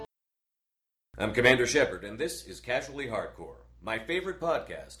I'm Commander Shepard, and this is Casually Hardcore, my favorite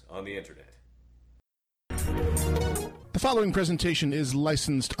podcast on the internet. The following presentation is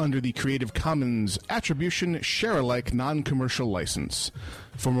licensed under the Creative Commons Attribution Share-alike non-commercial license.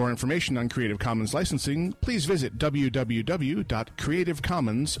 For more information on Creative Commons licensing, please visit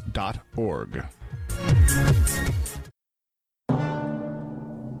www.creativecommons.org.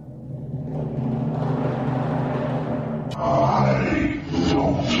 I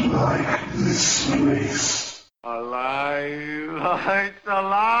don't like this place. Alive! It's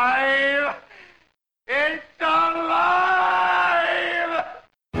alive! It's alive!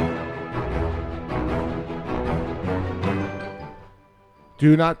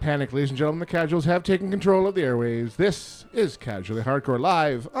 Do not panic, ladies and gentlemen. The casuals have taken control of the airwaves. This is Casually Hardcore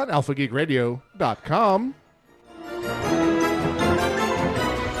live on AlphaGeekRadio.com.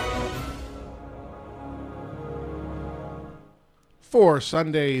 For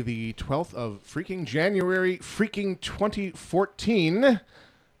Sunday, the 12th of freaking January, freaking 2014.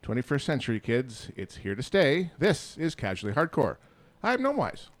 21st century, kids. It's here to stay. This is Casually Hardcore. I'm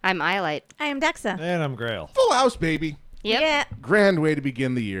Gnomewise. I'm Eyelight. I am Dexa. And I'm Grail. Full house, baby. Yep. Yeah. Grand way to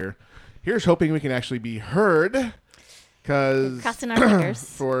begin the year. Here's hoping we can actually be heard, because Crossing our fingers.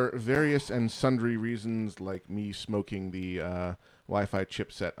 for various and sundry reasons, like me smoking the Wi-Fi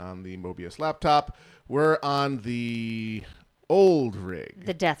chipset on the Mobius laptop, we're on the old rig.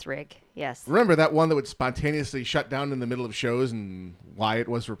 The death rig, yes. Remember that one that would spontaneously shut down in the middle of shows and why it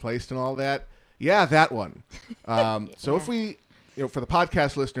was replaced and all that? Yeah, that one. So if we, for the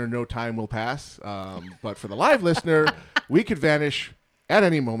podcast listener, no time will pass. But for the live listener, we could vanish at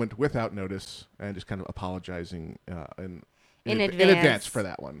any moment without notice, and just kind of apologizing in advance for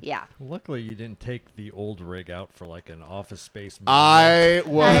that one. Yeah. Luckily, you didn't take the old rig out for like an Office Space movie. I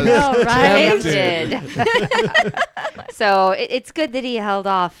was tempted. So it's good that he held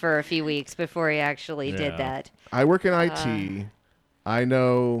off for a few weeks before he actually did that. I work in IT. I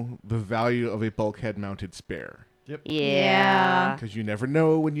know the value of a bulkhead-mounted spare. Yep. Yeah. Because you never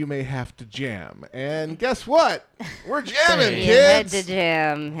know when you may have to jam. And guess what? We're jamming, You had kids! to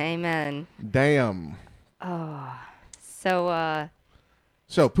jam. Amen. Damn. So,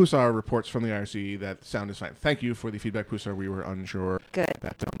 So, Pusar reports from the IRC that sound is fine. Thank you for the feedback, Pusar. We were unsure good.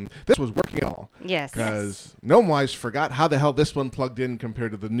 that this was working at all. Yes. Because Gnomewise forgot how the hell this one plugged in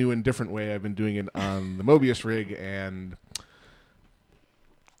compared to the new and different way I've been doing it on the Mobius rig, and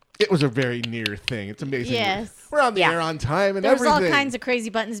it was a very near thing. It's amazing. Yes. We're on the air on time and There was everything. all kinds of crazy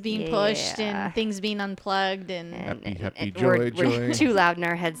buttons being pushed Yeah. and things being unplugged and Happy, we're joy. too loud in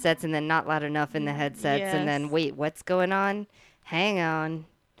our headsets and then not loud enough in the headsets. And then, Yes. wait, what's going on? Hang on.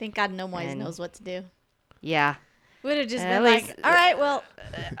 thank God Gnomewise And- knows what to do. Yeah. Would have just At been least- like, all right, well,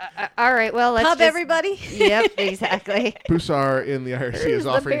 All right, well, let's pub just... everybody. Yep, exactly. Pusar in the IRC is Where's the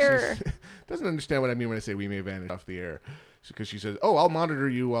offering. beer? She doesn't understand what I mean when I say we may vanish off the air. Because she says, "Oh, I'll monitor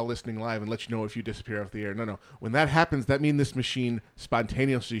you while listening live and let you know if you disappear off the air." No. When that happens, that means this machine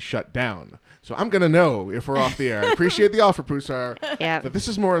spontaneously shut down. So I'm gonna know if we're off the air. I appreciate the offer, Pusar. Yeah. But this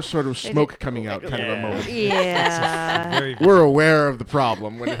is more a sort of smoke coming out kind of a moment. Yeah. Very We're aware of the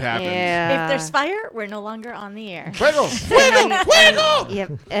problem when it happens. Yeah. If there's fire, we're no longer on the air. Fuego! Fuego! Fuego!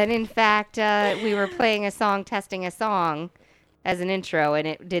 Yep. And in fact, we were playing a song, testing a song as an intro, and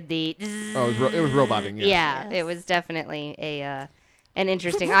it did the... Oh, it was roboting. Yes. Yeah, Yes. it was definitely an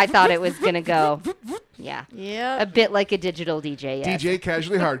interesting... I thought it was going to go, a Yep. bit like a digital DJ. Yes. DJ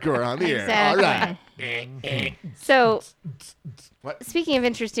Casually Hardcore on the air. Exactly. All right. So, What? speaking of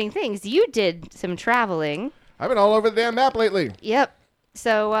interesting things, you did some traveling. I've been all over the damn map lately. Yep.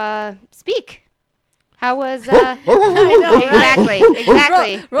 So, speak. How was... I know, right?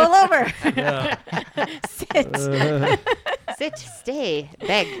 Exactly. Roll over. Yeah. Sit. Sit, stay,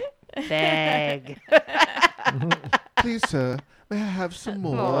 beg. Please, sir, may I have some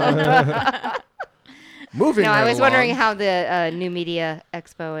more? Moving No, right I was along. wondering how the New Media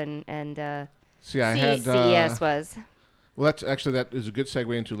Expo and See, I had CES was. Well, that is a good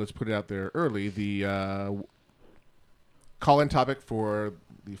segue into. Let's put it out there early. The call-in topic for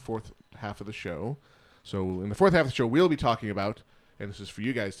the fourth half of the show. So, in the fourth half of the show, we'll be talking about, and this is for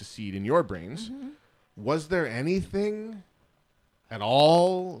you guys to seed in your brains. Was there anything at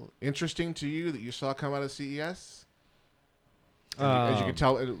all interesting to you that you saw come out of CES? As you can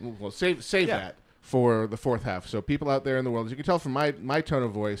tell, well, save that for the fourth half. So people out there in the world, as you can tell from my tone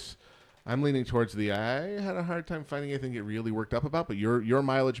of voice, I'm leaning towards I had a hard time finding anything to get really worked up about, but your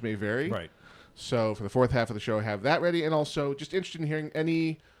mileage may vary. Right. So for the fourth half of the show, have that ready, and also just interested in hearing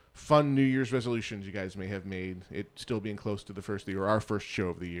any fun New Year's resolutions you guys may have made. It still being close to the first of the year, our first show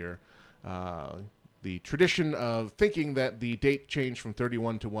of the year. the tradition of thinking that the date change from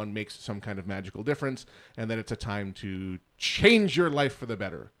 31 to 1 makes some kind of magical difference, and that it's a time to change your life for the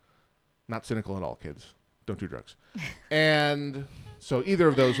better. Not cynical at all, kids. Don't do drugs. And so either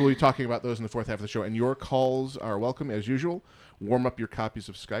of those, we'll be talking about those in the fourth half of the show, and your calls are welcome as usual. Warm up your copies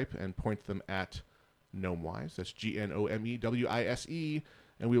of Skype and point them at Gnomewise. That's GNOMEWISE,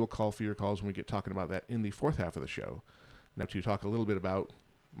 and we will call for your calls when we get talking about that in the fourth half of the show. Now to talk a little bit about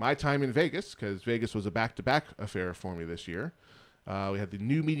my time in Vegas, because Vegas was a back-to-back affair for me this year. We had the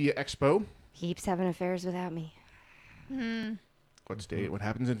New Media Expo. He keeps having affairs without me. What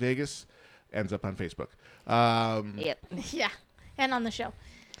happens in Vegas ends up on Facebook. Yep. Yeah. And on the show.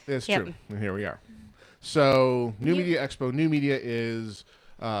 It's Yep. true. And here we are. So, New Media Expo. New Media is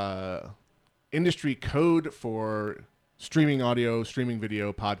industry code for streaming audio, streaming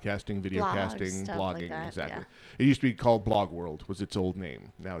video, podcasting, video Blogs, casting, stuff blogging. like that, Exactly. yeah. It used to be called Blog World, was its old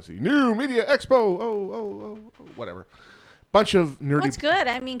name. Now it's the New Media Expo. Oh, whatever. Bunch of nerdy. What's good?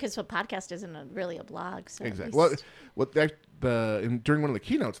 I mean, because a podcast isn't really a blog. So at Exactly. least- During one of the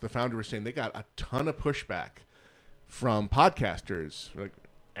keynotes, the founder was saying they got a ton of pushback from podcasters, like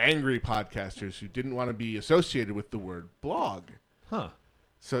angry podcasters who didn't want to be associated with the word blog. Huh.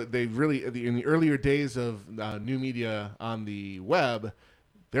 So they really, in the earlier days of new media on the web,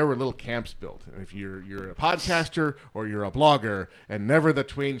 there were little camps built. And if you're a podcaster or you're a blogger, and never the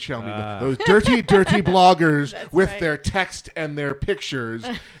twain shall meet. Those dirty, dirty bloggers with right. their text and their pictures,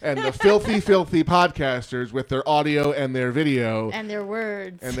 and the filthy, filthy podcasters with their audio and their video and their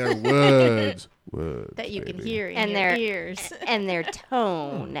words and their words. Words, that you can baby. hear in And your their ears. and their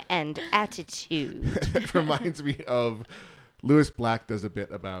tone and attitude. It reminds me of Lewis Black does a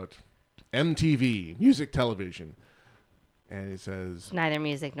bit about MTV, music television. And he says, Neither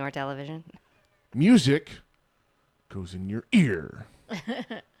music nor television. music goes in your ear.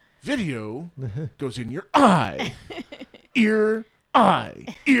 Video goes in your eye. Ear,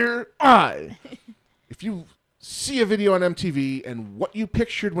 eye. Ear, eye. If you see a video on MTV and what you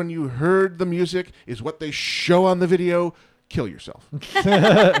pictured when you heard the music is what they show on the video, kill yourself.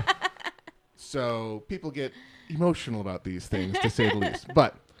 So people get emotional about these things, to say the least.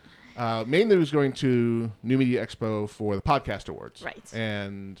 But mainly was going to New Media Expo for the Podcast Awards. Right.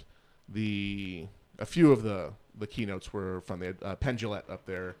 And a few of the keynotes were from the Penn Jillette up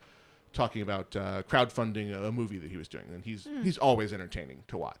there talking about crowdfunding a movie that he was doing. And he's always entertaining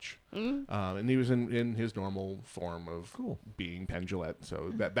to watch. And he was in his normal form of being Penn Jillette.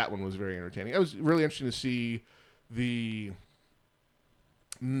 So that one was very entertaining. It was really interesting to see the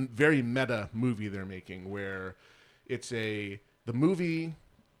very meta movie they're making, where it's the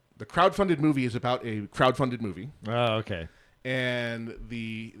crowdfunded movie is about a crowdfunded movie. Oh, okay. And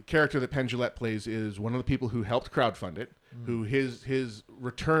the character that Penn Jillette plays is one of the people who helped crowdfund it, who his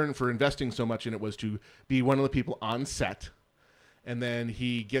return for investing so much in it was to be one of the people on set. And then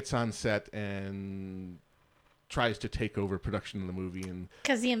he gets on set and tries to take over production of the movie, and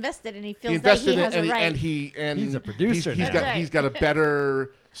Because he invested and he he feels that invested he has in a it, right. and He's a producer He's now. got Right. he's got a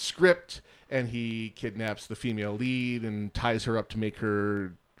better script, and he kidnaps the female lead and ties her up to make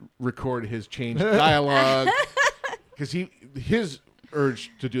her record his changed dialogue. Because his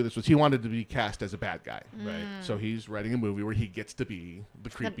urge to do this was he wanted to be cast as a bad guy. Right. So he's writing a movie where he gets to be the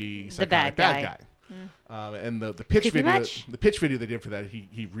creepy, the psychotic bad guy. And the pitch Creepy video, much? the pitch video they did for that,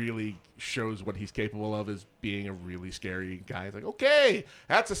 he really shows what he's capable of as being a really scary guy. It's like, okay,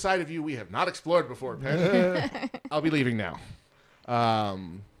 that's a side of you we have not explored before, Penn. I'll be leaving now.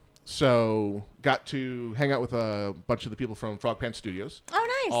 So got to hang out with a bunch of the people from Frog Pants Studios.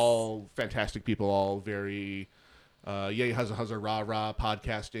 Oh, nice. All fantastic people, all very yay huzza rah rah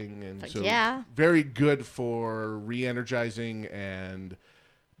podcasting, and so yeah. very good for re-energizing and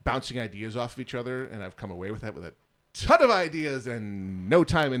bouncing ideas off of each other. And I've come away with that with a ton of ideas and no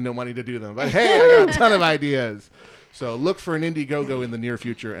time and no money to do them. But hey, I got a ton of ideas. So look for an Indiegogo in the near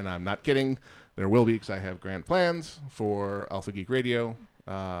future, and I'm not kidding. There will be, because I have grand plans for Alpha Geek Radio.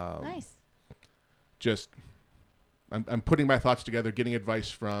 Nice. I'm putting my thoughts together, getting advice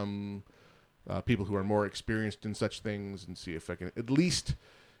from people who are more experienced in such things, and see if I can at least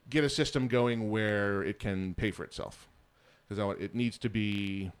get a system going where it can pay for itself. Because it needs to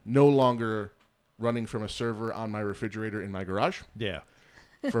be no longer running from a server on my refrigerator in my garage Yeah.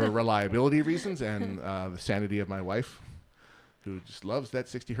 for reliability reasons and the sanity of my wife, who just loves that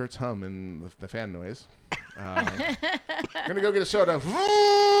 60 hertz hum and the fan noise. Gonna go get a soda.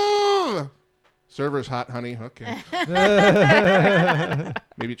 Server's hot, honey. Okay.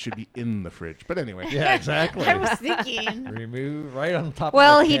 Maybe it should be in the fridge. But anyway. Yeah, exactly. I was thinking. Remove right on top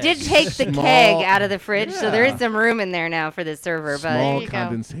Well, of the he keg. did take the Small- keg out of the fridge, so there Yeah. is some room in there now for the server. But there Small you go.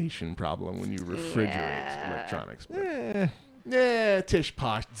 condensation problem when you refrigerate Yeah. electronics. But, Eh, yeah, tish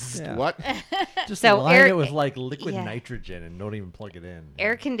posh. Yeah. What? just So line air- it with like liquid yeah. nitrogen and don't even plug it in.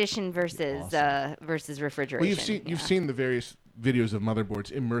 Air conditioned versus Awesome. versus refrigeration. Well, you've yeah. seen the various videos of motherboards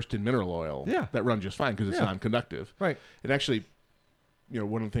immersed in mineral oil Yeah. that run just fine because it's Yeah. non-conductive. Right. And actually,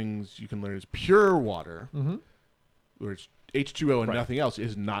 one of the things you can learn is pure water, where it's H2O and Right. nothing else,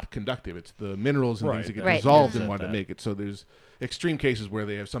 is not conductive. It's the minerals and Right. things that get Right. dissolved Yeah. in water to That. make it. So there's extreme cases where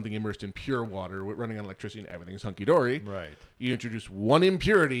they have something immersed in pure water running on electricity and everything's hunky-dory. Right. You introduce one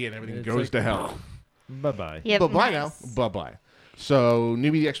impurity and everything It's goes like- to hell. Bye-bye. Yep. Bye-bye Nice. now. Bye-bye. So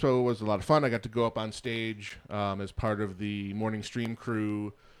New Media Expo was a lot of fun. I got to go up on stage as part of the morning stream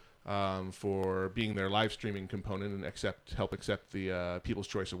crew for being their live streaming component and help accept the People's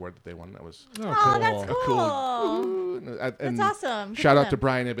Choice Award that they won. That was Oh, that's a cool. cool. That's awesome. Good Shout for out to them.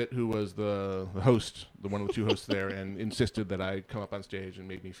 Brian Ibbett, who was the host, one of the two hosts there, and insisted that I come up on stage and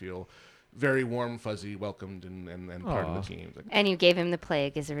made me feel very warm, fuzzy, welcomed, and part of Aw. the team. And you gave him the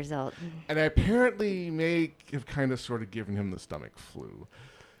plague as a result. And I apparently may have kind of sort of given him the stomach flu.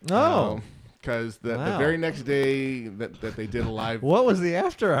 Oh. Because the Wow. very next day that they did a live. What was the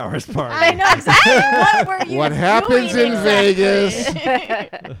after hours party? I know exactly what were you What happens doing in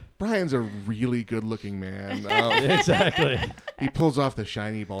exactly? Brian's a really good looking man. Exactly. He pulls off the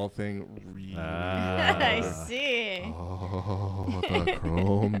shiny ball thing really. I see. Oh, the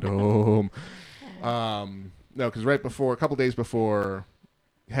chrome dome. No, because right before, a couple days before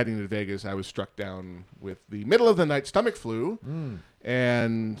heading to Vegas, I was struck down with the middle of the night stomach flu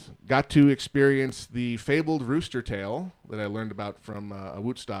and got to experience the fabled rooster tail that I learned about from a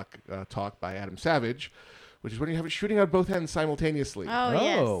Woodstock talk by Adam Savage, which is when you have it shooting out both ends simultaneously. Oh,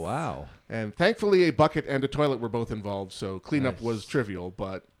 yes. Oh, wow. And thankfully, a bucket and a toilet were both involved, so cleanup Nice. was trivial,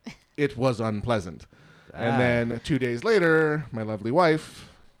 but it was unpleasant. And Ah. then 2 days later, my lovely wife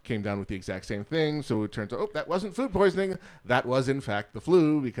came down with the exact same thing, so it turns out, that wasn't food poisoning. That was, in fact, the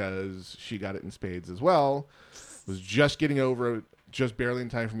flu, because she got it in spades as well. Was just getting over it, just barely in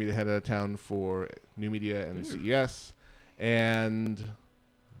time for me to head out of town for New Media and CES. And You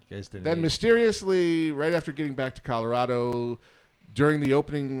guys didn't then eat. mysteriously, right after getting back to Colorado, during the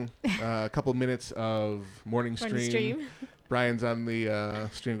opening couple minutes of morning stream, Brian's on the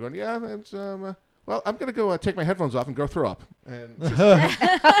stream going, yeah, it's, well, I'm going to go take my headphones off and go throw up. And just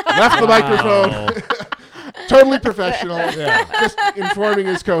left the microphone. Totally professional. Just informing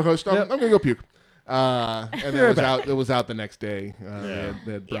his co-host, I'm going to go puke. And it was out the next day.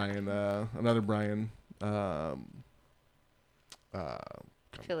 They had Brian, another Brian,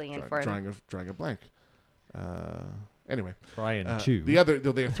 Filling in for him. drawing a blank. Anyway, Brian, too. they have 3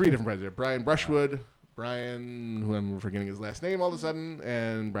 different Brians there. Brian Brushwood, Brian, who I'm forgetting his last name all of a sudden,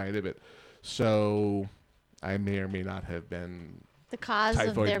 and Brian Ibbett. So I may or may not have been The cause of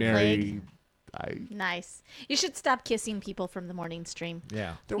Typhoid their Mary. plague. Nice. You should stop kissing people from the morning stream.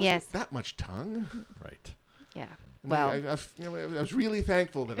 Yeah. There wasn't Yes. that much tongue. Right. Yeah. I Well, was really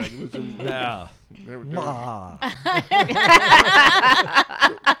thankful that I was in Yeah. the Ah.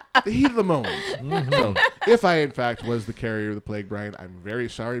 heat of the moment. So, if I, in fact, was the carrier of the plague, Brian, I'm very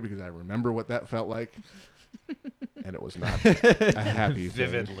sorry because I remember what that felt like. And it was not a happy thing.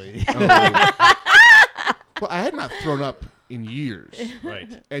 Vividly. Well, I had not thrown up in years.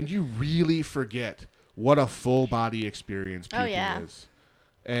 Right. And you really forget what a full body experience Oh, puking yeah. is.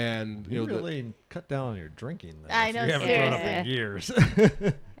 And, You really cut down on your drinking. Then, I if know, You haven't thrown up in seriously. years.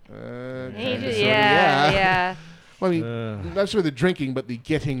 kinda, sorta, yeah. Well, I mean, not sort of the drinking, but the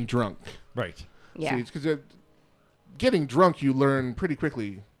getting drunk. Right. Yeah. See, because getting drunk, you learn pretty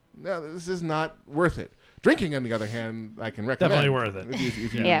quickly, no, this is not worth it. Drinking, on the other hand, I can recommend. Definitely worth it.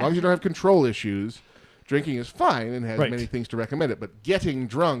 If you, Yeah. As long as you don't have control issues, drinking is fine and has Right. many things to recommend it. But getting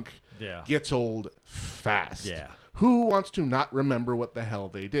drunk Yeah. gets old fast. Yeah. Who wants to not remember what the hell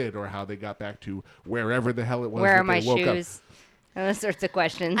they did or how they got back to wherever the hell it was Where that are my they woke up? shoes? And those sorts of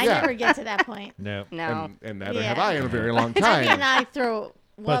questions. I never get to that point. No. No. And neither Yeah. have I in a very long Tammy and time. I throw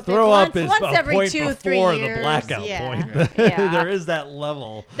But up throw once, up is once a every point 2-3 before years. the blackout yeah. point. Yeah. There is that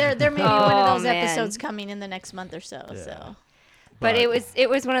level. There may be one Oh, of those man. episodes coming in the next month or so. Yeah. So But it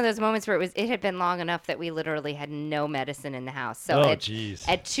was one of those moments where it had been long enough that we literally had no medicine in the house. So Oh, at jeez.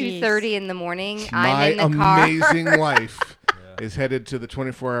 2:30 in the morning, My I'm in the car. amazing wife is headed to the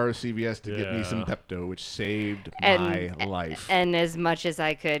 24-hour CVS to get me some Yeah. Pepto, which saved And- my life. And as much as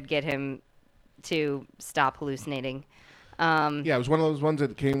I could get him to stop hallucinating. Yeah, it was one of those ones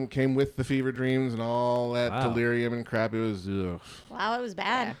that came with the fever dreams and all that Wow. delirium and crap. It was, ugh. Wow, it was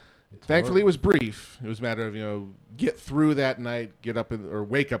bad. Thankfully, it was brief. It was a matter of, get through that night,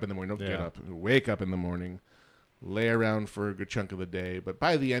 wake up in the morning. Don't get Yeah. up. Wake up in the morning, lay around for a good chunk of the day. But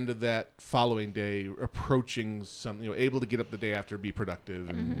by the end of that following day, approaching something, able to get up the day after, be productive.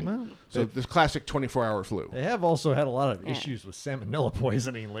 And so this classic 24-hour flu. They have also had a lot of issues with salmonella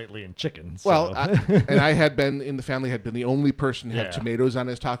poisoning lately in chicken. So. Well, I had been in the family, had been the only person who had Yeah. tomatoes on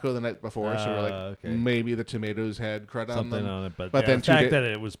his taco the night before. So we're like, okay. maybe the tomatoes had crud on something them. on it, but then the fact that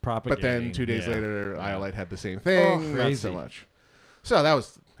it was propagating. But then 2 days yeah. later, Iolite had the same thing. Not crazy. so much. So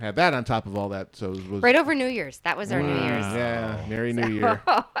had that on top of all that. So it was Right over New Year's. That was our New Year's. Yeah, Merry New Year.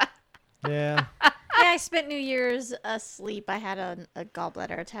 Yeah. Yeah, I spent New Year's asleep. I had a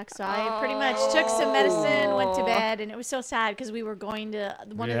gallbladder attack, so I pretty much took some medicine, went to bed, and it was so sad because we were going to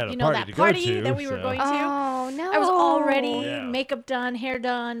had a that party to go party to, that we were so- going to. Oh, no. I was all ready, Yeah. makeup done, hair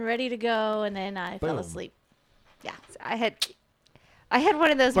done, ready to go, and then I fell Boom. asleep. Yeah, I had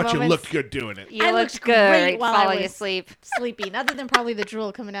one of those But moments. you looked good doing it. You I looked looked good great while I falling was- asleep. sleeping. Other than probably the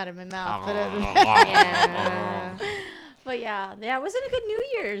drool coming out of my mouth, Yeah. but yeah, it wasn't a good New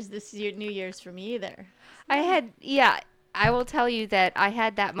Year's this year. New Year's for me either. I will tell you that I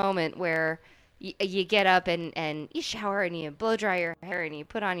had that moment where you get up and you shower and you blow dry your hair and you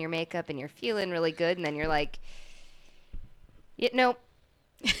put on your makeup and you're feeling really good and then you're like, nope,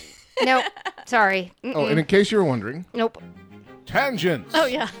 nope, sorry, Oh, and in case you were wondering, nope, tangents Oh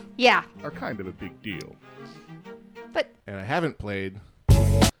yeah. yeah, are kind of a big deal. but And I haven't played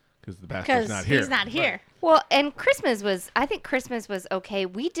because the bastard's Because not here. he's not here. well, and I think Christmas was okay.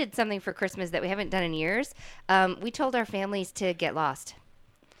 We did something for Christmas that we haven't done in years. We told our families to get lost.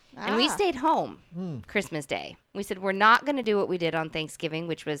 And we stayed home Christmas Day. We said we're not going to do what we did on Thanksgiving,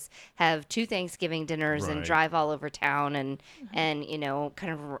 which was have 2 Thanksgiving dinners and Right. drive all over town and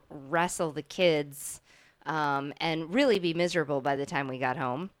kind of wrestle the kids and really be miserable by the time we got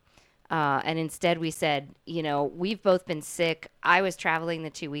home. And instead we said, we've both been sick. I was traveling the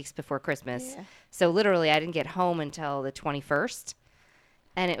 2 weeks before Christmas. Yeah. So literally I didn't get home until the 21st.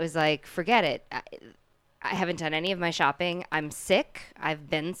 And it was like, forget it. I haven't done any of my shopping. I'm sick.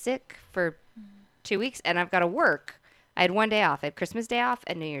 I've been sick for 2 weeks, and I've got to work. I had 1 day off. I had Christmas Day off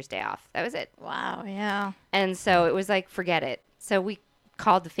and New Year's Day off. That was it. Wow. Yeah. And so it was like, forget it. So we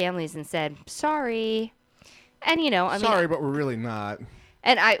called the families and said, sorry. And, Sorry, but we're really not.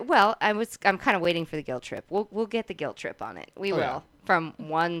 and I'm kind of waiting for the guilt trip. We'll get the guilt trip on it. We Oh, will. yeah. From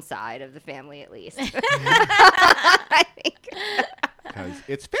one side of the family, at least. I think. Because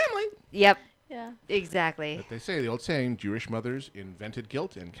it's family. Yep. Yeah. Exactly. But they say the old saying, Jewish mothers invented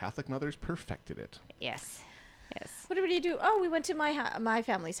guilt and Catholic mothers perfected it. Yes. Yes. What did we do? Oh, we went to my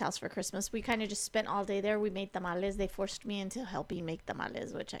family's house for Christmas. We kind of just spent all day there. We made tamales. They forced me into helping make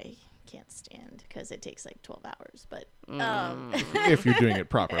tamales, which I can't stand because it takes like 12 hours. But If you're doing it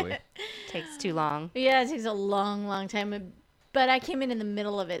properly. Takes too long. yeah, it takes a long, long time. But I came in the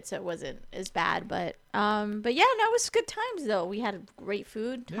middle of it, so it wasn't as bad. But yeah, no, it was good times though. We had great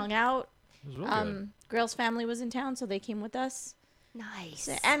food, hung out. It was really good. Grail's family was in town, so they came with us, Nice.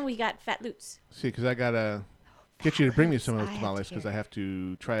 and we got fat loots. See, because I got to get you to bring me some of I those have to tamales because hear I have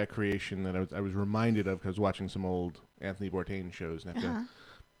to try a creation that I was reminded of because I was watching some old Anthony Bourdain shows and I have to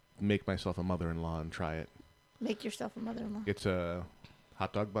make myself a mother-in-law and try it. Make yourself a mother-in-law. It's a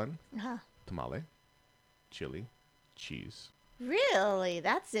hot dog bun, Uh-huh. tamale, chili, cheese, Really?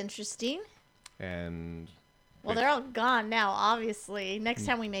 That's interesting. and Well, they're all gone now, obviously. Next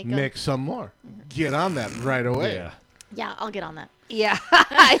time we make them. make some more. Get on that right away. Yeah. Yeah, I'll get on that. Yeah.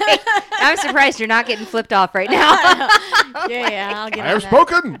 I'm surprised you're not getting flipped off right now. Yeah, I'll get I on have that.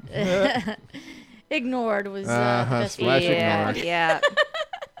 spoken. Ignored was Uh-huh, the best splash word. yeah. ignored. Yeah.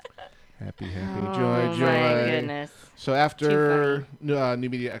 Happy, happy, Oh, joy, joy. my goodness. So after New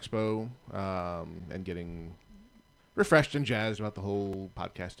Media Expo and getting refreshed and jazzed about the whole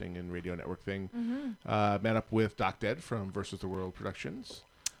podcasting and radio network thing, met up with Doc Dead from Versus the World Productions.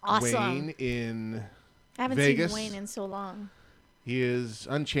 Awesome. Wayne in I haven't Vegas. seen Wayne in so long. He is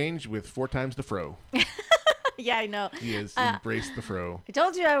unchanged with 4 times the fro. Yeah, I know. He has embraced the fro. I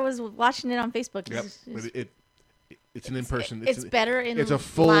told you I was watching it on Facebook. Yep, but it's an in-person. It's better in It's a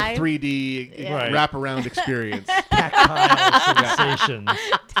full live. 3D Yeah. Right. wraparound experience. Tactile sensations.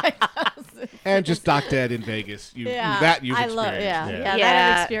 And just Doc Dead in Vegas. That you've I experienced. love. Yeah, Yeah. that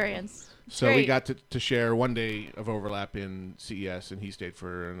Yeah. I've experienced. It's So we great. got to share 1 day of overlap in CES, and he stayed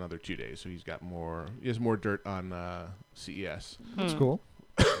for another 2 days. So he's got more. He has more dirt on CES, That's cool.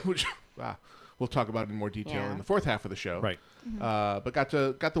 which we'll talk about in more detail Yeah. in the fourth half of the show. Right. But got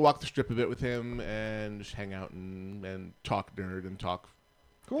to walk the strip a bit with him and just hang out and talk nerd and talk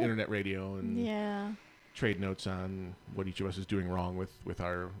internet radio and Yeah. trade notes on what each of us is doing wrong with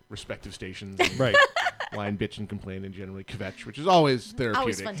our respective stations. And Right. whine, bitch, and complain, and generally kvetch, which is always therapeutic.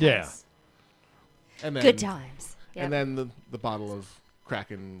 Always fun times. Yeah. And then, Good times. Yep. And then the bottle of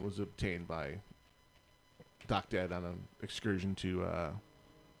Kraken was obtained by Doc Dead on an excursion to,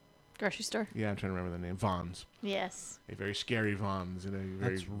 Grocery store. I'm trying to remember the name, Vaughn's. Yes. A very scary Vaughn's in a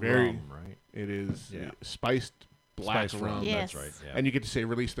very, That's very, rum, right? it is Yeah. spiced black Spice rum. rum. Yes. That's right. Yeah. And you get to say,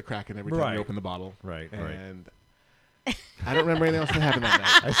 release the Kraken every time Right. you open the bottle. Right. And I don't remember anything else that happened that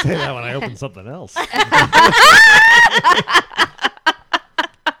night. I say that when I open something else.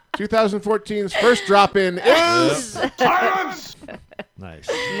 2014's first drop-in is... Silence! Nice.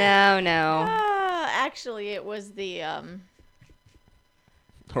 No. Actually, it was the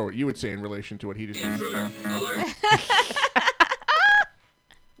Or what you would say in relation to what he just said.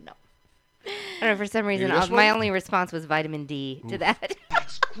 I don't know, for some reason, this my one? only response was vitamin D to that.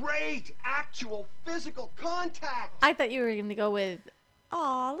 That's great. Actual physical contact. I thought you were going to go with,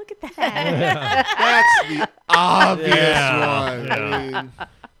 oh, look at that. That's the obvious Yeah. one. Yeah. I mean,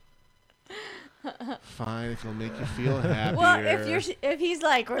 fine if it'll make you feel happier. Well, if he's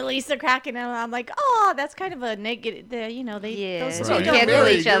like, release the Kraken, and I'm like, oh, that's kind of a negative, Yeah, those you two Right. don't cancel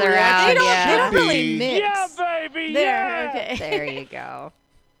really, each other Your out. they reaction don't Yeah. really mix. Yeah, baby. There, okay. There you go.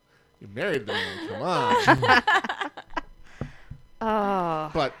 You married the man. Come on.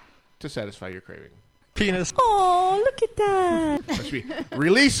 Oh. But to satisfy your craving, Penis. Oh, look at that. must be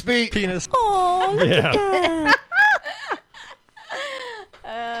release the Penis. Oh, look Yeah. at that.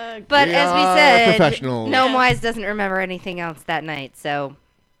 But We as we are said, professionals. Gnome Wise doesn't remember anything else that night, so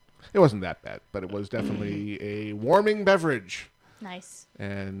It wasn't that bad, but it was definitely a warming beverage, Nice.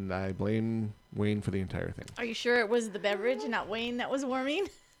 and I blame Wayne for the entire thing. Are you sure it was the beverage and not Wayne that was warming?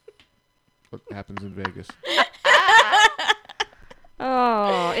 What happens in Vegas?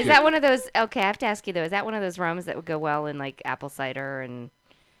 oh, is that one of those? Okay, I have to ask you though. Is that one of those rums that would go well in like apple cider and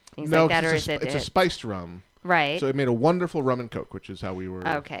things No, like that, 'cause or it's is it? it's a spiced rum. right. So it made a wonderful rum and coke, which is how we were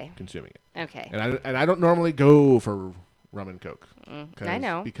Okay. consuming it. okay. And I don't normally go for rum and coke. I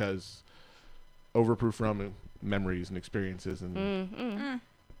know. Because overproof rum memories and experiences and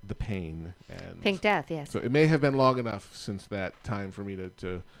the pain and Pink Death. Yes. So it may have been long enough since that time for me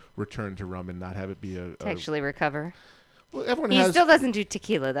to return to rum and not have it be to actually recover. well, everyone He has still doesn't do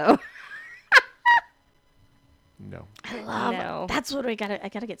tequila though. no. I love No. That's what I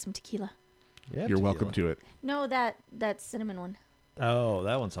gotta get some tequila. Yeah, You're welcome to it. No, that cinnamon one. Oh,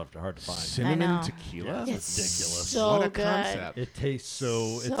 that one's hard to find. Cinnamon know. tequila. Yeah. It's ridiculous. so what a good. concept! It tastes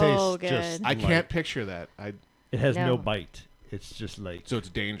so. It So tastes good. just. I like- can't picture that. It has No. no bite. It's just like. So it's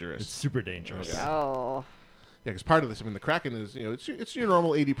dangerous. It's super dangerous. Oh. Yeah, because part of this, I mean, the Kraken is, it's your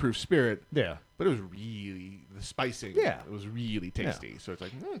normal 80 proof spirit, Yeah. but it was really the spicing. Yeah. it was really tasty. So it's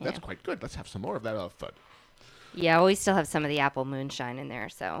like, that's quite good. Let's have some more of that. Oh, fud. Yeah, we still have some of the apple moonshine in there,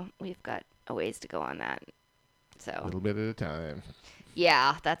 so we've got a ways to go on that. A So little bit at a time.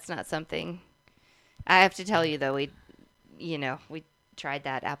 yeah, that's not something. I have to tell you though, we tried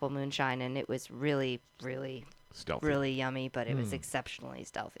that apple moonshine and it was really, really, Stealthy. really yummy, but it was exceptionally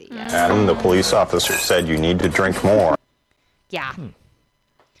stealthy. Yes. Adam, the police officer, said you need to drink more. Yeah.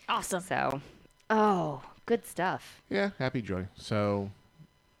 Awesome. So, oh, good stuff. Yeah, happy joy. So,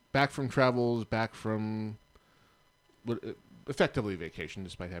 back from travels, back from effectively vacation,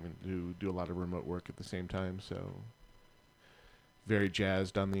 despite having to do a lot of remote work at the same time. So, very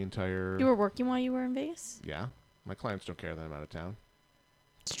jazzed on the entire. You were working while you were in Vegas? Yeah, my clients don't care that I'm out of town.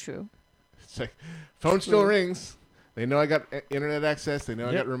 It's true. It's like phone still rings. They know I got internet access. They know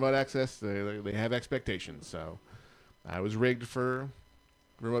I Yep. got remote access. They have expectations. So, I was rigged for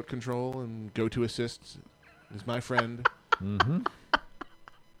remote control, and GoToAssist is my friend. Mm-hmm.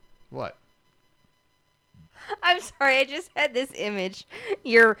 What? I'm sorry, I just had this image.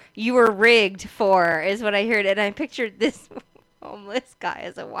 You were rigged for is what I heard, and I pictured this homeless guy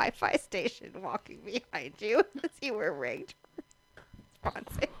as a Wi-Fi station walking behind you as you were rigged.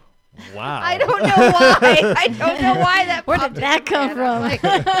 Responsing. Wow. I don't know why. I don't know why that. Where did that come from?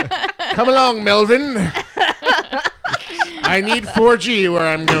 Come along, Melvin. I need 4G where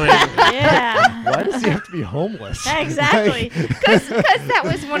I'm going. Yeah. Why does he have to be homeless? Exactly. Because that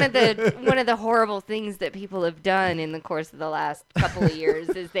was one of the horrible things that people have done in the course of the last couple of years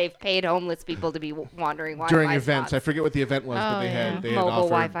is they've paid homeless people to be wandering Wi-Fi During events. I spots. forget what the event was, but they had Mobile offered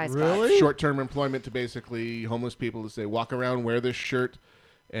Wi-Fi spots. Really? short-term employment to basically homeless people to say, walk around, wear this shirt,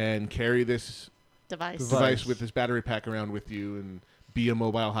 and carry this Device. device with this battery pack around with you, and be a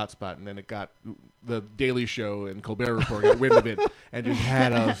mobile hotspot, and then it got the Daily Show and Colbert Report got wind of it and just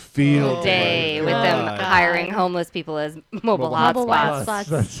had a field day with them hiring homeless people as mobile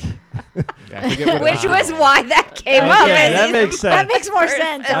hotspots. Which was why that came up. That makes sense. That makes more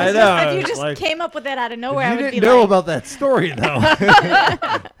sense. I know. If you just came up with it out of nowhere, You I would didn't be know like, about that story, though.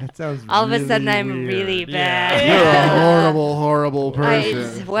 That sounds all of a sudden, really I'm weird. really bad. You're a horrible, horrible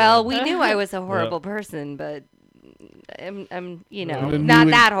person. Well, we knew I was a horrible person, but I'm In a not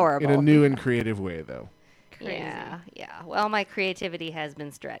new that and- horrible. In a new and creative way, though. Yeah. Well, my creativity has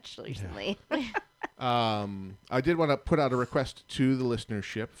been stretched recently. I did want to put out a request to the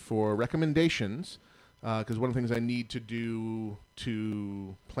listenership for recommendations, because one of the things I need to do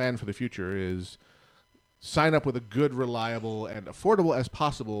to plan for the future is sign up with a good, reliable, and affordable as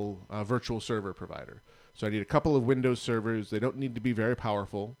possible virtual server provider. So I need a couple of Windows servers. They don't need to be very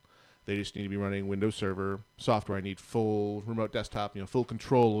powerful. They just need to be running Windows Server software. I need full remote desktop, full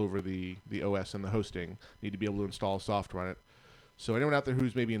control over the OS and the hosting. Need to be able to install software on it. So anyone out there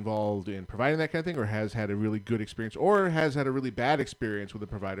who's maybe involved in providing that kind of thing, or has had a really good experience, or has had a really bad experience with a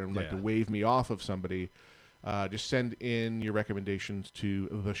provider and would like to wave me off of somebody, just send in your recommendations to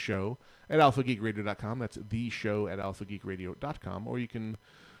the show at alphageekradio.com. That's the show at alphageekradio.com. Or you can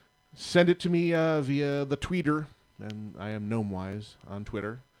send it to me via the Tweeter, and I am Gnomewise on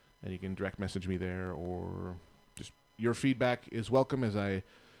Twitter. And you can direct message me there, or just your feedback is welcome as I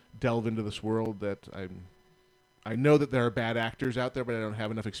delve into this world that I know that there are bad actors out there, but I don't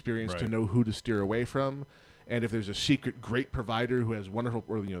have enough experience to know who to steer away from. And if there's a secret great provider who has wonderful,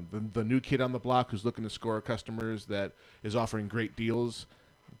 or the new kid on the block who's looking to score customers that is offering great deals,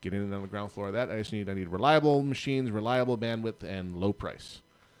 get in on the ground floor of that. I need reliable machines, reliable bandwidth, and low price.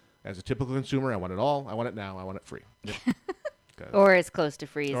 As a typical consumer, I want it all. I want it now. I want it free. Yep. Or as close to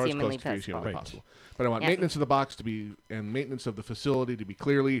free as Or humanly close to free as humanly possible. possible. But I want maintenance of the box to be, and maintenance of the facility to be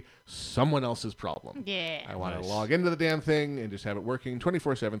clearly someone else's problem. Yeah. I want to log into the damn thing and just have it working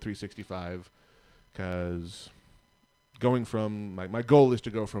 24/7, 365. Because going from, my goal is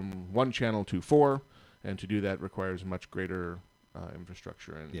to go from 1 channel to 4, and to do that requires much greater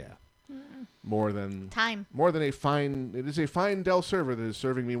infrastructure and more than time. More than it is a fine Dell server that is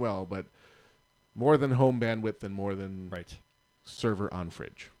serving me well, but more than home bandwidth and more than server on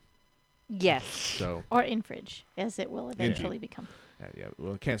fridge. Yes. So or in fridge, as it will eventually become.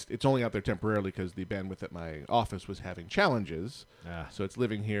 Well, it's only out there temporarily because the bandwidth at my office was having challenges. So it's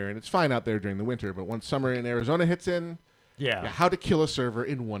living here, and it's fine out there during the winter. But once summer in Arizona hits in, how to kill a server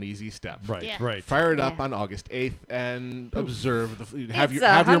in one easy step. Right. Fire it up on August 8th and observe. Have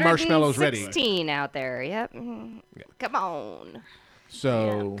your marshmallows ready. 116 out there. Yep. Come on.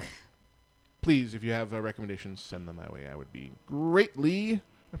 So please, if you have recommendations, send them my way. I would be greatly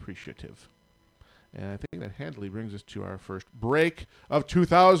appreciative. And I think that handily brings us to our first break of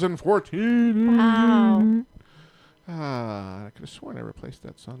 2014. Wow. I could have sworn I replaced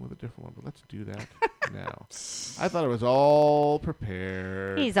that song with a different one, but let's do that now. I thought it was all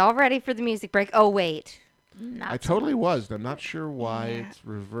prepared. He's all ready for the music break. Oh, wait. I totally was. I'm not sure why it's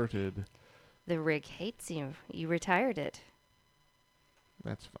reverted. The rig hates you. You retired it.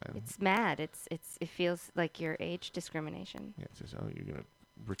 That's fine. It's mad. It feels like your age discrimination. Yeah, it says, oh, you're going to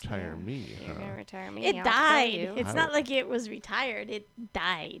retire me. You're going to retire me. It I'll died. tell you. It's not like it was retired. It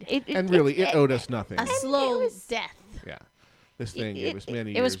died. And really, it owed us nothing. A slow death. Yeah. This thing gave us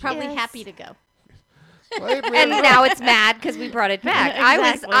many years. It was probably happy to go. And now it's mad because we brought it back.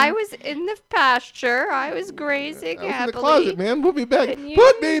 Exactly. I was in the pasture. I was grazing I was happily. in the closet, man. Put me back. And you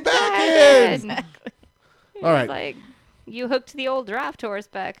Put me back in. Exactly. All right. Like you hooked the old draft horse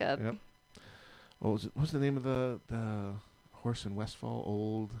back up. Yep. What was it? What's the name of the horse in Westfall?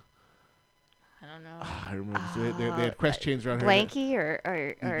 Old. I don't know. I remember they had crest chains around her. Blanky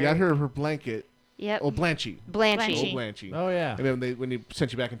or You got her blanket. Yep. Oh, Blanchy. Blanchy. Old Blanchy. Oh yeah. And then when they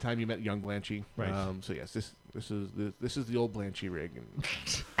sent you back in time, you met young Blanchy. Right. So yes, this is the old Blanchy rig, and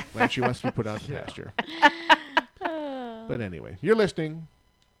Blanchy wants to be put out to pasture. But anyway, you're listening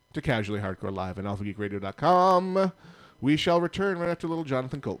to Casually Hardcore live on AlphaGeekRadio.com. We shall return right after little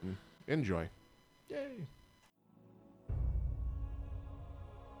Jonathan Colton. Enjoy. Yay.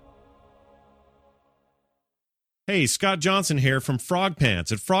 Hey, Scott Johnson here from Frog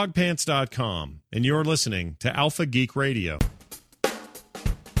Pants at frogpants.com, and you're listening to Alpha Geek Radio.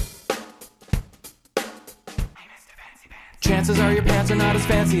 chances are your pants are not as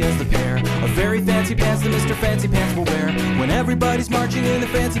fancy as the pair of very fancy pants that Mr. Fancy Pants will wear. When everybody's marching in the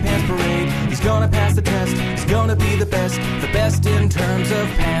Fancy Pants parade, he's gonna pass the test, he's gonna be the best in terms of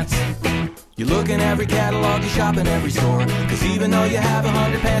pants. You look in every catalog, you shop in every store, cause even though you have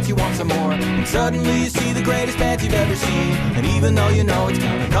 100 pants, you want some more. And suddenly you see the greatest pants you've ever seen, and even though you know it's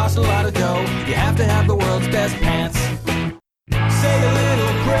gonna cost a lot of dough, you have to have the world's best pants. Say a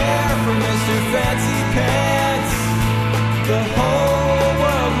little prayer for Mr. Fancy Pants. The whole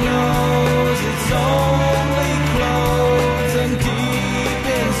world knows it's only clothes, and deep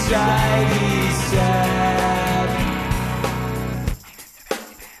inside he's sad.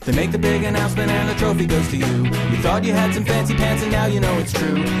 They make the big announcement and the trophy goes to you. You thought you had some fancy pants and now you know it's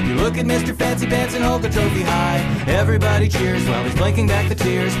true. You look at Mr. Fancy Pants and hold the trophy high. Everybody cheers while he's blinking back the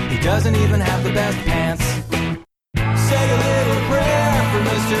tears. He doesn't even have the best pants. Say a little prayer for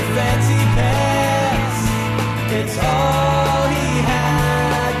Mr. Fancy Pants. It's all he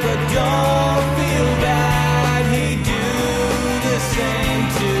had, but don't feel bad. He'd do the same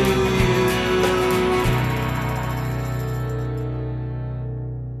to you.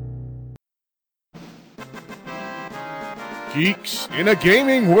 Geeks in a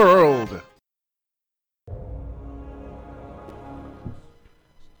Gaming World.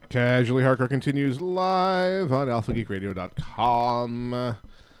 Casually Hardcore continues live on alphageekradio.com.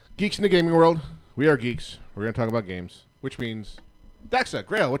 Geeks in the Gaming World. We are geeks. We're going to talk about games, which means Dexa,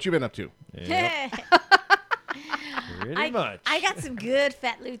 Grail, what you been up to? Pretty much. I got some good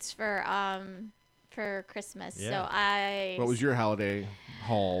fat loots for Christmas. Yeah. So I. What was your holiday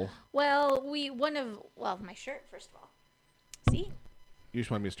haul? Well, my shirt first of all. See? You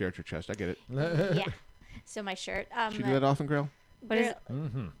just want me to stare at your chest. I get it. Yeah. So my shirt. Should you do that often, Grail?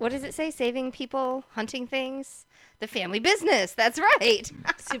 What does it say? Saving people, hunting things, the family business. That's right.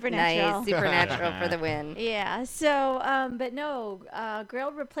 Supernatural. Nice, supernatural for the win. Yeah. So, but no,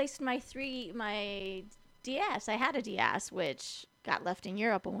 Grail replaced my DS. I had a DS which got left in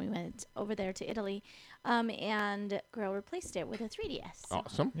Europe when we went over there to Italy, and Grail replaced it with a 3DS.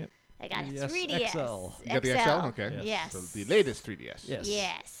 Awesome. Yep. I got a 3DS 3DS. XL. You got the XL? Okay. Yes. So the latest 3DS. Yes.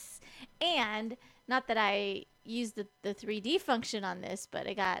 Yes. And not that I used the 3D function on this, but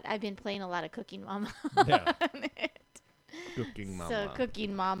I've been playing a lot of Cooking Mama. Yeah. Cooking Mama. So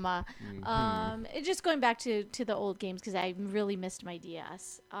Cooking Mama. Just going back to the old games because I really missed my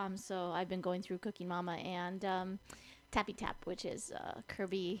DS. So I've been going through Cooking Mama and Tappy Tap, which is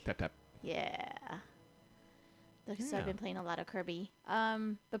Kirby. Tap tap. Yeah. So I've been playing a lot of Kirby.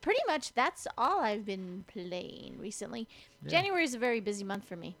 But pretty much that's all I've been playing recently. Yeah. January is a very busy month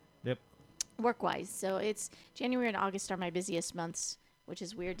for me. Yep. Work-wise. So it's January and August are my busiest months, which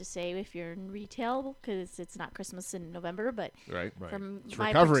is weird to say if you're in retail because it's not Christmas in November. But right. It's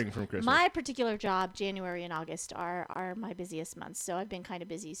recovering from Christmas. My particular job, January and August, are my busiest months. So I've been kind of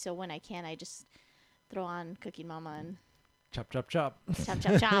busy. So when I can, I just throw on Cooking Mama and chop, chop, chop. Chop,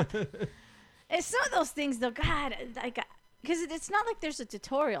 chop, chop. It's some of those things, though. God, because it's not like there's a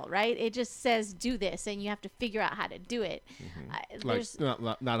tutorial, right? It just says do this, and you have to figure out how to do it.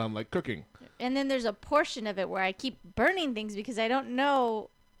 Not unlike cooking. And then there's a portion of it where I keep burning things because I don't know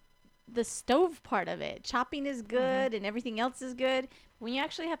the stove part of it. Chopping is good, and everything else is good. When you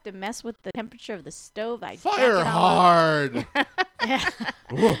actually have to mess with the temperature of the stove, I fire hard.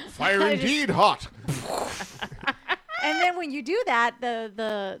 Ooh, fire indeed hot. And then when you do that,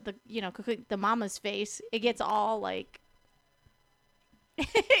 the mama's face, it gets all like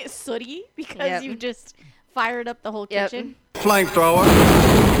sooty because you've just fired up the whole kitchen. Flamethrower.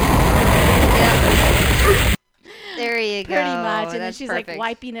 There you go. Pretty much. And then That's she's perfect. like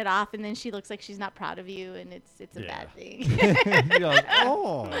wiping it off, and then she looks like she's not proud of you, and it's a bad thing.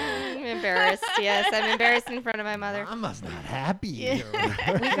 Oh. I'm embarrassed. Yes, I'm embarrassed in front of my mother. Mama's not happy. Yeah.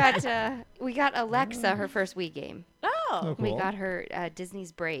 we got Alexa her first Wii game. Oh, We cool. got her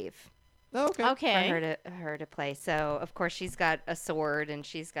Disney's Brave. Okay. For her to play. So of course she's got a sword and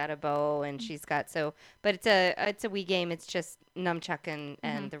she's got a bow and she's got but it's a Wii game. It's just nunchuck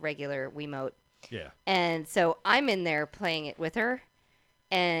and the regular Wiimote. Yeah. And so I'm in there playing it with her,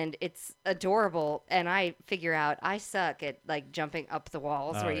 and it's adorable. And I figure out I suck at like jumping up the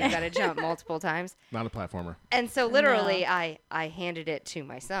walls where you got to jump multiple times. Not a platformer. And so literally I handed it to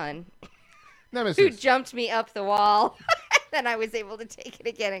my son, Nemesis. who jumped me up the wall. Then I was able to take it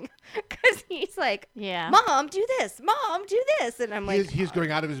again because he's like, Mom, do this. Mom, do this. And I'm like, he's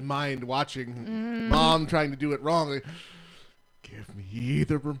going out of his mind watching Mom trying to do it wrong. Like, give me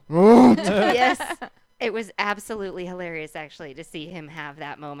the remote. Yes. It was absolutely hilarious, actually, to see him have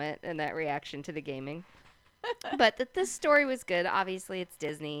that moment and that reaction to the gaming. But the story was good. Obviously, it's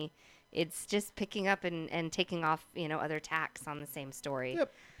Disney. it's just picking up and taking off, other tacks on the same story.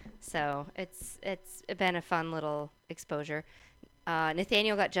 Yep. So it's been a fun little exposure.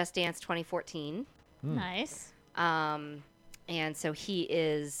 Nathaniel got Just Dance 2014. Nice. And so he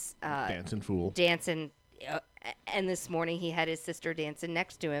is Dancing fool. dancing. And this morning he had his sister dancing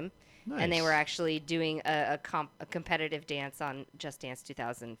next to him. Nice. And they were actually doing a competitive dance on Just Dance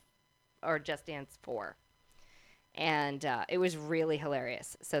 2000 or Just Dance 4. And it was really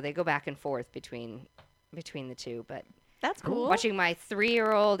hilarious. So they go back and forth between the two. But That's cool. watching my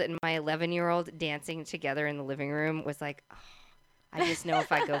 3-year-old and my 11-year-old dancing together in the living room was like, oh, I just know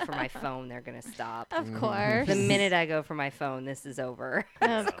if I go for my phone, they're going to stop. Of course. The minute I go for my phone, this is over.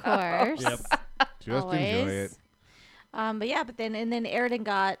 Of course. Yep. Just enjoy it. But then Airden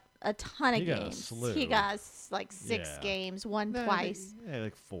got a ton of He got a games. slew. He got like 6 Yeah. games, one No, twice, Yeah,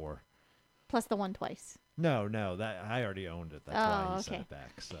 like 4. plus the one twice. No, that I already owned it. That's Oh, why he sent okay. it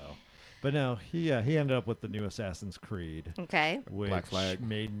back. So, but no, he ended up with the new Assassin's Creed, Okay. which Black Flag.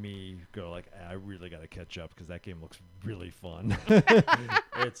 made me go like, I really got to catch up because that game looks really fun.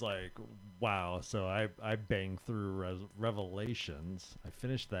 It's like, wow. So I banged through Revelations. I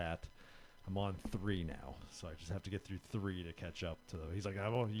finished that. I'm on 3 now, so I just have to get through 3 to catch up to. He's like,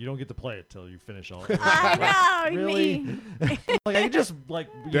 you don't get to play it till you finish all. I know. Really? Like I can just like.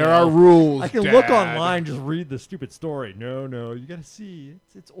 There are rules, I can look Dad. online, just read the stupid story. No, you gotta see.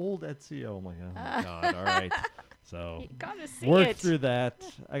 It's old Ezio. I'm like, oh my god. All right. So You gotta see worked it. through that.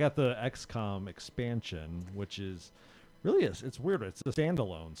 I got the XCOM expansion, which is really it's weird. It's a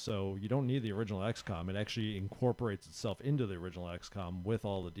standalone, so you don't need the original XCOM. It actually incorporates itself into the original XCOM with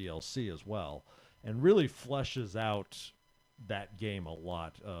all the DLC as well, and really fleshes out that game a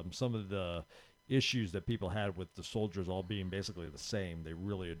lot. Some of the issues that people had with the soldiers all being basically the same, they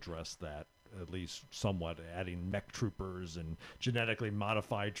really addressed that at least somewhat, adding mech troopers and genetically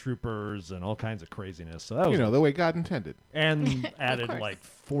modified troopers and all kinds of craziness. So that was The way God intended. and added course. like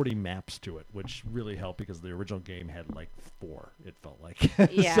 40 maps to it, which really helped because the original game had like 4. It felt like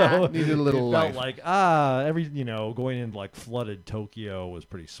Yeah. so Needed a little it felt life. like every going into like flooded Tokyo was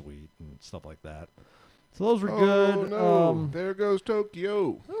pretty sweet and stuff like that. So those were good. Oh, no. There goes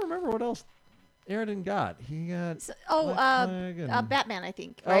Tokyo. I don't remember what else Airden got. He got Black Flag and- Batman, I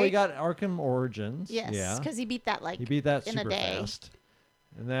think. Oh, he Right? got Arkham Origins. Yes, yeah, because he beat that like he beat that in super a day. fast.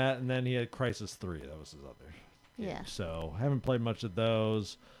 And then he had Crisis 3. That was his other. Yeah. game. So haven't played much of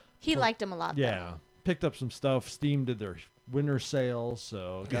those. He liked him a lot. Yeah, picked up some stuff. Steam did their winter sale,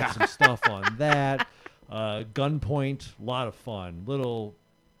 so got some stuff on that. Gunpoint, a lot of fun. Little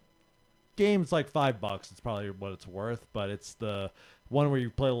game's like $5. It's probably what it's worth, but it's the one where you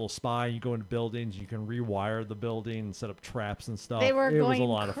play a little spy. You go into buildings, you can rewire the building and set up traps and stuff. They were it was going a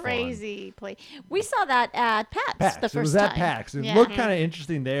lot of crazy. We saw that at PAX, PAX. the first It was at time. PAX. It Yeah. looked kind of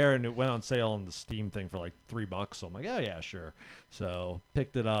interesting there, and it went on sale on the Steam thing for like $3. So I'm like, oh yeah, sure. So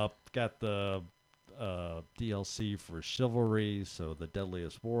picked it up. Got the DLC for Chivalry, so the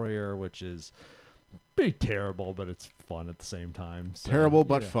Deadliest Warrior, which is pretty terrible, but it's fun at the same time. So, Terrible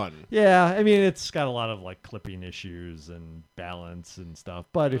but yeah. fun. Yeah, I mean it's got a lot of like clipping issues and balance and stuff.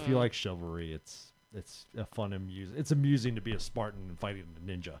 But if you like Chivalry, it's a fun it's amusing to be a Spartan and fighting a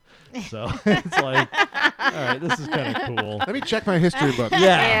ninja. So it's like, all right, this is kind of cool. Let me check my history book.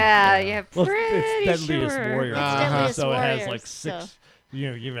 Yeah, Well, pretty it's Deadliest sure. Warrior. It's Deadliest So it has Warriors, like 6. so-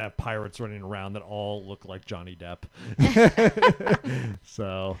 You even have pirates running around that all look like Johnny Depp.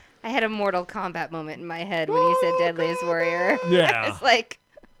 So I had a Mortal Kombat moment in my head when you said Deadliest Warrior. Yeah. It's like,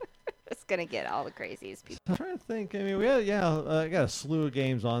 it's going to get all the craziest people. I'm trying to think. I mean, we had, I got a slew of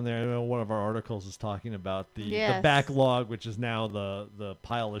games on there. I know one of our articles is talking about the Yes. backlog, which is now the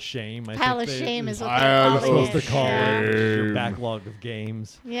pile of shame. Pile of think shame is what Pile they're of calling supposed it. to call Yeah. it your backlog of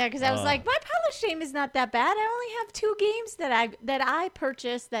games. Yeah, because I was like, my pile of shame is not that bad. I only have 2 games that I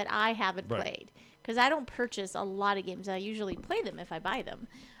purchased that I haven't Right. played. Because I don't purchase a lot of games. I usually play them if I buy them.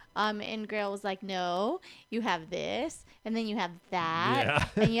 And Grail was like, no, you have this, and then you have that.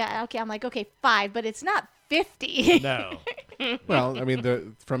 Yeah. And okay, I'm like, okay, 5, but it's not 50. No. Well, I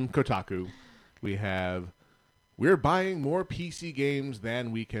mean, from Kotaku, we're buying more PC games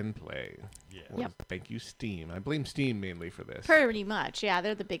than we can play. Yeah. Well, Yep. Thank you, Steam. I blame Steam mainly for this. Pretty much, yeah,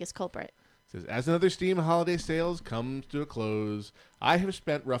 they're the biggest culprit. It says, as another Steam holiday sales comes to a close, I have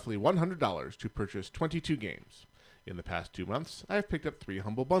spent roughly $100 to purchase 22 games. In the past 2 months, I have picked up 3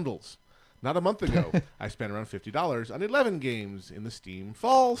 humble bundles. Not a month ago, I spent around $50 on 11 games in the Steam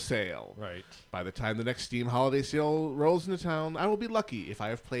fall sale. Right. By the time the next Steam holiday sale rolls into town, I will be lucky if I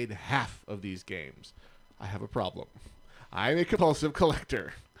have played half of these games. I have a problem. I'm a compulsive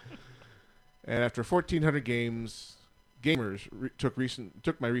collector. And after 1,400 games, gamers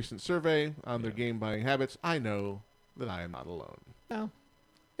took my recent survey on their game buying habits, I know that I am not alone. No.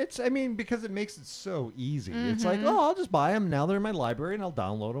 Because it makes it so easy. It's like, I'll just buy them. Now they're in my library, and I'll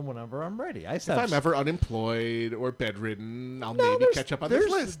download them whenever I'm ready. If I'm ever unemployed or bedridden, I'll maybe catch up on this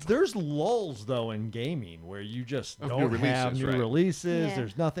list. There's lulls, though, in gaming where you just don't have new releases. releases. Yeah.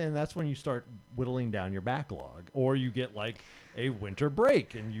 There's nothing. And that's when you start whittling down your backlog. Or you get, like, a winter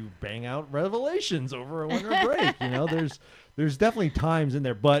break, and you bang out Revelations over a winter break. There's definitely times in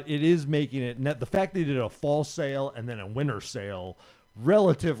there, but it is making it the fact they did a fall sale and then a winter sale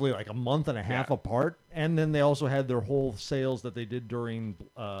relatively like a month and a half apart, and then they also had their whole sales that they did during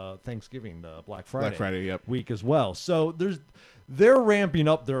Thanksgiving, the Black Friday week as well. So they're ramping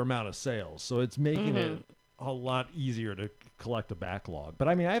up their amount of sales, so it's making it a lot easier to collect a backlog. But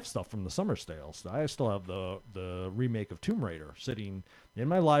I have stuff from the summer sales. I still have the remake of Tomb Raider sitting in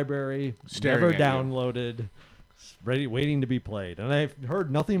my library, never downloaded, ready, waiting to be played, and I've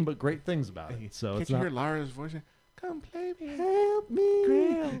heard nothing but great things about it. So Can't it's you not hear Lara's voice? Come play me. Help me.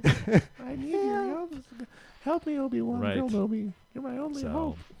 Graham. I need your help. Help me, Obi-Wan. Right. Kenobi. You're my only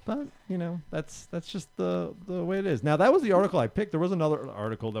hope. But that's just the way it is. Now that was the article I picked. There was another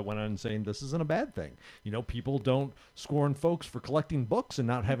article that went on saying this isn't a bad thing. People don't scorn folks for collecting books and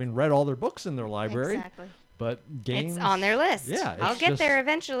not having read all their books in their library. Exactly. But games, it's on their list. Yeah, I'll get there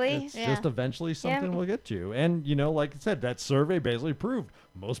eventually. It's just eventually something we'll get to. And like I said, that survey basically proved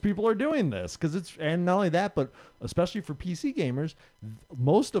most people are doing this and not only that, but especially for PC gamers,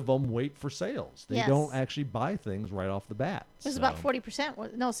 most of them wait for sales. They don't actually buy things right off the bat. It was about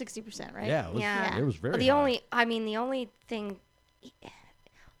 40%. No, 60%, right? Yeah, it was very. The only thing,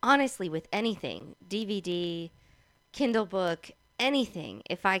 honestly, with anything, DVD, Kindle book, anything,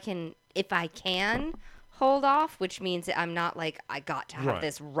 if I can hold off, which means I'm not like I got to have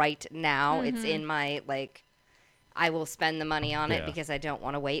this right now. It's in my I will spend the money on it because I don't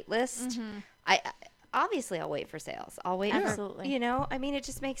want to wait list. Obviously I'll wait for sales. I'll wait for it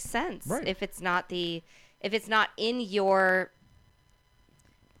just makes sense. Right. If it's not in your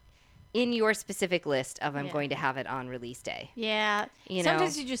specific list of I'm going to have it on release day. Yeah.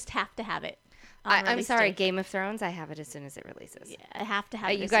 Sometimes you just have to have it. I'm sorry, Game of Thrones, I have it as soon as it releases. Yeah, I have to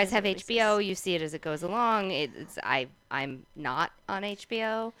have it. You guys have HBO, you see it as it goes along. I'm not on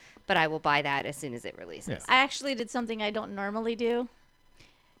HBO, but I will buy that as soon as it releases. Yeah. I actually did something I don't normally do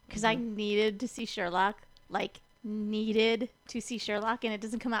because I needed to see Sherlock, and it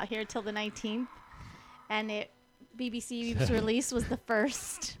doesn't come out here till the 19th, and BBC's release was the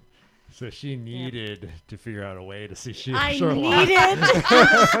first. So she needed to figure out a way to see Sherlock. I needed.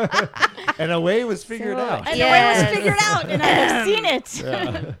 And a way was figured out. And a way was figured out, and I have seen it.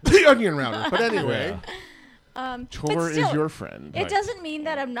 The onion router. But anyway, Tor is your friend. It doesn't mean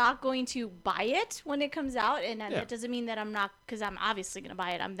that I'm not going to buy it when it comes out, and it doesn't mean that I'm not, because I'm obviously going to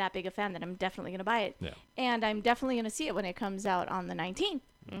buy it. I'm that big a fan that I'm definitely going to buy it. Yeah. And I'm definitely going to see it when it comes out on the 19th.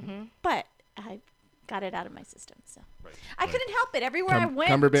 Mm-hmm. But I got it out of my system, so I couldn't help it. Everywhere I went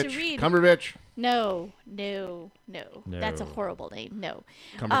to read. Cumberbatch. No. That's a horrible name. No.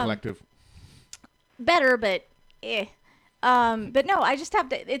 Cumber Collective. Better, but but no, I just have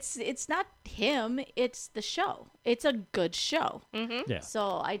to. It's not him. It's the show. It's a good show. Mm-hmm. Yeah.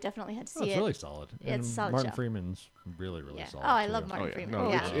 So I definitely had to see it. It's really solid. It's solid. Martin Freeman's really solid. Oh, I love Martin Freeman.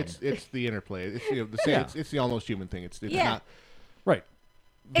 No, yeah. it's the interplay. It's the same. It's the almost human thing. It's not right.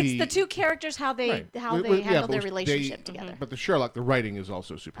 It's the two characters, how they handle their relationship together. But the Sherlock, the writing is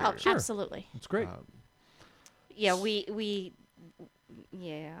also superior. Oh, sure. Absolutely. It's great. Yeah,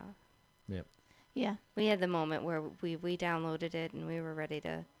 we had the moment where we downloaded it and we were ready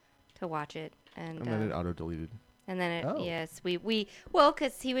to watch it, and then it auto deleted. And then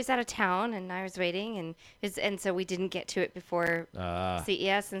because he was out of town and I was waiting, and so we didn't get to it before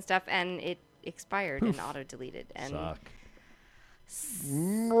CES and stuff, and it expired and auto deleted. And that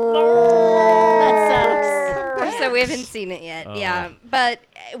sucks. So we haven't seen it yet. Yeah, but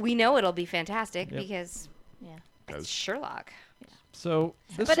we know it'll be fantastic because it's Sherlock. So,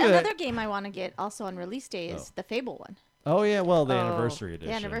 but another game I want to get also on release day is the Fable one. Oh yeah, well the anniversary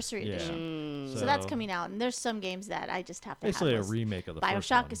edition. The anniversary edition. So that's coming out, and there's some games that I just have to have. Basically a remake of the first one.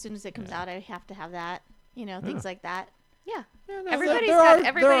 BioShock, as soon as it comes out, I have to have that. Things like that. Yeah. No,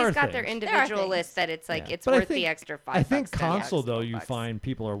 everybody's got their individual list that it's like it's worth the extra $5. I think console though, you find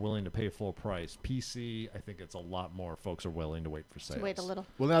people are willing to pay full price. PC, I think it's a lot more folks are willing to wait for sales. To wait a little.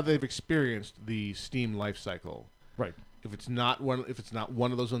 Well, now they've experienced the Steam life cycle. Right. If it's not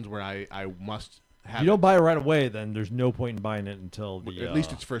one of those ones where I must have if you don't buy it right away, then there's no point in buying it until at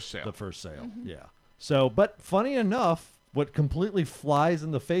least its first sale. The first sale. Mm-hmm. Yeah. So, but funny enough, what completely flies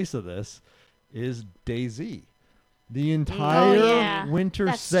in the face of this is DayZ. The entire winter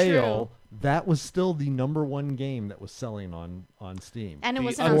That's sale, true. that was still the #1 game that was selling on Steam. And it The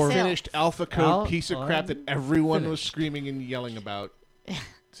wasn't on sale. unfinished alpha code piece of crap that everyone was unfinished. screaming and yelling about,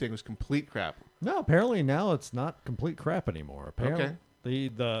 saying it was complete crap. No, apparently now it's not complete crap anymore. Apparently, Okay. So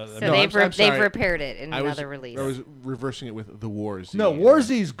no, they've I'm sorry. repaired it in I another release. I was reversing it with the War Z. No, War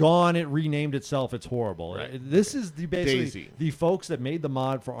Z's gone. It renamed itself. It's horrible. Right. This is basically Daisy. the folks that made the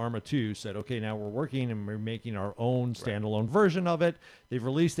mod for Arma 2 said, okay, now we're working and we're making our own standalone version of it. They've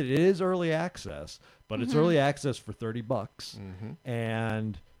released it. It is early access, but it's early access for $30,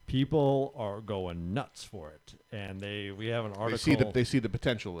 and people are going nuts for it. And we have an article. They see the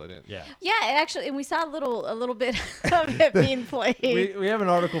potential in it. Yeah. Yeah, actually, and we saw a little bit of it being played. We have an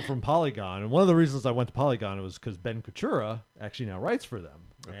article from Polygon, and one of the reasons I went to Polygon was because Ben Kuchura actually now writes for them.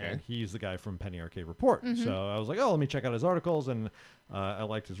 Okay. And he's the guy from Penny Arcade Report. So I was like, let me check out his articles, and I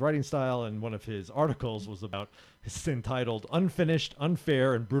liked his writing style, and one of his articles was about, it's entitled Unfinished,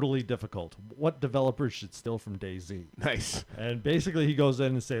 Unfair, and Brutally Difficult. What developers should steal from DayZ. Nice. And basically he goes in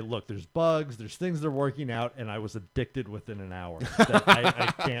and say, look, there's bugs, there's things they're working out, and I was addicted within an hour. That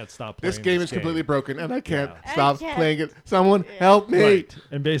I can't stop playing This game is completely broken, and I can't Yeah. stop playing it. Someone help me. Right.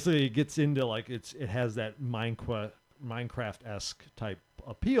 And basically it gets into like it has that Minecraft-esque type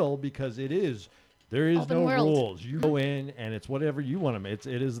appeal because there is Open no world. rules. You go in and it's whatever you want to make.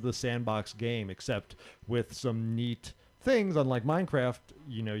 It is the sandbox game, except with some neat things. Unlike Minecraft,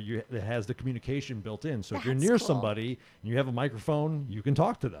 it has the communication built in. So if you're That's near cool. somebody and you have a microphone, you can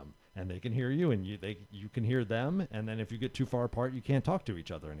talk to them and they can hear you, and you can hear them. And then if you get too far apart, you can't talk to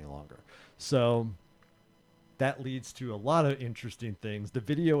each other any longer. So that leads to a lot of interesting things. The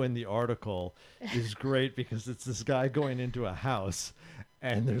video in the article is great because it's this guy going into a house,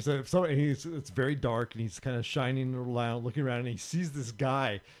 and there's it's very dark, and he's kind of shining around, looking around, and he sees this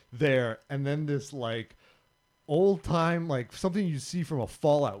guy there, and then this like old time, like something you see from a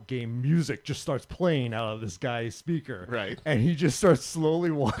Fallout game, music just starts playing out of this guy's speaker. Right. And he just starts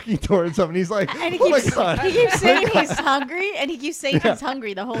slowly walking towards him, and he's like, And he oh keeps, my God. he keeps saying he's hungry, and he keeps saying he's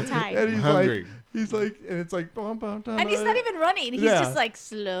hungry the whole time. And he's Hungry. like, and it's like, bum, bum, dum, And he's not even running. He's Yeah. just like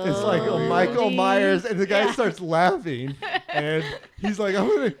slow. It's like Michael Myers, and the guy Yeah. starts laughing, and he's like,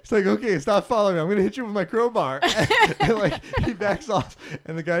 okay, stop following me. I'm gonna hit you with my crowbar. and like he backs off,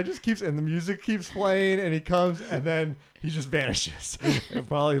 and the guy just keeps, and the music keeps playing, and he comes, and then he just vanishes, and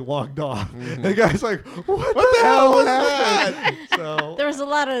probably logged off. And the guy's like, what the hell was that? So There was a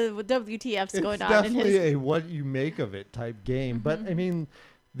lot of WTFs going it's on in definitely his. a what you make of it type game. But I mean,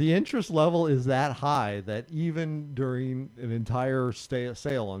 the interest level is that high that even during an entire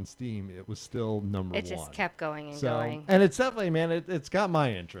sale on Steam, it was still number It one. just kept going and So, going. and it's definitely, man, it's got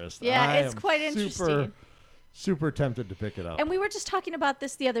my interest. Yeah, I it's am quite super, interesting. super tempted to pick it up. And we were just talking about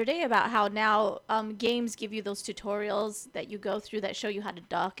this the other day about how now games give you those tutorials that you go through that show you how to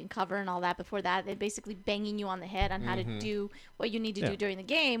duck and cover and all that. Before that, they're basically banging you on the head on how to do what you need to do during the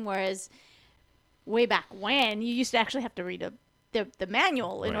game. Whereas way back when, you used to actually have to read the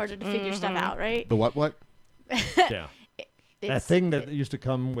manual in Right. order to figure stuff out, right? The what? Yeah. That It's- thing that used to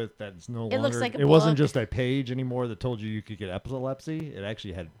come with that's no longer. It looks like a it wasn't book. just a page anymore that told you could get epilepsy. It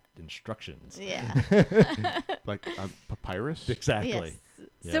actually had instructions. Yeah. Like papyrus? Exactly.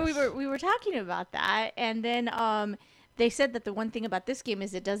 Yes. So Yes. we were talking about that, and then they said that the one thing about this game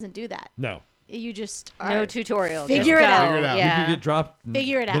is it doesn't do that. No. You just No are- tutorial. Figure just it out. go. Figure it out. You Yeah. could get dropped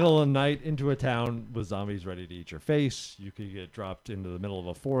Figure it out. middle of the night into a town with zombies ready to eat your face. You could get dropped into the middle of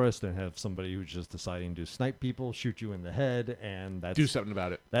a forest and have somebody who's just deciding to snipe people, shoot you in the head, and that's Do something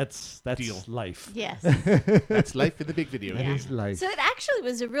about it. That's Deal. life. Yes. That's life in the big video. Yeah. That is life. So it actually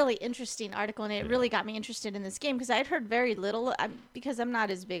was a really interesting article, and it really got me interested in this game because I'd heard very little. Because I'm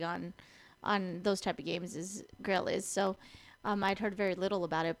not as big on those type of games as Grail is, so I'd heard very little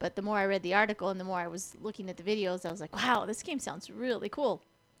about it. But the more I read the article and the more I was looking at the videos, I was like, "Wow, this game sounds really cool,"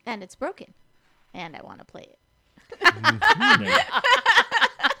 and it's broken, and I want to play it.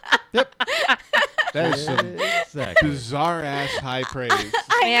 That is some Exactly. bizarre ass high praise.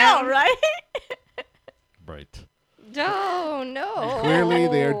 I Man. know, right? Right. Oh, no. Clearly,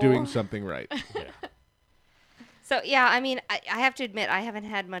 they are doing something right. Yeah. So, yeah, I mean, I have to admit, I haven't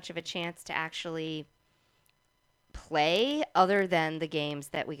had much of a chance to actually play other than the games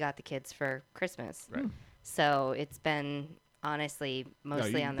that we got the kids for Christmas. Right. So it's been, honestly, No,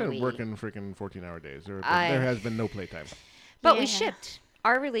 mostly you've on the been Wii. working freaking 14-hour days. There I- has been no playtime. But we Yeah. shipped.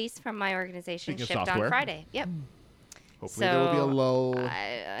 Our release from my organization Speaking of shipped software. on Friday. Yep. Hopefully, there will be a So, lull.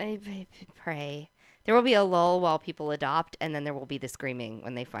 I pray. There will be a lull while people adopt, and then there will be the screaming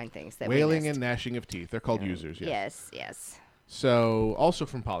when they find things that Wailing we and missed. gnashing of teeth. They're called users. Yes. Yes, yes. So, also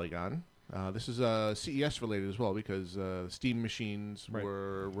from Polygon, This is CES related as well because Steam machines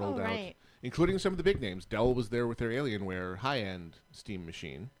were rolled out, right. including some of the big names. Dell was there with their Alienware high-end Steam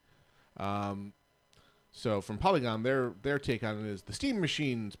machine. So from Polygon, their take on it is the Steam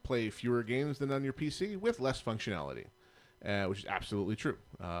machines play fewer games than on your PC with less functionality, which is absolutely true.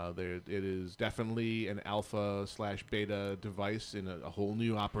 It is definitely an alpha/beta device in a whole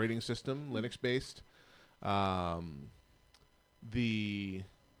new operating system, Linux-based. The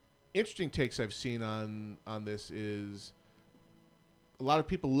interesting takes I've seen on this is a lot of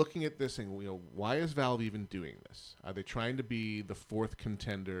people looking at this and why is Valve even doing this? Are they trying to be the fourth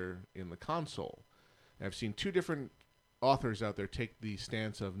contender in the console? And I've seen two different authors out there take the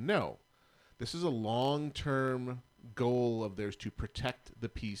stance of no, this is a long-term goal of theirs to protect the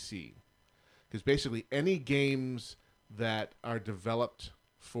PC. Because basically any games that are developed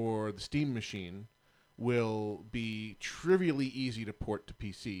for the Steam machine will be trivially easy to port to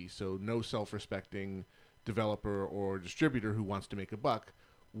PC, so no self-respecting developer or distributor who wants to make a buck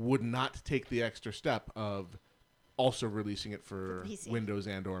would not take the extra step of also releasing it for Windows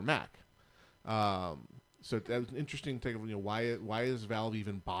and or Mac. So that's an interesting take of why is Valve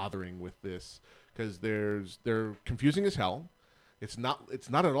even bothering with this? Because they're confusing as hell. It's not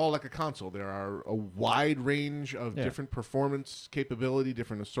at all like a console. There are a wide range of different performance capability,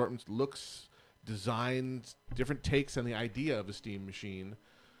 different assortments, looks, designs, different takes on the idea of a Steam machine.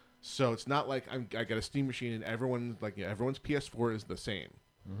 So it's not like I got a Steam machine and everyone's PS4 is the same.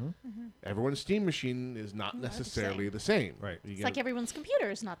 Everyone's Steam machine is not necessarily the same. Right. It's like everyone's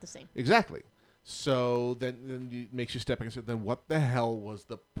computer is not the same. Exactly. So then it makes you step back and say, then what the hell was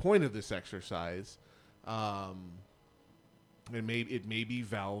the point of this exercise? It may be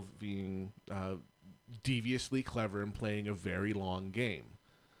Valve being deviously clever and playing a very long game.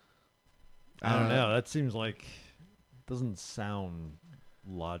 I don't know. That seems like doesn't sound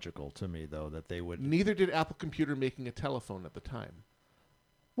logical to me, though, that they would. Neither did Apple Computer making a telephone at the time.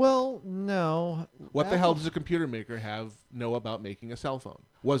 Well, no. What the hell does a computer maker know about making a cell phone?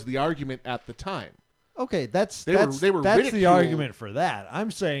 Was the argument at the time. Okay, that's they were the argument for that.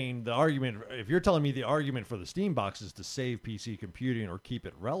 I'm saying the argument, if you're telling me the argument for the Steam Box is to save PC computing or keep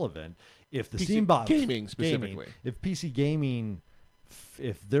it relevant, if the PC Steam Box gaming specifically, if PC gaming,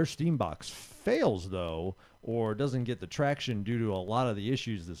 if their Steam Box fails though, or doesn't get the traction due to a lot of the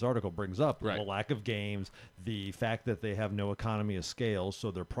issues this article brings up, the lack of games, the fact that they have no economy of scale,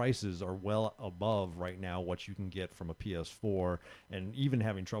 so their prices are well above right now what you can get from a PS4, and even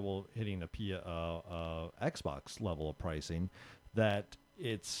having trouble hitting a Xbox level of pricing, that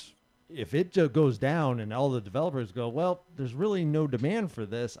if it goes down and all the developers go, well, there's really no demand for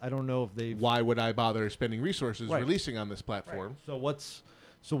this, I don't know if they. Why would I bother spending resources releasing on this platform? Right.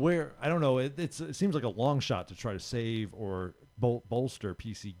 So where, I don't know, it seems like a long shot to try to save or bolster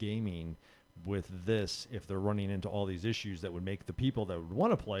PC gaming with this if they're running into all these issues that would make the people that would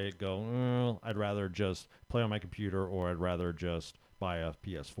want to play it go, I'd rather just play on my computer, or I'd rather just buy a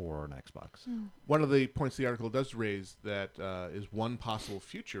PS4 or an Xbox. One of the points the article does raise that is one possible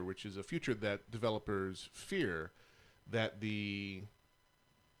future, which is a future that developers fear, that the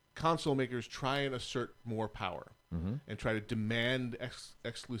console makers try and assert more power and try to demand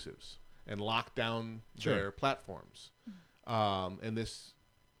exclusives and lock down their platforms. And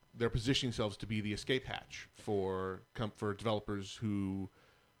they're positioning themselves to be the escape hatch for developers who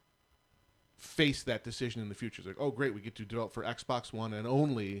face that decision in the future. It's like, oh, great, we get to develop for Xbox One and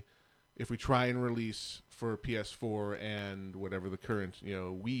only if we try and release for PS4 and whatever the current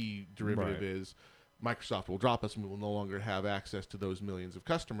Wii derivative is, Microsoft will drop us and we will no longer have access to those millions of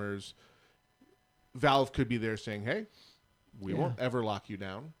customers. Valve could be there saying, hey, we won't ever lock you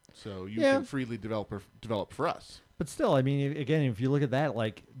down, so you can freely develop for us. But still, I mean, again, if you look at that,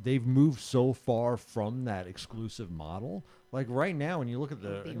 like, they've moved so far from that exclusive model. Like, right now, when you look at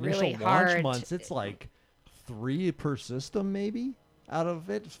the initial launch months, it's like 3 per system, maybe, out of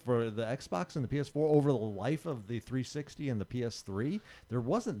it for the Xbox and the PS4 over the life of the 360 and the PS3. There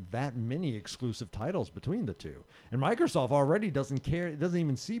wasn't that many exclusive titles between the two. And Microsoft already doesn't care. It doesn't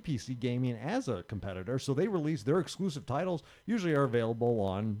even see PC gaming as a competitor. So they release their exclusive titles, usually are available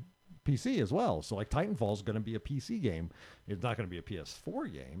on PC as well. So like Titanfall is going to be a PC game. It's not going to be a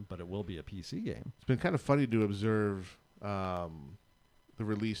PS4 game, but it will be a PC game. It's been kind of funny to observe the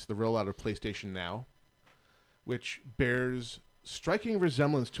rollout of PlayStation Now, which bears striking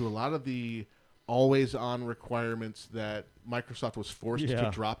resemblance to a lot of the always-on requirements that Microsoft was forced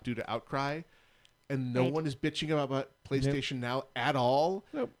to drop due to outcry, and no one is bitching about PlayStation Now at all.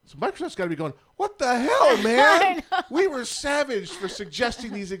 So Microsoft's got to be going, what the hell, man? We were savaged for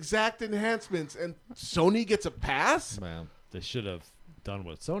suggesting these exact enhancements, and Sony gets a pass? Well, they should have done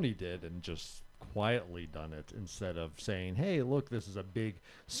what Sony did and just quietly done it instead of saying, hey, look, this is a big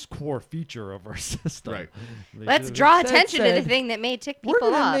core feature of our system. Right. Let's draw attention to the thing that may tick we're people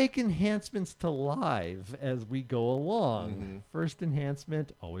going to off. make enhancements to live as we go along. Mm-hmm. First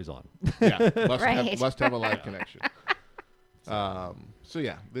enhancement, always on. Yeah, must, Right. must have a live connection. So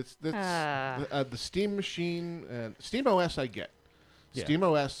yeah, that's the Steam machine. Steam OS I get. Yeah. Steam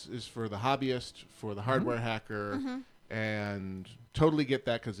OS is for the hobbyist, for the hardware hacker, and totally get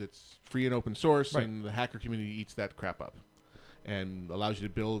that because it's free and open source, Right. and the hacker community eats that crap up and allows you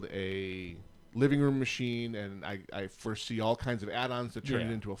to build a living room machine. And I foresee all kinds of add-ons to turn it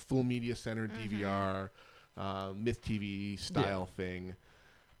Yeah. into a full media center, DVR, Myth TV style thing.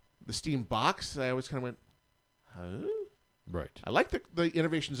 The Steam box, I always kind of went, huh? Right. I like the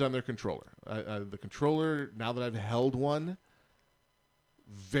innovations on their controller. The controller, now that I've held one,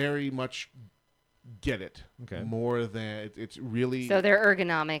 very much get it. Okay. More than it's really. So their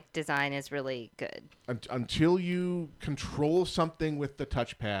ergonomic design is really good. Until you control something with the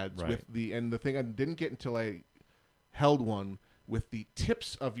touchpads, Right. with the thing I didn't get until I held one with the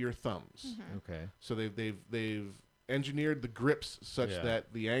tips of your thumbs. Okay. So they've engineered the grips such Yeah.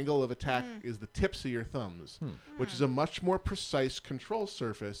 that the angle of attack is the tips of your thumbs, which is a much more precise control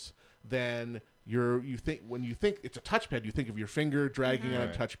surface than you think. When you think it's a touchpad, you think of your finger dragging on a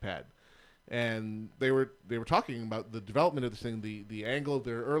Right. touchpad. And they were talking about the development of this thing. The angle of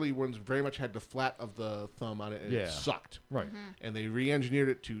their early ones very much had the flat of the thumb on it, and Yeah. it sucked. Right. And they re-engineered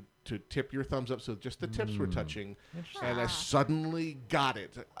it to tip your thumbs up, so just the tips were touching. And I suddenly got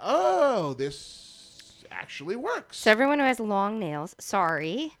it. Oh, this actually works. So everyone who has long nails,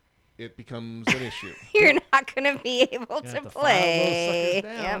 sorry, It becomes an issue. you're not going to be able You to have to file those play.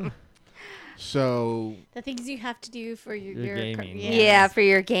 suckers down. Yep. So The things you have to do for your, Your gaming. Yeah, for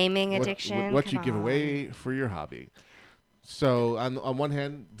your gaming what- addiction. what you come give on. away for your hobby. So on one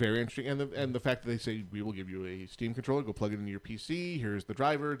hand, very interesting, and the fact that they say we will give you a Steam controller, go plug it into your PC. Here's the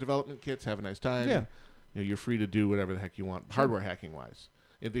driver development kits. Have a nice time. Yeah. You're free to do whatever the heck you want, hardware hacking wise.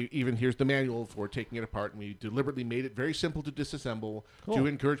 Even here's the manual for taking it apart, and we deliberately made it very simple to disassemble Cool. to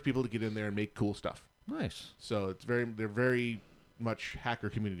encourage people to get in there and make cool stuff. Nice. So they're very much hacker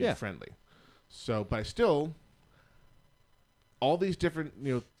community Yeah. friendly. So, but I still, all these different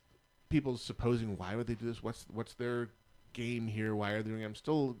people supposing why would they do this? What's their game here? Why are they doing it? I'm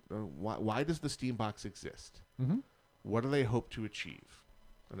still why does the Steam box exist? Mm-hmm. What do they hope to achieve?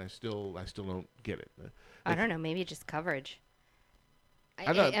 And I still don't get it. I don't know. Maybe just coverage.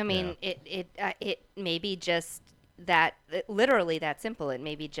 I don't- I mean, it may be just that literally that simple. It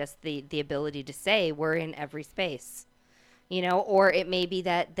may be just the ability to say we're in every space, or it may be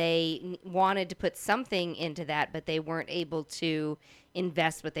that they wanted to put something into that, but they weren't able to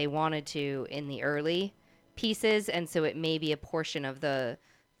invest what they wanted to in the early pieces, and so it may be a portion of the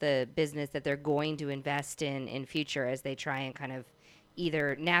business that they're going to invest in future as they try and kind of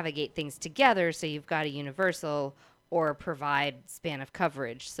either navigate things together so you've got a universal or provide span of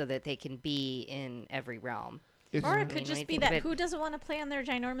coverage so that they can be in every realm. Or I it could mean, just when be you think that of it- who doesn't want to play on their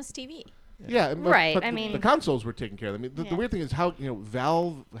ginormous TV? Yeah, Right, But I the mean- consoles were taken care of. I mean, the Yeah. weird thing is how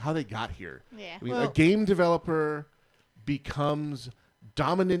Valve how they got here. Yeah. I mean, Well- a game developer becomes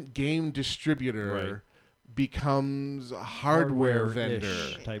dominant game distributor, Right. becomes a hardware vendor,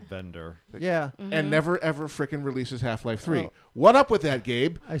 Hardware-ish type vendor. Yeah. and never ever frickin' releases Half-Life 3. Well- What up with that,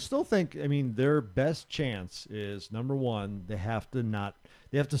 Gabe? I still think, their best chance is number one, they have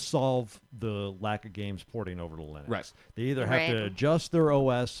to solve the lack of games porting over to Linux. Right. They either have to Right. adjust their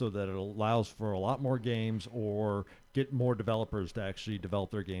OS so that it allows for a lot more games or get more developers to actually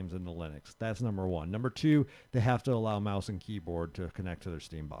develop their games into Linux. That's number one. Number two, they have to allow mouse and keyboard to connect to their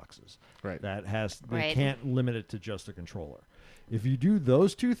Steam boxes. Right. They Right. can't limit it to just a controller. If you do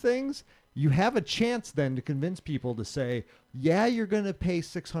those two things, you have a chance then to convince people to say, yeah, you're going to pay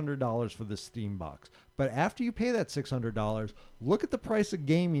 $600 for this Steam box. But after you pay that $600, look at the price of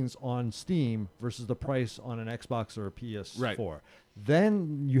gamings on Steam versus the price on an Xbox or a PS4. Right.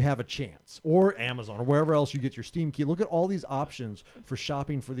 Then you have a chance. Or Amazon or wherever else you get your Steam key. Look at all these options for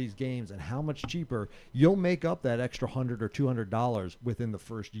shopping for these games and how much cheaper you'll make up that extra $100 or $200 within the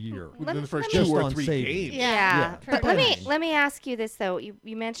first year. Within the first Just 2 or on 3 savings. games. Yeah, Yeah. but let Depends. me ask you this though. You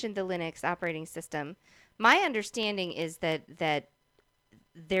mentioned the Linux operating system. My understanding is that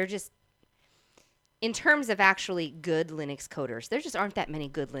they're just, in terms of actually good Linux coders, there just aren't that many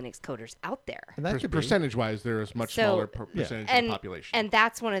good Linux coders out there. And that could be. Percentage-wise, there is much So- smaller percentage of the population. And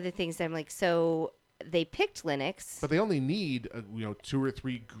that's one of the things that I'm like, so they picked Linux. But they only need 2 or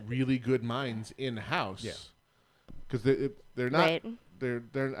 3 really good minds in house. Yeah. Because they're not Right.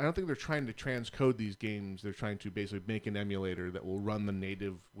 I don't think they're trying to transcode these games. They're trying to basically make an emulator that will run the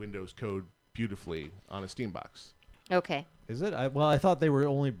native Windows code beautifully on a Steam box. Okay. Is it? I thought they were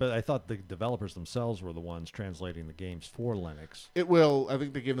only, but I thought the developers themselves were the ones translating the games for Linux. It will. I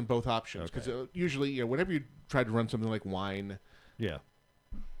think they give them both options because usually, whenever you try to run something like Wine,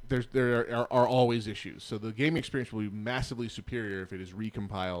 there are always issues. So the gaming experience will be massively superior if it is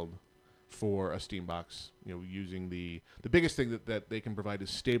recompiled for a Steam box. Using the biggest thing that they can provide is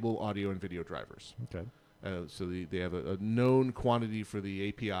stable audio and video drivers. Okay. So they have a known quantity for the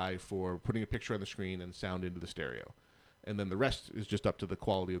API for putting a picture on the screen and sound into the stereo. And then the rest is just up to the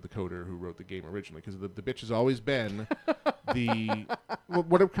quality of the coder who wrote the game originally. Because the bitch has always been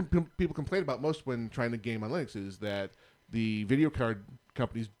what people complain about most when trying to game on Linux is that the video card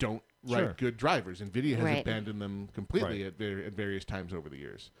companies don't write good drivers. NVIDIA has abandoned them completely at various times over the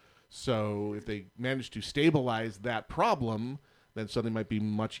years. So if they manage to stabilize that problem, then something might be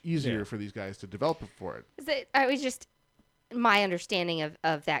much easier for these guys to develop for it. My understanding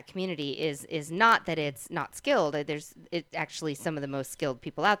of that community is not that it's not skilled. It's actually some of the most skilled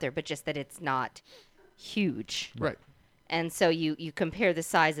people out there, but just that it's not huge. Right. And so you compare the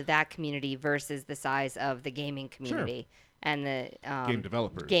size of that community versus the size of the gaming community and the game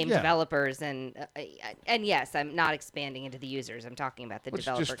developers. Developers and yes, I'm not expanding into the users. I'm talking about the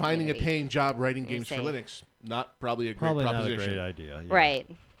developer just finding community. a paying job writing games for Linux. Not probably a great proposition. Not a great idea. Yeah. Right.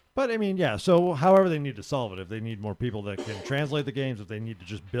 But I mean, so however they need to solve it, if they need more people that can translate the games, if they need to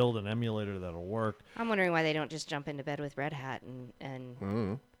just build an emulator that'll work. I'm wondering why they don't just jump into bed with Red Hat and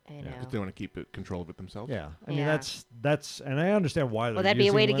Because they want to keep control of it themselves. Yeah, I mean that's, and I understand why. Well, that'd be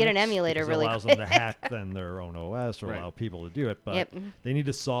a way to get an Linux, emulator really allows quick. them to hack then their own OS or allow people to do it, but they need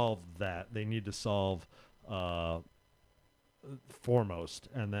to solve that. They need to solve foremost,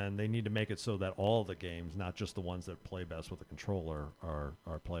 and then they need to make it so that all the games, not just the ones that play best with a controller, are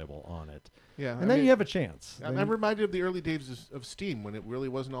playable on it. Yeah, and then you have a chance. I'm reminded of the early days of Steam when it really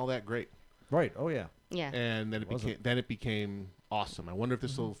wasn't all that great. Right. Oh yeah. Yeah. And then it became awesome. I wonder if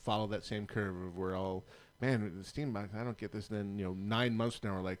this will follow that same curve of where the Steam box, I don't get this. And then 9 months from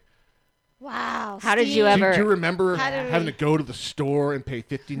now we're like, wow. How did you ever? Do you remember having to go to the store and pay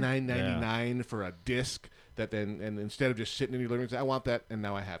 $59.99 for a disc? And instead of just sitting in your living room, say, I want that, and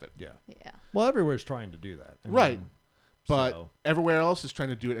now I have it. Yeah. Well, everywhere's trying to do that, right? But everywhere else is trying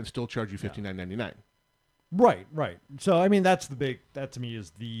to do it and still charge you $59.99. Right. So I mean, that to me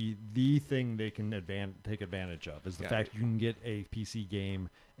is the thing they can take advantage of is the fact you can get a PC game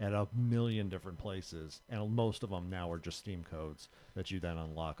at a million different places, and most of them now are just Steam codes that you then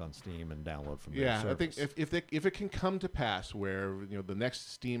unlock on Steam and download from their service. I think if it can come to pass where the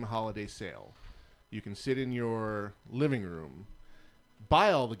next Steam holiday sale, you can sit in your living room,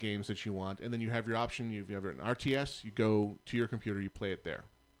 buy all the games that you want, and then you have your option. If you have an RTS, you go to your computer, you play it there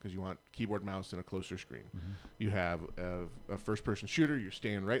because you want keyboard, mouse, and a closer screen. Mm-hmm. You have a first-person shooter. You're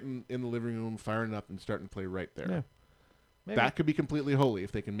staying right in the living room, firing up, and starting to play right there. Yeah. That could be completely holy.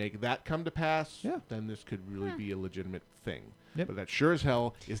 If they can make that come to pass, then this could really be a legitimate thing. Yep. But that sure as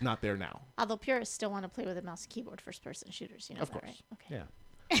hell is not there now. Although purists still want to play with a mouse and keyboard first-person shooters. You know of that, course. right? Okay. Yeah.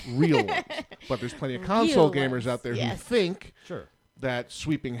 Real ones. But there's plenty of console gamers out there who think that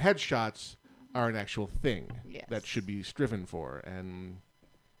sweeping headshots are an actual thing that should be striven for. And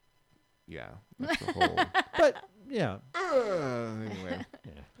that's the whole. But anyway.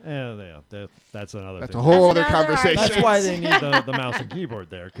 That's another. That's a whole other conversation. That's why they need the mouse and keyboard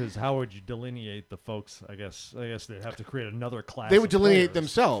there, because how would you delineate the folks? I guess they'd have to create another class. They would delineate players.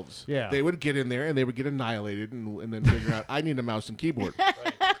 themselves. Yeah, they would get in there and they would get annihilated and then figure out I need a mouse and keyboard.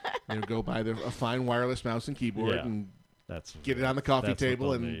 They would go buy a fine wireless mouse and keyboard and get it on the coffee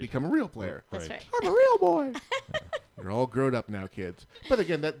table and become a real player. That's right. I'm a real boy. You're all grown up now, kids. But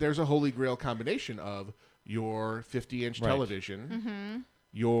again, there's a holy grail combination of your 50-inch television,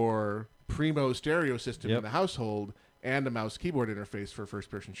 your primo stereo system in the household, and a mouse keyboard interface for a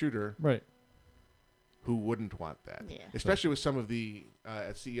first-person shooter. Right. Who wouldn't want that? Yeah. Especially with some of the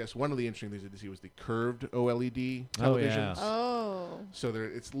at CES, one of the interesting things to see was the curved OLED televisions. So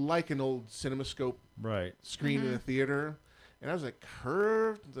it's like an old CinemaScope screen in a theater, and I was like,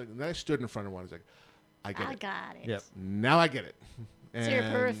 curved. And then I stood in front of one. I was like, I got it. Yep. Now I get it. So your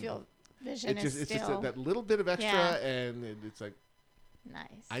peripheral vision it's just that little bit of extra, and it's like, nice.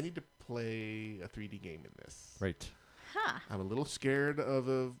 I need to play a 3D game in this. Right. Huh. I'm a little scared of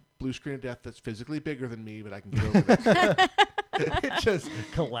a blue screen of death that's physically bigger than me, but I can get over that. It just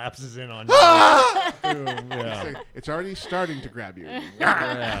collapses in on you. Boom, it's already starting to grab you.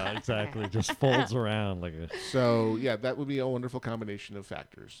 Yeah, exactly. Just folds around like a. So that would be a wonderful combination of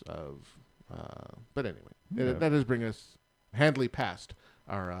factors. But anyway, that does bring us handily past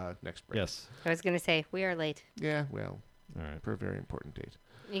our next break. Yes. I was going to say, we are late. Yeah, well, all right, for a very important date.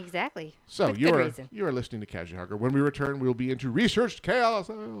 Exactly. So With good reason. you are listening to Casually Hardcore. When we return, we'll be into Researched Chaos.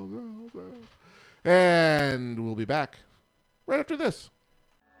 And we'll be back right after this.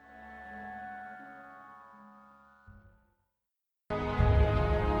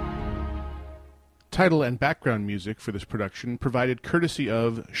 Title and background music for this production provided courtesy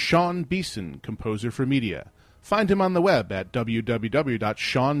of Sean Beeson, composer for media. Find him on the web at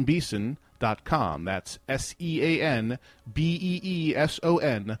www.seanbeeson.com. That's SeanBeeson.com.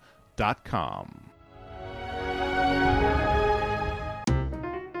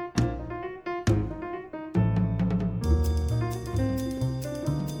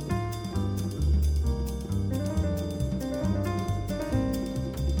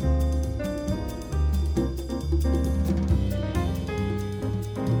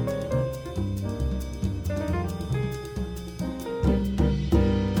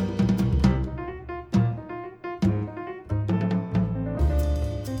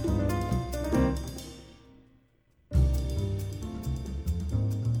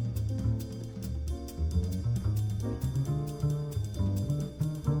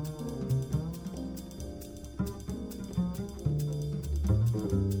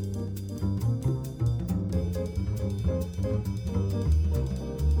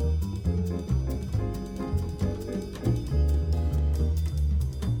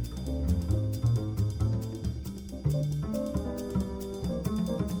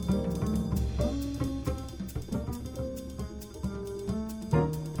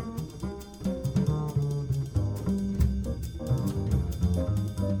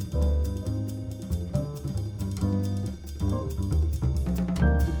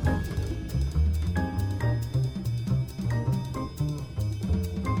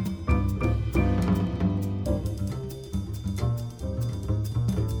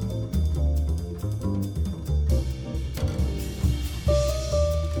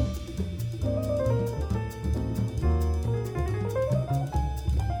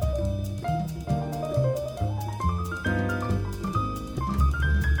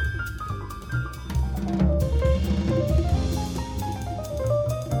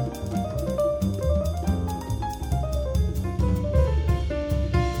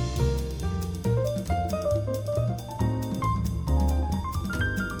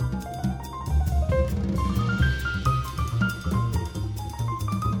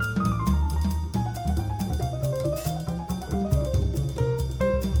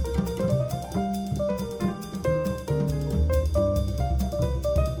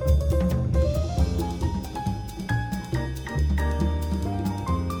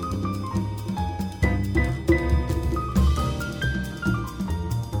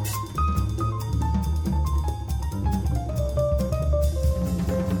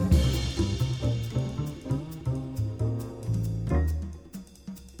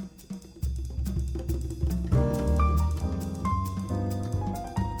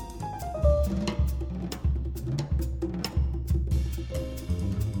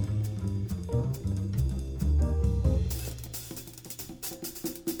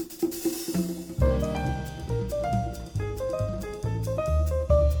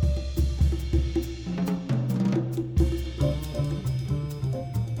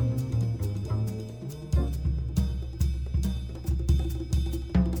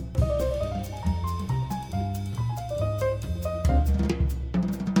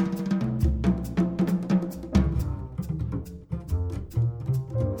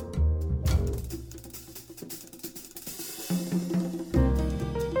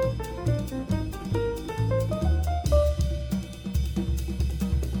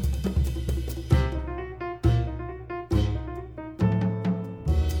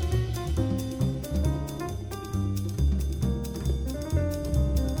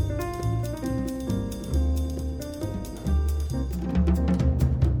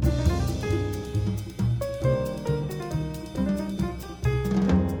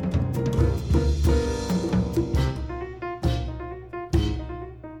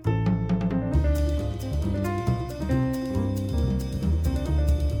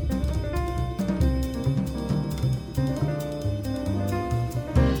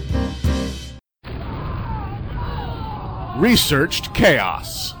 Researched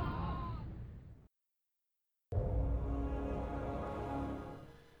Chaos.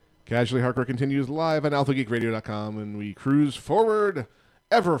 Casually Hardcore continues live on AlphaGeekRadio.com, and we cruise forward,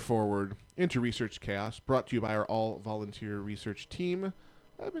 ever forward, into Research Chaos, brought to you by our all-volunteer research team.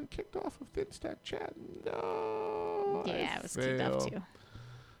 I've been kicked off of ThinStack Chat. No, Yeah, I was kicked fail. off too.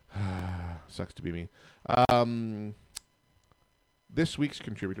 Sucks to be me. This week's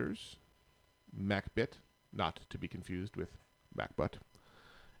contributors, MacBit, not to be confused with MacButt,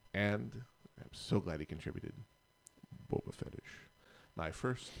 and I'm so glad he contributed, Boba Fetish. My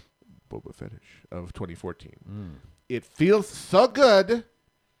first Boba Fetish of 2014. It feels so good.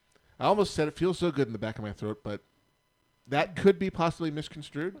 I almost said it feels so good in the back of my throat, but that could be possibly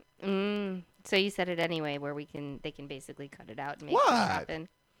misconstrued. So you said it anyway, where they can basically cut it out and make What? it drop in.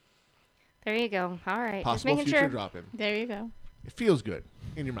 There you go. All right. Possible Just making future sure. drop-in. There you go. It feels good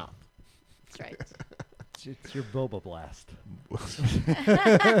in your mouth. That's right. It's your Boba Blast.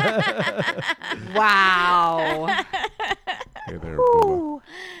 Wow. Hey there, Boba.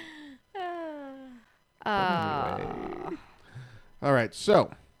 Anyway. All right,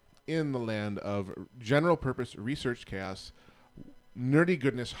 so in the land of general purpose research chaos, nerdy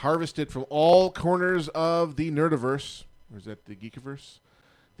goodness harvested from all corners of the nerdiverse. Or is that the Geekiverse?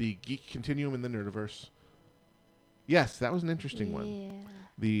 The Geek Continuum in the nerdiverse. Yes, that was an interesting one.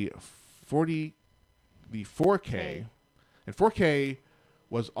 The 4K. And 4K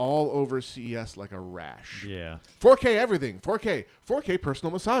was all over CES like a rash. Yeah. 4K everything. 4K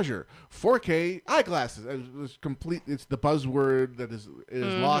personal massager. 4K eyeglasses. It was complete. It's the buzzword that is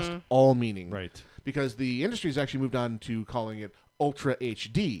lost all meaning. Right. Because the industry's actually moved on to calling it Ultra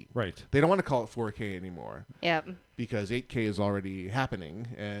HD. Right. They don't want to call it 4K anymore. Yep. Because 8K is already happening,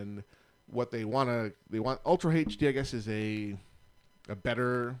 and what they want Ultra HD, I guess, is a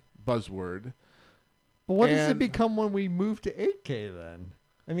better buzzword. But what does it And- become when we move to 8K then?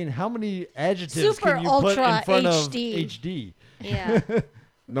 I mean, how many adjectives Super can you put ultra in front HD. of HD? Yeah.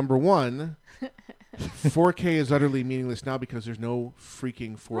 Number one, 4K is utterly meaningless now because there's no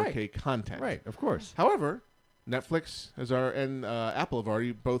freaking 4K content. Right, of course. However, Netflix and Apple have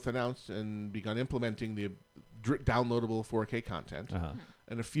already both announced and begun implementing the downloadable 4K content. Uh-huh.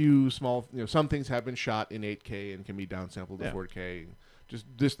 And a few small, some things have been shot in 8K and can be downsampled to Yeah. 4K.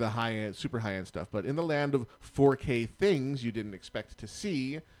 Just the high-end, super high-end stuff. But in the land of 4K things you didn't expect to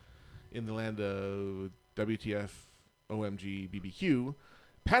see, in the land of WTF, OMG, BBQ,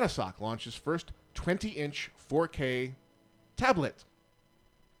 Panasonic launches first 20-inch 4K tablet.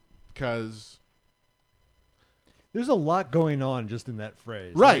 Because There's a lot going on just in that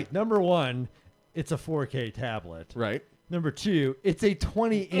phrase. Right. Like, number one, it's a 4K tablet. Right. Number two, it's a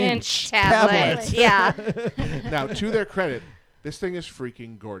 20-inch tablet. Yeah. Now, to their credit, this thing is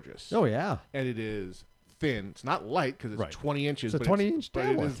freaking gorgeous. Oh, yeah. And it is thin. It's not light because it's Right. 20 inches. It's a but 20-inch but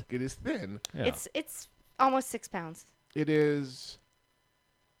tablet. it is thin. Yeah. It's almost 6 pounds. It is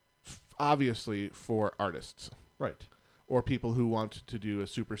obviously for artists. Right. Or people who want to do a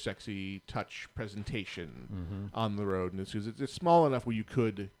super sexy touch presentation on the road. And it's small enough where you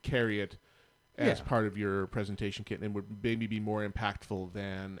could carry it as Yeah. part of your presentation kit and would maybe be more impactful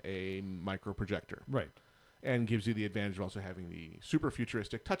than a micro projector. Right. And gives you the advantage of also having the super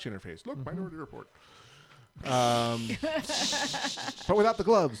futuristic touch interface. Look, Minority Report. But without the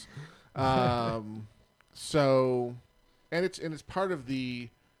gloves. So, and it's part of the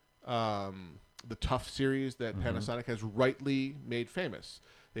Tough series that Panasonic has rightly made famous.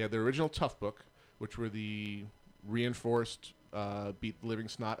 They had their original Tough book, which were the reinforced beat the living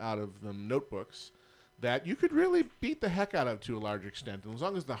snot out of them notebooks that you could really beat the heck out of to a large extent. And as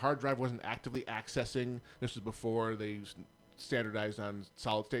long as the hard drive wasn't actively accessing, this was before they standardized on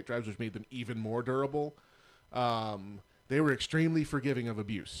solid-state drives, which made them even more durable, they were extremely forgiving of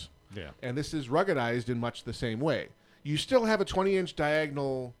abuse. Yeah. And this is ruggedized in much the same way. You still have a 20-inch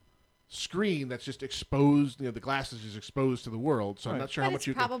diagonal screen that's just exposed, the glass is just exposed to the world, so I'm not sure But how it's much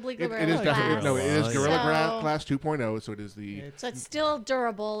you probably it is Gorilla definitely Glass. no, it is Gorilla So- Glass 2.0, so it is the So it's still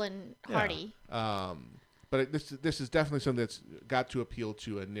durable and hardy. but this is definitely something that's got to appeal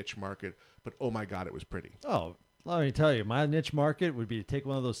to a niche market, but oh my god, it was pretty. Oh, let me tell you, my niche market would be to take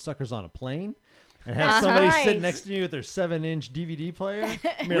one of those suckers on a plane and have somebody sit Nice. next to you with their 7-inch DVD player.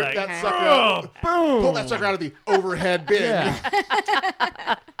 And be Rip like, that sucker out. boom! Pull that sucker out of the overhead bin.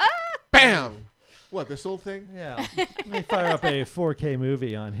 Yeah. Bam! What, this little thing? Yeah. Let me fire up a 4K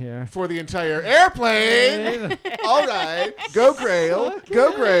movie on here. For the entire airplane. All right. Go Grail.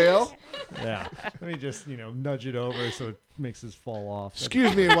 Go Grail. Yeah. Let me just, nudge it over so it makes this fall off.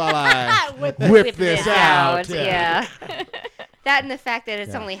 Excuse me while I Whip whip this out. Yeah. That and the fact that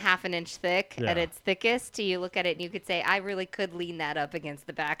it's Yeah. only half an inch thick at Yeah. its thickest, you look at it and you could say, I really could lean that up against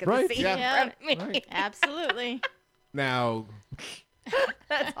the back of Right. the seat Yeah. in front of me. Right. Absolutely. Now,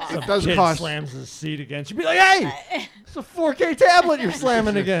 That's awesome. it does Kid cost. slams his seat against you. Be like, hey! It's a 4K tablet you're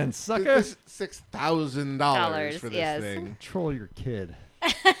slamming against, sucker. This $6,000 for this yes. thing. Control your kid.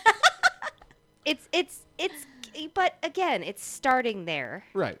 It's but again, it's starting there.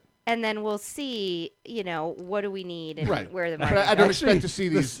 Right. and then we'll see, what do we need and Right. where the But money I don't expect to see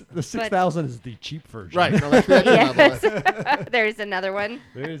these. The 6000 is the cheap version. Right. No, that's the Yes. level. There's another one.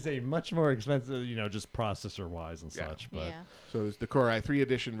 There is a much more expensive, just processor-wise and such. But So there's the Core i3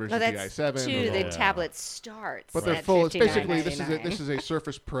 edition versus No, the that's i7. two. The and- tablet starts. But they're at full. It's basically $59.99. this is a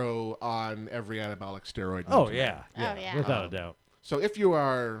Surface Pro on every anabolic steroid. Oh, known to yeah. man. Yeah, without a doubt. So if you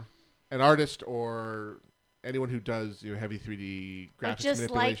are an artist or anyone who does heavy 3D Or graphics just like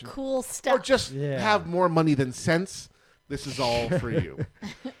manipulation, cool stuff. or just have more money than sense, this is all for you.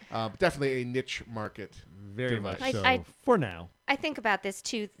 But definitely a niche market. Very much Like, so. I- for now. I think about this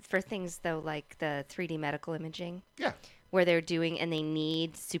too for things though like the 3D medical imaging. Yeah. Where they're doing and they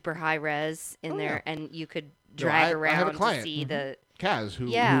need super high res in there, yeah. and you could No, drag I have a around client, to see the Kaz, who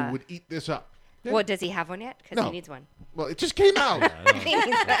would eat this up. What does he have one yet? Because No. he needs one. Well, it just came out.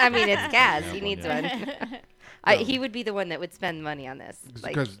 I mean, it's Kaz. He needs one. No. He would be the one that would spend money on this,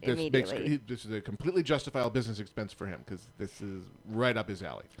 like, Because immediately. this is a completely justifiable business expense for him because this is right up his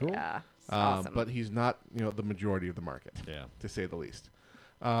alley. Yeah, it's awesome. But he's not, the majority of the market, to say the least.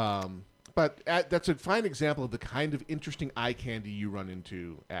 But that's a fine example of the kind of interesting eye candy you run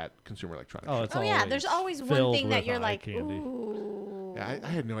into at Consumer Electronics. Oh, it's Oh yeah, there's always one filled thing that with you're eye like, candy. ooh. Yeah, I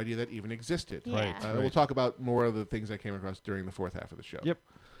had no idea that even existed. Yeah. Right, We'll talk about more of the things I came across during the fourth half of the show. Yep.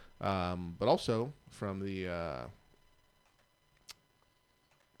 But also from the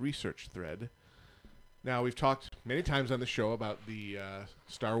research thread. Now, we've talked many times on the show about the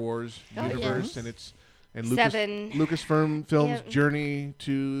Star Wars universe and its Lucasfilm Films' journey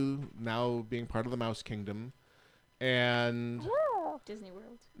to now being part of the Mouse Kingdom. And Disney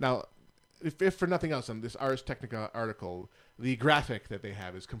World. now, if for nothing else, on this Ars Technica article, the graphic that they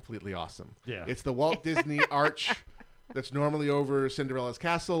have is completely awesome. Yeah. It's the Walt Disney arch that's normally over Cinderella's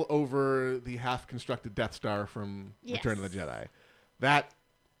castle, over the half-constructed Death Star from Return of the Jedi. That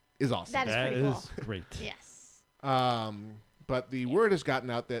is awesome. That is pretty cool. Great. Yes. But the word has gotten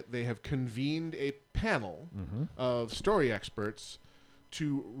out that they have convened a panel of story experts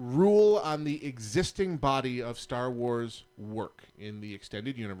to rule on the existing body of Star Wars work in the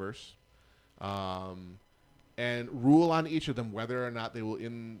extended universe, and rule on each of them whether or not they will,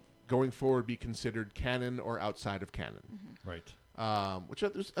 going forward, be considered canon or outside of canon. Right. Which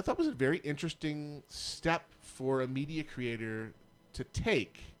I thought was a very interesting step for a media creator to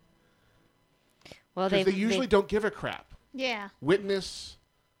take. Well, Because they usually don't give a crap. Yeah. Witness,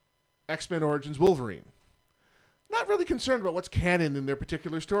 X-Men Origins, Wolverine. Not really concerned about what's canon in their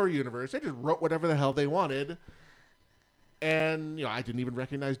particular story universe. They just wrote whatever the hell they wanted. And, I didn't even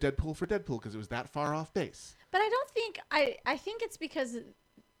recognize Deadpool for Deadpool because it was that far off base. But I don't think I think it's because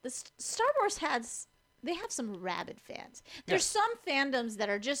the Star Wars they have some rabid fans. There's some fandoms that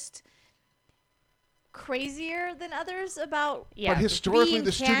are just crazier than others about But historically, being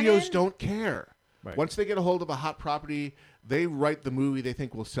the studios canon. don't care. Right. Once they get a hold of a hot property, they write the movie they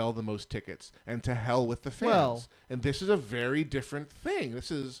think will sell the most tickets. And to hell with the fans. Well- and this is a very different thing.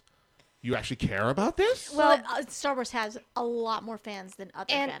 This is... You actually care about this? Well, Star Wars has a lot more fans than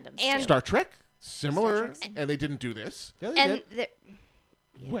other fandoms. and- Star Trek? Similar. Star Trek. And they didn't do this. Yeah, they and did.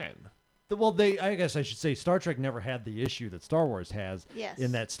 When? Well, I guess I should say Star Trek never had the issue that Star Wars has. Yes.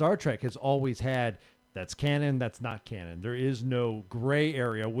 In that Star Trek has always had that's canon, that's not canon. There is no gray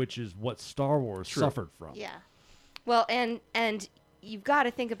area, which is what Star Wars suffered from. Yeah. Well, and you've got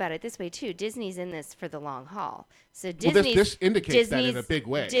to think about it this way too. Disney's in this for the long haul. So Well, Disney's this indicates that in a Disney's- big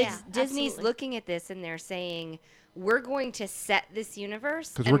way. Yeah, Disney's absolutely. looking at this and they're saying, we're going to set this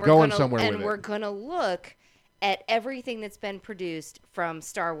universe 'Cause and we're going gonna, somewhere and with it. we're going to look at everything that's been produced from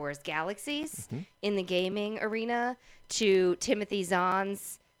Star Wars Galaxies Mm-hmm. in the gaming arena to Timothy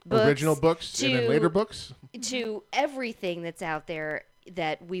Zahn's books, Original books and then later books? to everything that's out there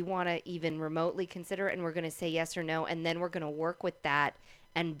that we want to even remotely consider, and we're going to say yes or no, and then we're going to work with that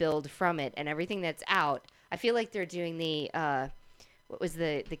and build from it. And everything that's out, I feel like they're doing the what was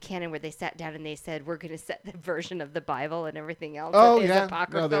the canon where they sat down and they said we're going to set the version of the Bible and everything else. Oh, that is yeah.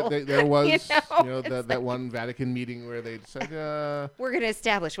 apocryphal. No, there was it's that like, one Vatican meeting where they said... we're going to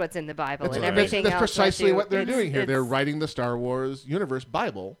establish what's in the Bible That's, and right. everything That's else. precisely what they're It's- doing here. They're it's- writing the Star Wars universe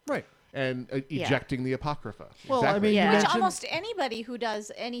Bible. Right. And ejecting the Apocrypha. Well, exactly. I mean, Yeah. you Which mentioned- almost anybody who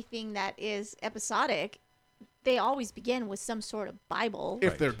does anything that is episodic, they always begin with some sort of Bible.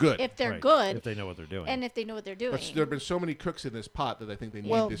 If they're good. If they're Right. good. If they know what they're doing. And if they know what they're doing. But there have been so many cooks in this pot that I think they need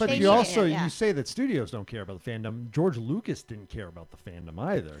Well, this. but They you need also it, yeah. you say that studios don't care about the fandom. George Lucas didn't care about the fandom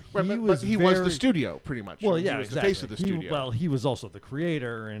either. Right, he but was he was the very- studio, pretty much. Well, He yeah, was exactly. the face of the studio. He was also the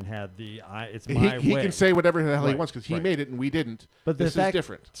creator and had the it's he my he way. can say whatever the hell he Right, wants because he right. made it and we didn't. But the this fact, is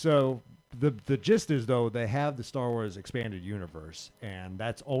different. So the gist is, though, they have the Star Wars expanded universe, and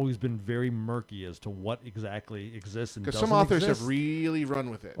that's always been very murky as to what exactly exists and Because doesn't some authors exist. have really run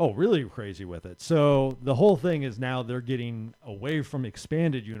with it. Oh, really crazy with it. So the whole thing is now they're getting away from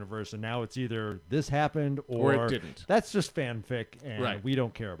expanded universe, and now it's either this happened Or it didn't. That's just fanfic, and Right. we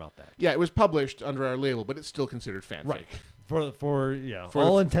don't care about that. Yeah, it was published under our label, but it's still considered fanfic. Right. For For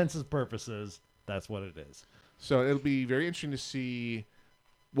all the- intents and purposes, that's what it is. So it'll be very interesting to see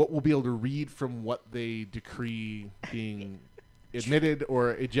what we'll be able to read from what they decree being admitted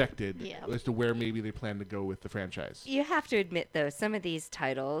or ejected Yeah. as to where maybe they plan to go with the franchise. You have to admit, though, some of these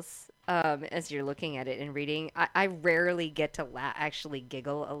titles, as you're looking at it and reading, I rarely get to actually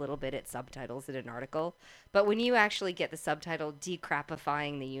giggle a little bit at subtitles in an article. But when you actually get the subtitle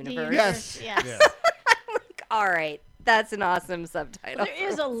decrapifying the universe, Yes. Yes. I'm like, all right, that's an awesome subtitle. There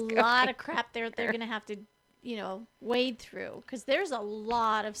is a lot of crap they're going to have to, wade through because there's a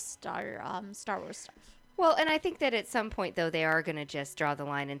lot of Star Wars stuff. Well, and I think that at some point, though, they are going to just draw the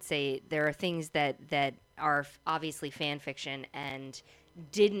line and say there are things that are obviously fan fiction and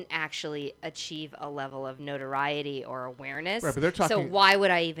didn't actually achieve a level of notoriety or awareness. Right, but they're so talking- why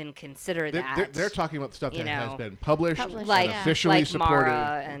would I even consider that? They're talking about stuff you that has know? been published like and officially like supported.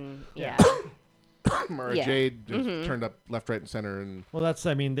 Mara and yeah. Mara Yeah. Jade just Mhm. turned up left, right, and center. And Well, the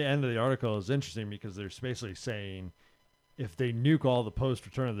end of the article is interesting because they're basically saying if they nuke all the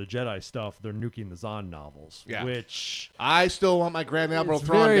post-Return of the Jedi stuff, they're nuking the Zahn novels. Yeah. Which I still want my Grand Admiral It's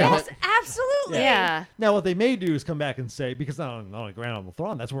Thrawn. very damn hard- it. Absolutely. Yeah. Now, what they may do is come back and say, because not only Grand Admiral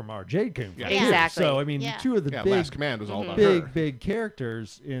Thrawn, that's where Mara Jade came from. Yeah. too. Exactly. So, I mean, Yeah. two of the Yeah, big, Last Command was all about big, her. big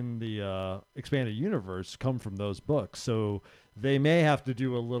characters in the expanded universe come from those books. So they may have to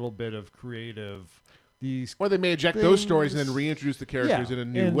do a little bit of creative. Or they may eject those stories and then things. reintroduce the characters Yeah, in a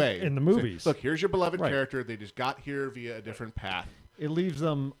new way. in the Say, movies. Look, here's your beloved Right. character. They just got here via a different path. It leaves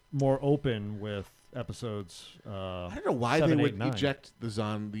them more open with episodes. I don't know why 7, they 8, would 9. eject the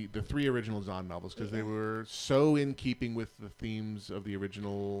the three original Zahn novels because they were so in keeping with the themes of the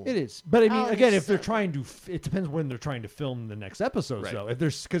original. It is, but I mean, Oh, again, they're if they're so trying to, it depends when they're trying to film the next episodes, Right. though. If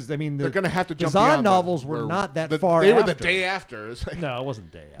there's, because I mean, They're going to have to the jump Zahn beyond that, novels were where not that the- far. They after. were the day after. It's like- No, it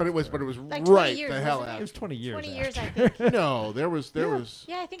wasn't day after. But it was Like 20 right years, the hell wasn't out. It was 20 years. 20 years, I after. think. No, there was.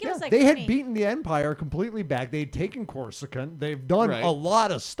 Yeah, I think it was like they 20. had beaten the Empire completely back. They'd taken Coruscant. They've done Right. a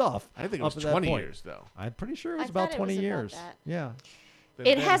lot of stuff. I think it up was at that 20 point. years though. I'm pretty sure it I was about thought it 20 was about years. that. Yeah.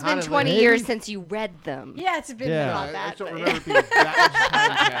 It has been 20 years since you read them. Yeah, it's been Yeah. about I that. don't but- remember it being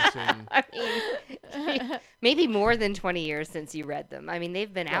that much time passing. I mean, maybe more than 20 years since you read them. I mean,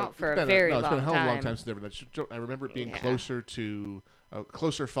 they've been out for a very it's long been a hell of a time. long time since they've been. I remember it being Yeah. closer to a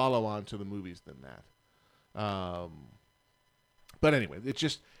closer follow-on to the movies than that. But anyway, it's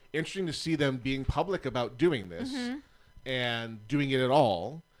just interesting to see them being public about doing this and doing it at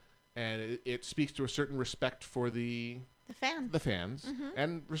all, and it speaks to a certain respect for the fans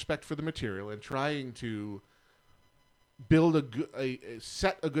and respect for the material and trying to build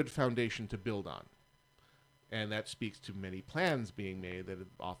set a good foundation to build on. And that speaks to many plans being made that have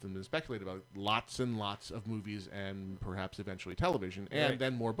often been speculated about. Lots and lots of movies and perhaps eventually television and Right.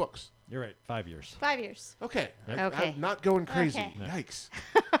 then more books. You're right. 5 years. 5 years. Okay. Okay. I'm not going crazy. Okay. Yikes.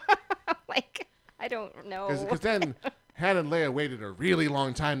 Like, I don't know. Because then Han and Leia waited a really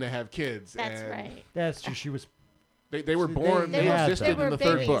long time to have kids. That's and right. That's true. She was. They were born, they they had existed them. in the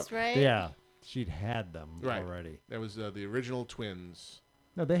third babies, book. right? Yeah. She'd had them Right. already. There was the original twins.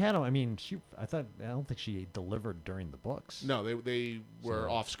 No, they had them. I mean, I don't think she delivered during the books. No, they were So-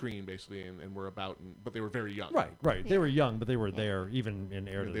 off screen basically and were about, but they were very young. Right. They were young, but they were there even in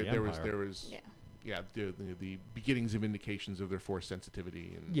Heir to the There was Empire. the beginnings of indications of their force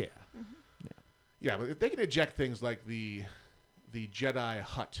sensitivity and Yeah. yeah, but if they can eject things like the Jedi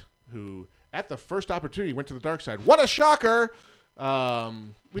Hutt, who at the first opportunity went to the dark side. What a shocker!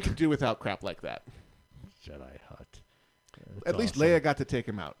 We could do without crap like that. Jedi Hutt. At least awesome. Leia got to take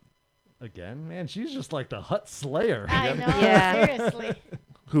him out. Again, man, she's just like the Hutt Slayer. I know. Yeah. Seriously.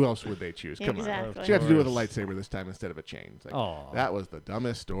 Who else would they choose? Come on. Exactly. She had to do it with a Of course. lightsaber this time instead of a chain. It's like, Aw. that was the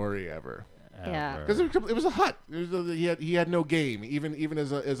dumbest story ever. Yeah. Ever. Because it was a Hutt. He had no game. Even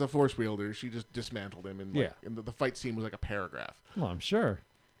as a force wielder, she just dismantled him. And Yeah. and the fight scene was like a paragraph. Well, I'm sure.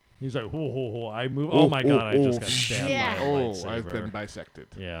 He's like, whoa, I move. Oh my God, I just got stabbed Yeah. by a Oh, lightsaber. I've been bisected.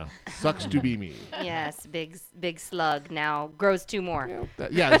 Yeah. Sucks to be me. Yes, big slug now grows 2 more.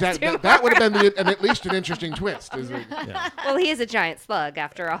 That would have been at least an interesting twist. Is it? Yeah. Well, he is a giant slug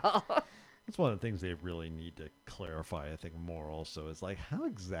after all. That's one of the things they really need to clarify, I think, more also is like, how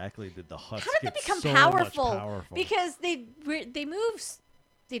exactly did the Hutts How did get they become so powerful? much powerful? Because they move.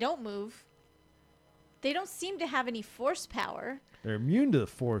 They don't move. They don't seem to have any force power. They're immune to the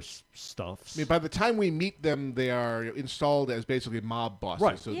force stuffs. I mean, by the time we meet them, they are installed as basically mob bosses.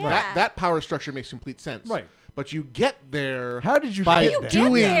 Right. So Yeah. that power structure makes complete sense. Right. But you get there. How did you by get there?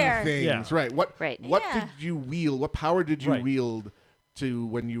 doing there? things? Yeah. Right. What Yeah. did you wield? What power did you Right. wield to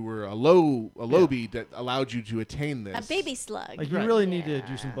when you were a lowbie that allowed you to attain this? A baby slug. Like you really need to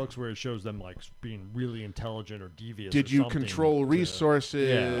do some books where it shows them like being really intelligent or devious. Did or you something control to- resources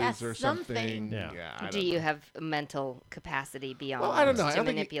Yes, or something. something? Yeah. I Do don't you know. have mental capacity beyond I don't know. I to don't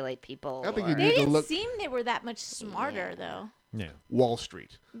think you- manipulate people? I don't think or- you They need to didn't look seem they were that much smarter, though. Yeah. Wall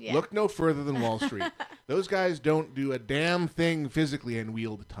Street. Yeah. Look no further than Wall Street. Those guys don't do a damn thing physically and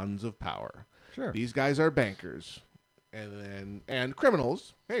wield tons of power. Sure. These guys are bankers and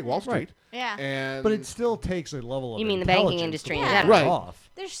criminals. Hey, Wall Street. Yeah. And But it still takes a level of You mean the banking intelligence industry to in pull general. it Right. off.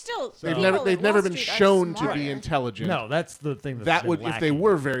 They're still. they've people never at they've never Wall been Street are shown to smarter. be intelligent. No, that's the thing that's that been would if they lacking.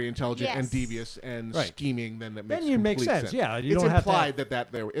 were very intelligent and Yes. devious and Right. scheming, then that Then makes you'd make complete sense. Yeah, you it's don't have to implied have-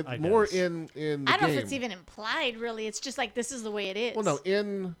 that there it's I more guess. in the I don't game. know if it's even implied, really. It's just like this is the way it is. Well, no,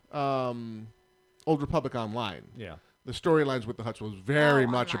 in Old Republic Online, Yeah. the storylines with the Hutts was very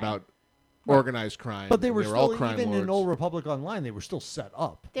much online. about organized crime. But they were all still, crime even lords. in Old Republic Online, they were still set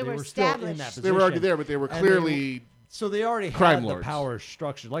up. They were still in established. that position. They were already there, but they were And clearly so they already crime had lords. the power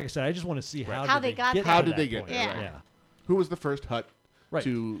structure. Like I said, I just want to see how How did they got get there. How to did they that get point. there? Yeah. Right. Who was the first Hutt Right.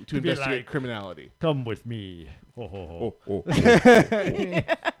 to To be investigate like- criminality? Come with me. Ho, ho, ho.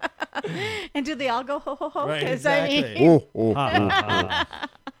 And do they all go ho ho ho? Right, 'Cause, I mean, exactly. Ha, ha, ha.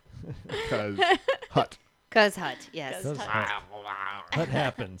 Because Hutt. Cuz Hut, yes. That's That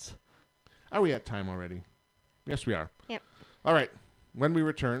happens. Are we at time already? Yes, we are. Yep. All right. When we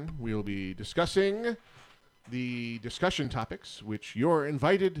return, we'll be discussing the discussion topics, which you're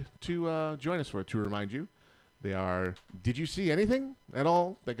invited to join us for. To remind you, they are: did you see anything at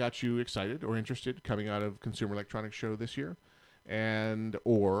all that got you excited or interested coming out of Consumer Electronics Show this year, and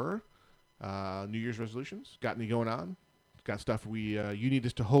or New Year's resolutions? Got any going on? Got stuff you need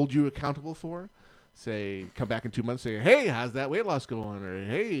us to hold you accountable for? Say, come back in 2 months, say, hey, how's that weight loss going? Or,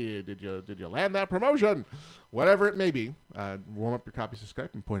 hey, did you land that promotion? Whatever it may be, warm up your copies of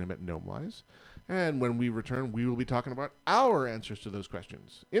Skype and point them at Gnomewise. And when we return, we will be talking about our answers to those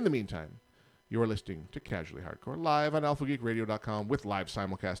questions. In the meantime, you're listening to Casually Hardcore live on AlphaGeekRadio.com with live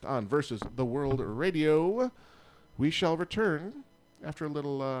simulcast on Versus the World Radio. We shall return after a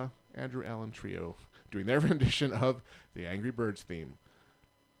little Andrew Allen Trio doing their rendition of the Angry Birds theme.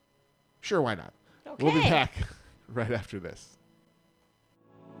 Sure, why not? We'll be Okay. back right after this.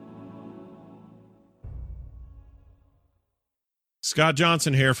 Scott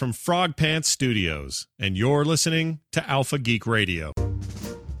Johnson here from Frog Pants Studios, and you're listening to Alpha Geek Radio.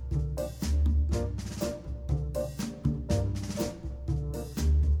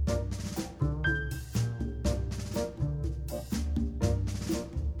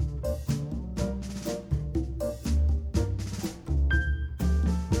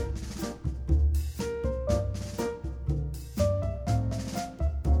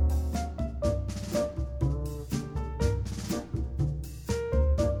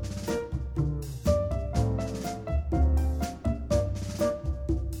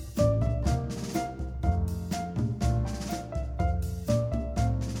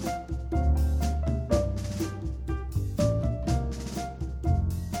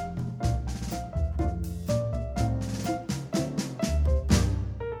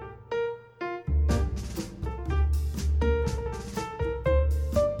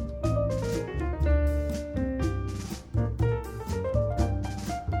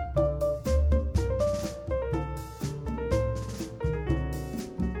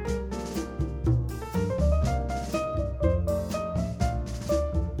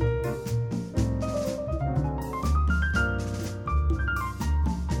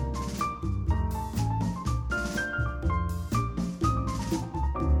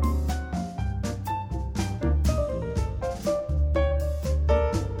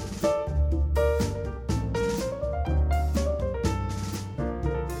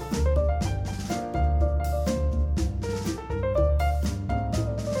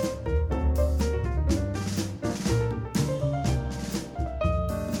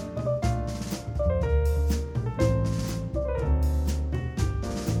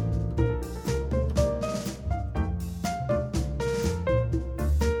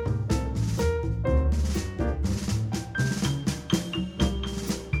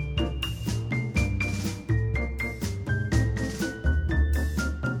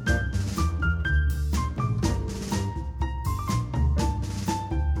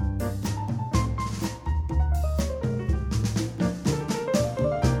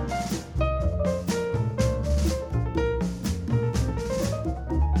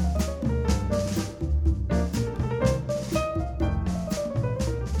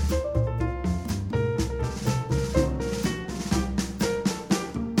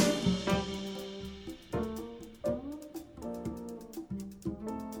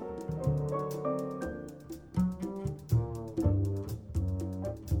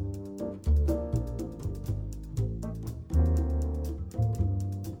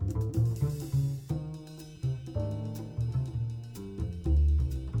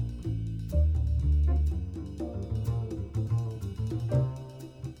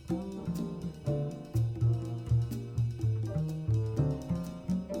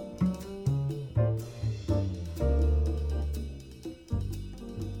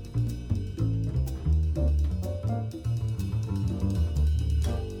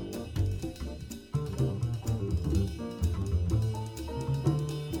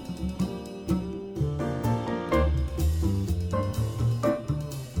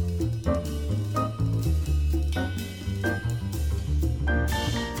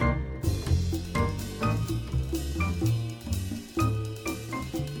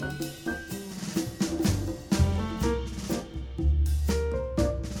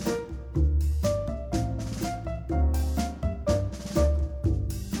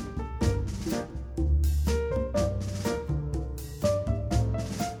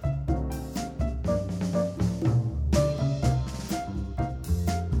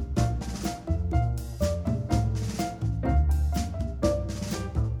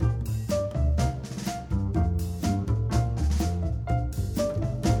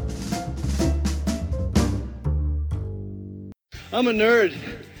 I'm a nerd,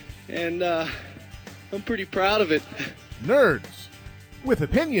 and I'm pretty proud of it. Nerds with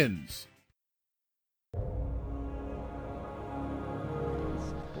opinions.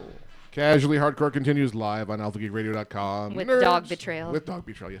 Casually Hardcore continues live on alphageekradio.com. With dog betrayal. With dog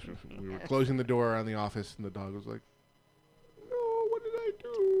betrayal, yes. We were closing the door on the office, and the dog was like, no, what did I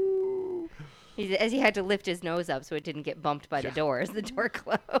do? As he had to lift his nose up so it didn't get bumped by the door as the door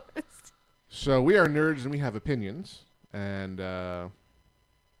closed. So we are nerds, and we have opinions. And so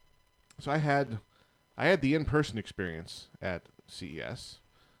I had the in-person experience at CES,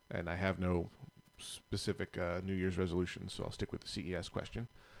 and I have no specific New Year's resolution, so I'll stick with the CES question.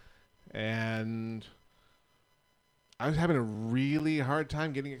 And I was having a really hard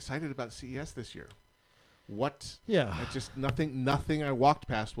time getting excited about CES this year. Yeah. Nothing I walked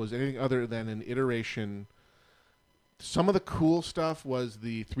past was anything other than an iteration. Some of the cool stuff was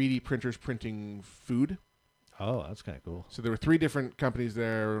the 3D printers printing food. Oh, that's kind of cool. So there were 3 different companies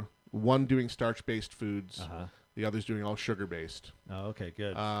there, one doing starch-based foods, the others doing all sugar-based. Oh, okay,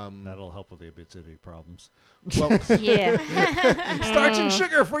 good. That'll help with the obesity problems. Well, yeah. Starch and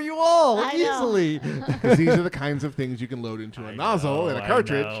sugar for you all, easily. Because these are the kinds of things you can load into a nozzle and a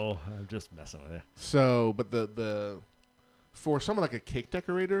cartridge. I know. I'm just messing with you. So, but the for someone like a cake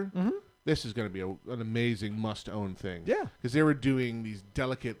decorator, this is going to be an amazing must-own thing. Yeah. Because they were doing these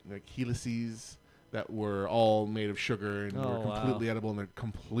delicate helices that were all made of sugar and were completely edible, and they're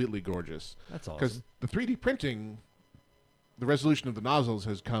completely gorgeous. That's awesome. Because the 3D printing, the resolution of the nozzles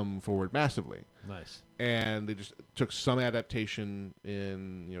has come forward massively. Nice. And they just took some adaptation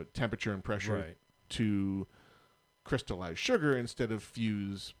in temperature and pressure to crystallize sugar instead of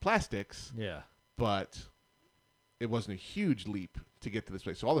fuse plastics. Yeah. But it wasn't a huge leap to get to this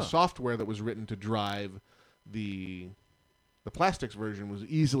place. So all the software that was written to drive the plastics version was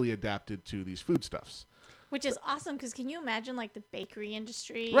easily adapted to these foodstuffs. Which is awesome, because can you imagine like the bakery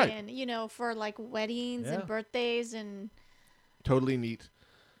industry Right. and for like weddings and birthdays and Totally neat.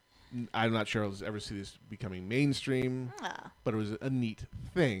 I'm not sure I'll ever see this becoming mainstream, but it was a neat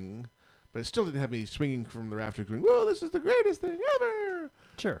thing. But it still didn't have me swinging from the rafters going, whoa, this is the greatest thing ever.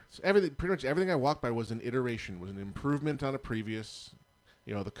 Sure. So pretty much everything I walked by was an iteration, was an improvement on a previous.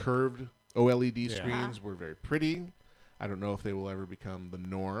 The curved OLED screens were very pretty. I don't know if they will ever become the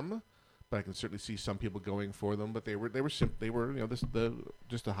norm, but I can certainly see some people going for them. But they were just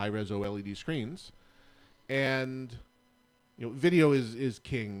the high res OLED screens, and video is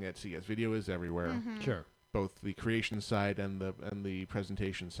king at CES. Video is everywhere. Sure. Both the creation side and the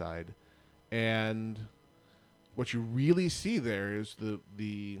presentation side, and what you really see there is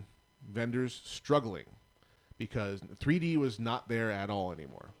the vendors struggling because 3D was not there at all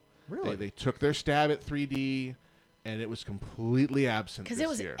anymore. Really? They took their stab at 3D. And it was completely absent this because it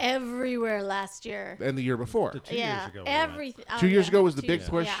was year. everywhere last year. And the year before. 2 years ago. Everything. 2 years ago was the big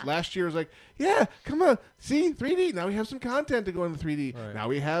push. Yeah. Last year was like, yeah, come on, see 3D. Now we have some content to go into 3D. Right. Now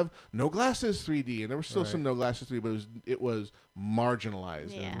we have no glasses 3D, and there was still some no glasses 3D, but it was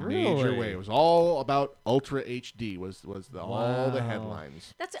marginalized in a major way. It was all about Ultra HD. Was all the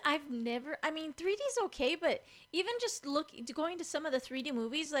headlines. I've never. I mean, 3D's okay, but even just going to some of the 3D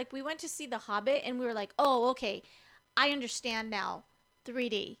movies, like we went to see The Hobbit, and we were like, oh, okay. I understand now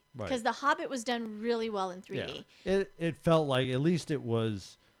 3D because The Hobbit was done really well in 3D. Yeah. It felt like at least it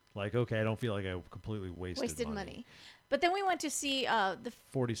was like, okay, I don't feel like I completely wasted money. But then we went to see the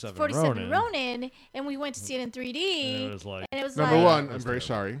 47 Ronin, and we went to see it in 3D. And it was like number one, I'm very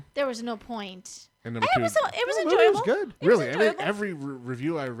sorry. There was no point. And number two, it was enjoyable. It was good. Really, enjoyable. every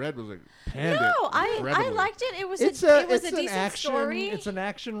review I read was like panned No, it I incredibly. liked it. It was it's a an decent action, story. It's an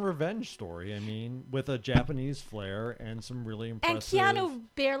action revenge story. I mean, with a Japanese flair and some really impressive. And Keanu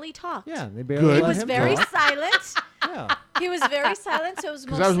barely talked. Yeah, they barely He let was him very talk. silent. Yeah. He was very silent, so it was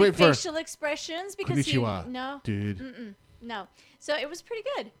 'Cause I was mostly waiting for facial expressions because Konnichiwa, no, dude. no. So it was pretty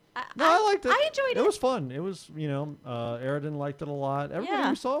good. No, I liked it. I enjoyed it. It was fun. It was, Aridin liked it a lot. Everybody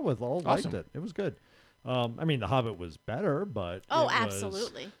we saw it with all liked Awesome. it. It was good. I mean, The Hobbit was better, but Oh, it was-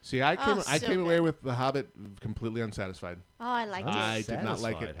 absolutely. See, I so came away good. with The Hobbit completely unsatisfied. Oh, I liked it. I did not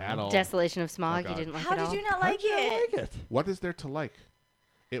like it at all. Desolation of Smog, Oh, you God. didn't like How it did all? you not like it? What is there to like?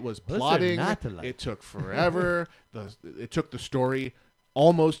 It was What's there plotting. not to like? It took forever. It took the story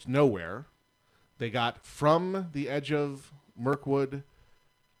almost nowhere. They got from the edge of Mirkwood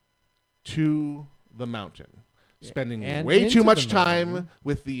to the mountain, spending And way into too much the mountain. time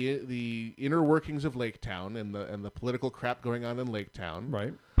with the inner workings of Lake Town and the political crap going on in Lake Town.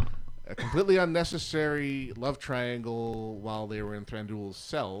 Right. A completely unnecessary love triangle while they were in Thranduil's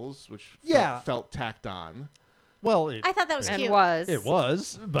cells, which felt tacked on. Well, I thought that was cute. It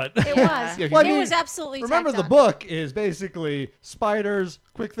was, but It was. Yeah, It was absolutely Remember, tacked the on. book is basically spiders,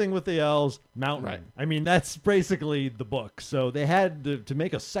 quick thing with the elves, mountain. Right. I mean, that's basically the book. So they had to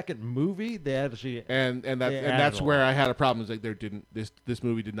make a second movie. They actually and that's where I had a problem. Is like this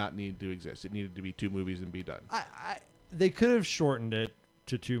movie did not need to exist. It needed to be 2 movies and be done. They could have shortened it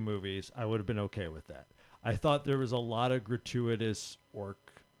to 2 movies. I would have been okay with that. I thought there was a lot of gratuitous orc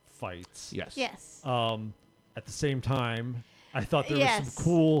fights. Yes. Yes. At the same time, I thought there was Yes. some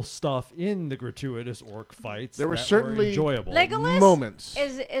cool stuff in the gratuitous orc fights. There were that certainly enjoyable Legolas moments.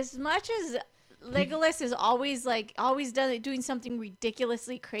 is as much as Legolas is always doing something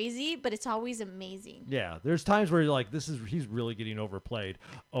ridiculously crazy, but it's always amazing. Yeah, there's times where you're like, he's really getting overplayed.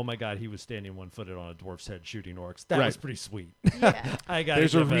 Oh my God, he was standing 1-footed on a dwarf's head shooting orcs. That was pretty sweet. Yeah.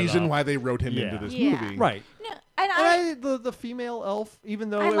 There's a reason why they wrote him into this movie. Right. No, the female elf, even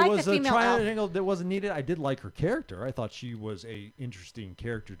though I it like was the a female elf. triangle that wasn't needed, I did like her character. I thought she was a interesting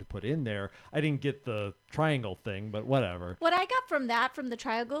character to put in there. I didn't get the triangle thing, but whatever. What I got from the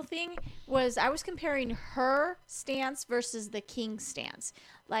triangle thing, was I was comparing her stance versus the king's stance.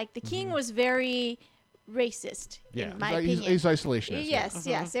 Like, the king was very racist, in my opinion. He's isolationist. Yes,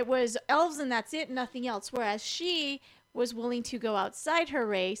 yes. It was elves and that's it, nothing else. Whereas she was willing to go outside her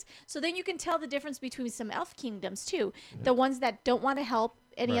race. So then you can tell the difference between some elf kingdoms, too. The ones that don't want to help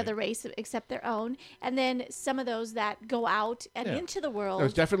any other race except their own. And then some of those that go out and into the world. It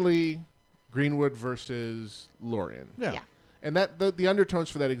was definitely Greenwood versus Lorien. Yeah. And that the undertones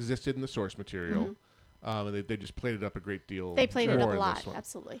for that existed in the source material. And they just played it up a great deal. They played it up more a in lot, this one.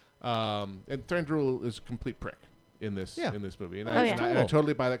 absolutely. And Thranduil is a complete prick in this movie. And Oh, yeah. I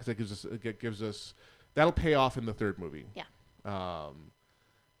totally buy that because it gives us that'll pay off in the 3rd movie. Yeah.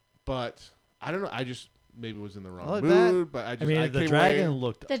 But I don't know. I just maybe was in the wrong Like mood. that. But I the came dragon away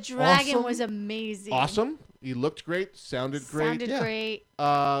looked The dragon awesome. was amazing. Awesome. He looked great. Sounded great. Sounded great.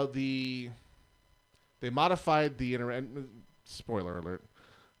 They modified the spoiler alert.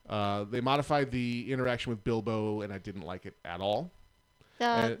 They modified the interaction with Bilbo, and I didn't like it at all.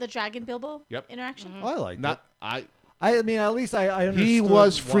 The dragon Bilbo interaction. I like Not it. I mean, at least I understood. He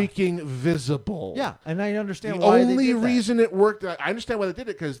was why. freaking visible. Yeah, and I understand the why only they did that. reason it worked. I understand why they did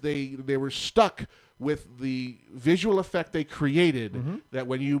it because they were stuck with the visual effect they created. That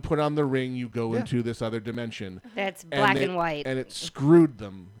when you put on the ring, you go into this other dimension. That's black and white, and it screwed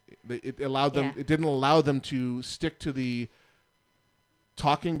them. It allowed them. Yeah. It didn't allow them to stick to the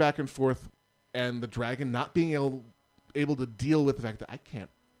talking back and forth, and the dragon not being able to deal with the fact that I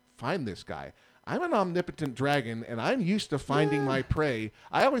can't find this guy. I'm an omnipotent dragon, and I'm used to finding my prey.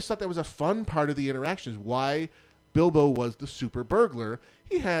 I always thought that was a fun part of the interactions. Why Bilbo was the super burglar.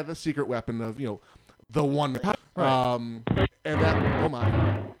 He had a secret weapon of, the one. And that, oh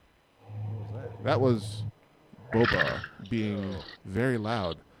my. That was Boba being very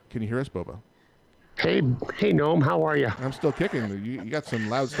loud. Can you hear us, Boba? Hey, Gnome, how are you? I'm still kicking. You got some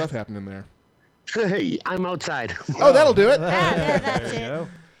loud stuff happening there. Hey, I'm outside. Oh, that'll do it. That's it.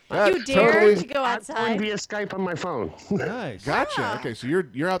 That You dare totally- to go I'm outside. via Skype on my phone. Nice. Gotcha. Okay, so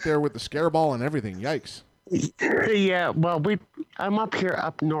you're out there with the scare ball and everything. Yikes. Yeah, well, I'm up here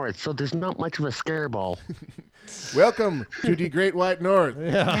up north, so there's not much of a scare ball. Welcome to the Great White North.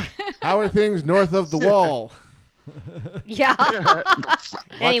 Yeah. How are things north of the wall? Yeah.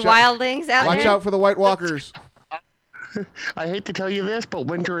 Any Watch out- wildlings out Watch there? out for the White Walkers. I hate to tell you this, but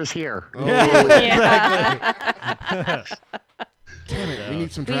winter is here. Oh, Damn it, we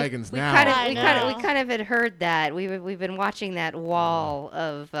need some dragons now. We kind of had heard that. We've been watching that wall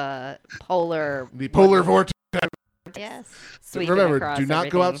of polar. The polar vortex. Yes. Sweeping Remember, across do not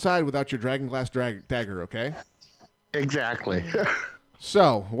go everything. outside without your dragon glass dagger, okay? Exactly.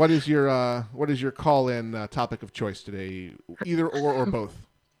 So, what is your call-in topic of choice today? Either or both?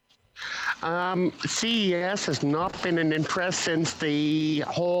 CES has not been an interest since the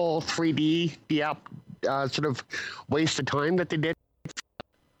whole 3D sort of waste of time that they did for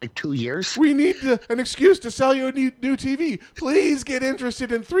like 2 years. We need an excuse to sell you a new TV. Please get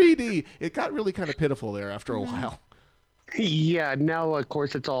interested in 3D. It got really kind of pitiful there after a while. Yeah, now of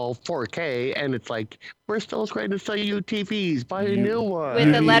course it's all 4K, and it's like we're still trying to sell you TVs. Buy a new one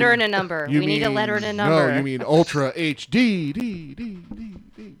With a letter and a number. We need a letter and a number. No, you mean Ultra HD.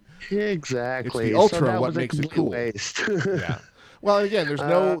 Exactly. It's the Ultra So that what was a makes it complete cool. waste. Yeah. Well, again, there's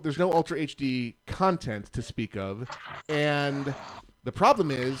no Ultra HD content to speak of, and the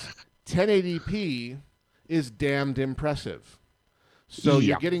problem is 1080p is damned impressive. So Yeah.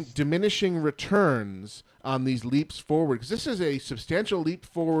 you're getting diminishing returns on these leaps forward, because this is a substantial leap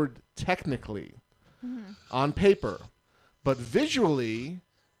forward technically on paper, but visually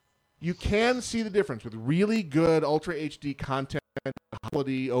you can see the difference with really good Ultra HD content,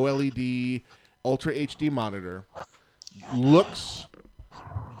 quality OLED Ultra HD monitor. Looks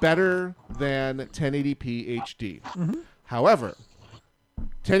better than 1080p HD. However,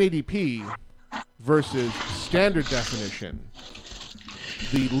 1080p versus standard definition,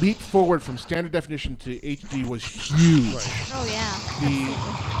 the leap forward from standard definition to HD was huge. Oh, yeah.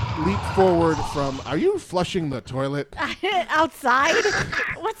 The leap forward from... Are you flushing the toilet? Outside?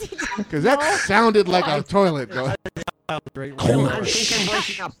 What's he doing? Because that sounded like a toilet. I think I'm breaking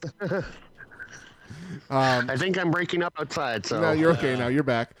up. I think I'm breaking up outside. So no, you're okay now. You're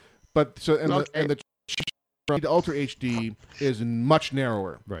back. But so and the Ultra HD is much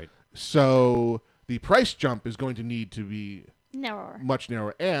narrower. Right. So the price jump is going to need to be much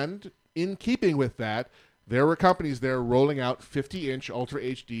narrower. And in keeping with that, there were companies there rolling out 50-inch Ultra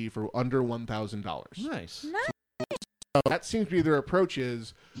HD for under $1,000. Nice. So that seems to be their approach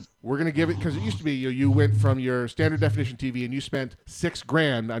is we're going to give it, because it used to be you went from your standard definition TV and you spent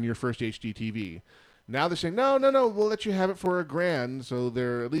 $6,000 on your first HD TV. Now they're saying, no, we'll let you have it for $1,000. So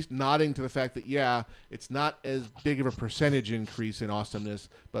they're at least nodding to the fact that, yeah, it's not as big of a percentage increase in awesomeness,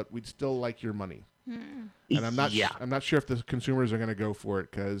 but we'd still like your money. And I'm not sure if the consumers are going to go for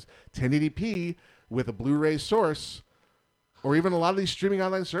it, because 1080p with a Blu-ray source, or even a lot of these streaming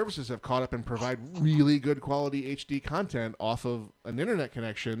online services have caught up and provide really good quality HD content off of an internet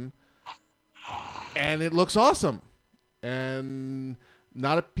connection, and it looks awesome. And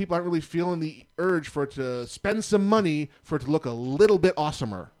people aren't really feeling the urge for it to spend some money for it to look a little bit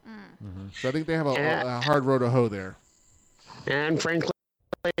awesomer. So I think they have a hard road to hoe there. And frankly,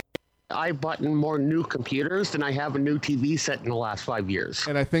 I bought more new computers than I have a new TV set in the last 5 years.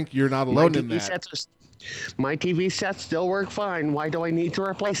 And I think you're not alone in that. My TV sets still work fine. Why do I need to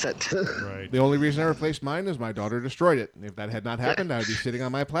replace it? Right. The only reason I replaced mine is my daughter destroyed it. If that had not happened, I would be sitting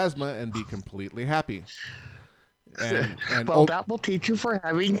on my plasma and be completely happy. And well, that will teach you for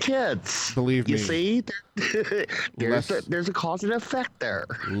having kids. Believe me. You see, there's a cause and effect there.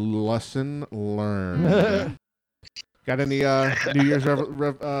 Lesson learned. Got any New Year's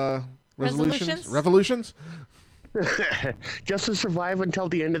resolutions? Revolutions? Just to survive until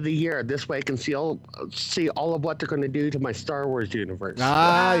the end of the year. This way I can see all of what they're going to do to my Star Wars universe.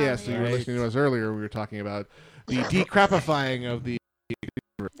 Yes. So you were listening to us earlier. We were talking about the decrapifying of the...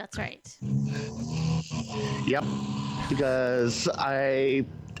 That's right. Yep. Because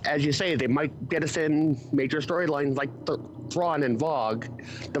as you say, they might get us in major storylines like Thrawn and Vogue,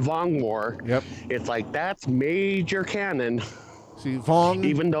 the Vong War. Yep. It's like, that's major canon. See, Vong...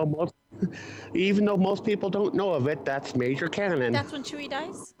 Even though most people don't know of it, that's major canon. That's when Chewie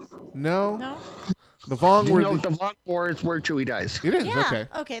dies? No. The Vong War... No, the Vong War is where Chewie dies. It is, Yeah. okay.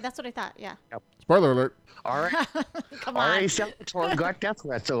 Okay, that's what I thought, yeah. Yep. Spoiler alert. All right. Come on. R.A. Salvatore got death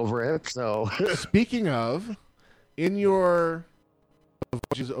threats over it, so... Speaking of, in your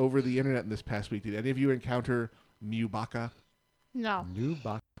voyages over the internet in this past week, did any of you encounter Mewbacca? No.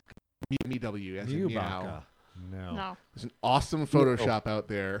 Mewbacca. M-E-W, as in meow. No. There's an awesome Photoshop out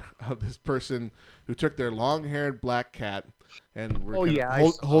there of this person who took their long-haired black cat and were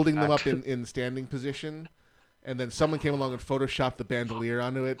holding them up in standing position. And then someone came along and photoshopped the bandolier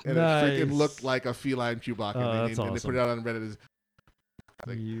onto it, and it freaking looked like a feline Chewbacca. That's and they put it out on Reddit.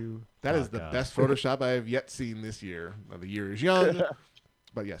 That is the best Photoshop I have yet seen this year. Now, the year is young,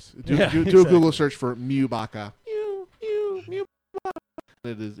 but yes, do a Google search for Mewbacca. Mewbacca.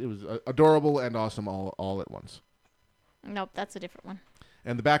 It was adorable and awesome all at once. Nope, that's a different one.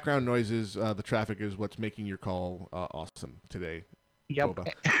 And the background noises, the traffic is what's making your call awesome today. Yep.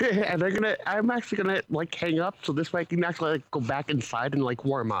 And I'm actually gonna hang up so this way I can actually go back inside and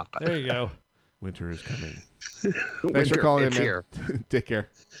warm up. There you go. Winter is coming. Thanks for calling in, man. Here. Take care.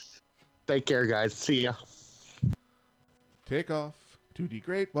 Take care, guys. See ya. Take off to the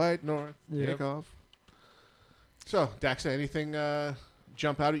Great White North. Yep. Take off. So, Daxa, anything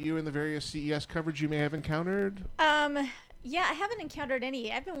jump out at you in the various CES coverage you may have encountered? Yeah, I haven't encountered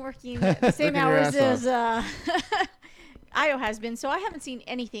any. I've been working the same hours as Io has been, so I haven't seen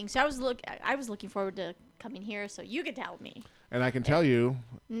anything. So I was looking forward to coming here so you could tell me. And I can tell you,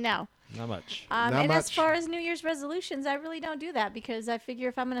 no, not much. As far as New Year's resolutions, I really don't do that because I figure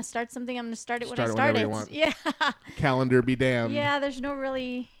if I'm going to start something, I'm going to start it when I start it. You want. Yeah. Calendar be damned. Yeah, there's not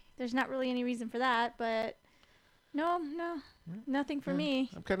really any reason for that, but no, nothing for me.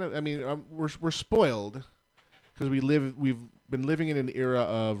 We're spoiled because we've been living in an era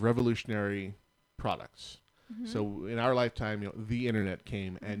of revolutionary products. Mm-hmm. So in our lifetime, the internet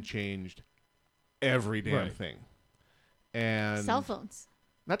came and changed every damn thing. And cell phones.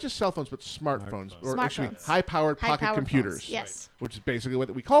 not just cell phones, but smartphones, or actually Smartphones. high-powered pocket High-powered computers. phones, yes. Which is basically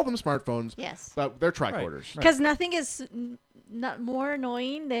what we call them, smartphones. Yes. But they're tricorders. Because nothing is not more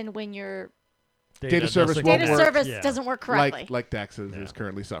annoying than when your Data service won't data work. service doesn't work correctly. Like Dax is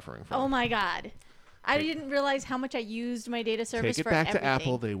currently suffering from. Oh my God. I didn't realize how much I used my data service Take it for back everything. to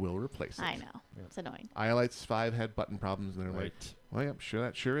Apple, they will replace it. I know. It's annoying. iLights 5 had button problems, and they're like, well, yeah, sure,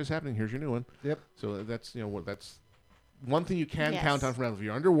 that sure is happening. Here's your new one. Yep. So that's that's one thing you can Yes. count on from Apple. If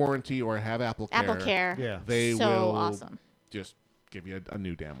you're under warranty or have Apple Care, Apple Care. they So will awesome. just give you a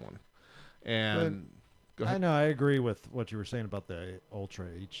new damn one. And go ahead. I know I agree with what you were saying about the Ultra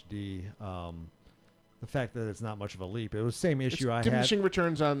HD. The fact that it's not much of a leap. It was the same issue I had. Diminishing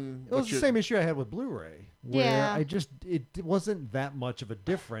returns on. It was the same issue I had with Blu-ray, where Yeah. it wasn't that much of a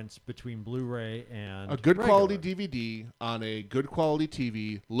difference between Blu-ray and A good quality regular. DVD on a good quality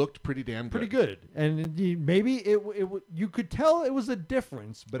TV looked pretty damn good. Pretty good, and maybe you could tell it was a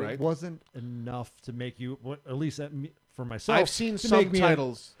difference, but Right. it wasn't enough to make you, at least for myself. I've seen to some make me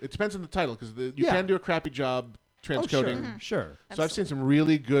titles. It depends on the title because you Yeah. can do a crappy job transcoding. Oh, sure. So I've seen some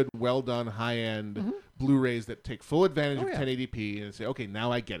really good, well done, high end Blu-rays that take full advantage Oh, of yeah. 1080p and say, okay,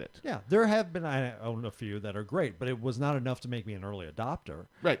 now I get it. Yeah, there have been, I own a few that are great, but it was not enough to make me an early adopter.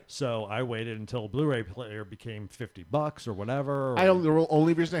 Right. So I waited until a Blu-ray player became $50 or whatever. The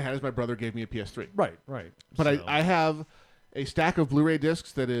only reason I had is my brother gave me a PS3. Right. But So- I have a stack of Blu-ray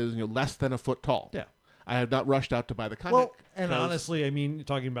discs that is less than a foot tall. Yeah. I have not rushed out to buy the content. Well, and 'cause- honestly, I mean,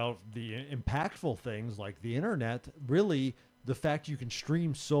 talking about the impactful things like the internet, really, the fact you can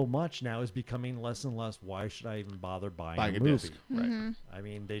stream so much now is becoming less and less. Why should I even bother buying a movie? disc, right. I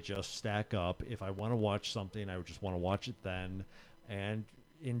mean, they just stack up. If I want to watch something, I would just want to watch it then. And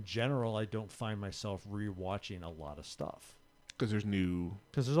in general, I don't find myself rewatching a lot of stuff. Because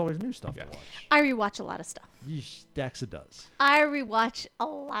there's always new stuff to watch. I rewatch a lot of stuff. Daxa does. I rewatch a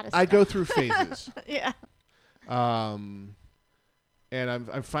lot of stuff. I go through phases. Yeah. And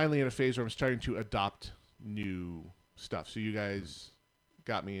I'm finally in a phase where I'm starting to adopt new stuff. So you guys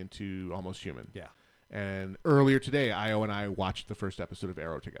got me into Almost Human. Yeah. And earlier today, Io and I watched the first episode of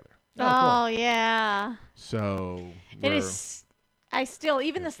Arrow together. Oh, yeah. So It is. I still,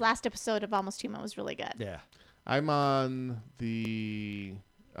 even this last episode of Almost Human was really good. Yeah. I'm on the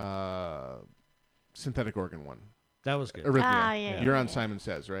synthetic organ one. That was good. Arrhythmia. Ah, yeah, You're yeah, on yeah. Simon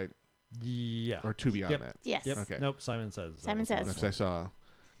Says, right? Yeah. Or to be on Yep. that. Yes. Yep. Okay. Nope. Simon Says. Simon Says. That's what I saw.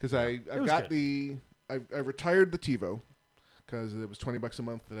 Because I've was got good. I retired the TiVo because it was $20 a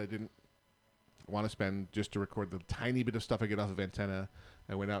month that I didn't want to spend just to record the tiny bit of stuff I get off of Antenna.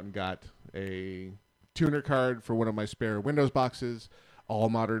 I went out and got a tuner card for one of my spare Windows boxes. All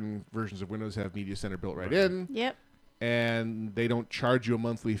modern versions of Windows have Media Center built right in. Yep. And they don't charge you a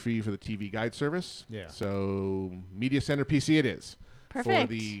monthly fee for the TV guide service. Yeah. So Media Center PC it is. For Perfect.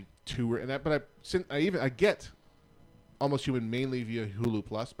 the tour and that, but I get Almost Human mainly via Hulu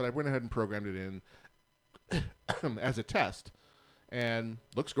Plus, but I went ahead and programmed it in as a test, and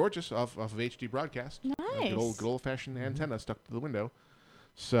looks gorgeous off of HD broadcast. Nice. Good old fashioned antenna stuck to the window.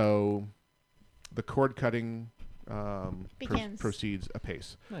 So the cord cutting Begins. proceeds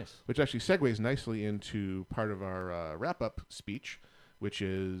apace. Nice. Which actually segues nicely into part of our wrap up speech, which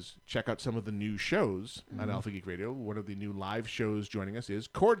is check out some of the new shows on Alpha Geek Radio. One of the new live shows joining us is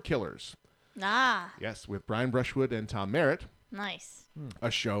Cord Killers. Ah, Yes, with Brian Brushwood and Tom Merritt, nice.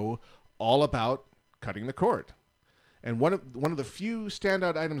 a show all about cutting the cord. And one of the few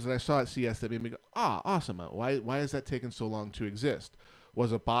standout items that I saw at CS that made me go, awesome. Why has that taken so long to exist?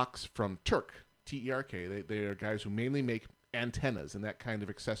 Was a box from Turk, T-E-R-K. They are guys who mainly make antennas and that kind of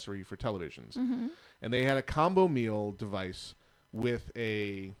accessory for televisions. And they had a combo meal device with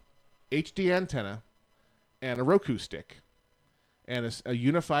a HD antenna and a Roku stick and a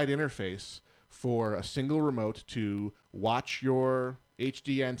unified interface for a single remote to watch your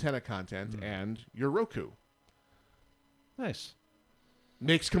HD antenna content and your Roku. Nice.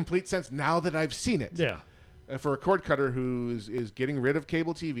 Makes complete sense now that I've seen it. Yeah. For a cord cutter who is getting rid of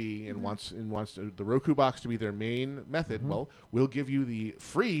cable TV and wants the Roku box to be their main method, well, we'll give you the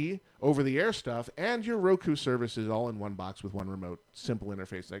free over-the-air stuff and your Roku services all in one box with one remote, simple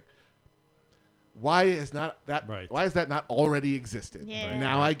interface. Like, why is that not already existed? Yeah.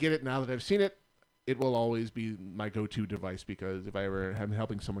 Now I get it. Now that I've seen it, it will always be my go-to device because if I ever am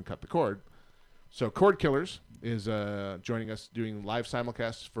helping someone cut the cord. So Cord Killers is joining us doing live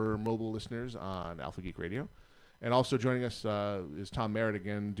simulcasts for mobile listeners on Alpha Geek Radio. And also joining us is Tom Merritt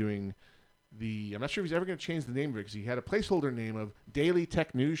again doing I'm not sure if he's ever going to change the name of it because he had a placeholder name of Daily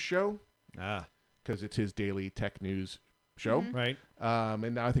Tech News Show. Because it's his Daily Tech News Show. Right.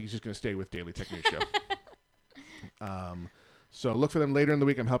 And now I think he's just going to stay with Daily Tech News Show. So look for them later in the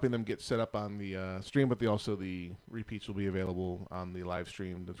week. I'm helping them get set up on the stream, but the repeats will be available on the live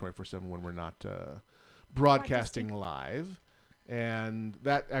stream, the 24/7 when we're not broadcasting live. And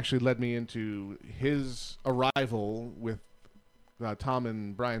that actually led me into his arrival with Tom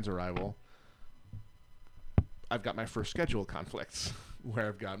and Brian's arrival. I've got my first schedule conflicts where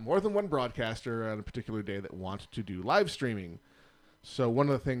I've got more than one broadcaster on a particular day that want to do live streaming. So one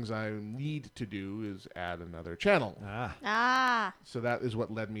of the things I need to do is add another channel. So that is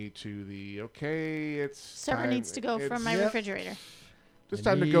what led me to it's server time. needs to go from my refrigerator. It's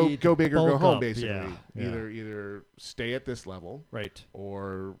time to go big or go home, basically. Yeah. Either stay at this level, right,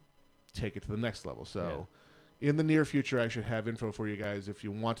 or take it to the next level. So in the near future, I should have info for you guys if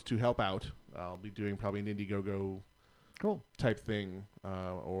you want to help out. I'll be doing probably an Indiegogo type thing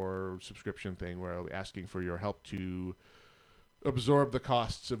or subscription thing where I'll be asking for your help to absorb the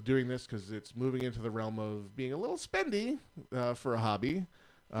costs of doing this, because it's moving into the realm of being a little spendy for a hobby.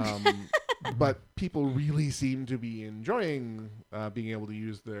 But people really seem to be enjoying being able to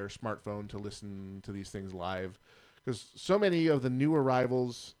use their smartphone to listen to these things live, because so many of the new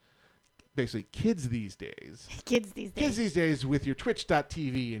arrivals, basically kids these days with your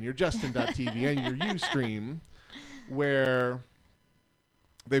Twitch.tv and your Justin.tv and your Ustream, where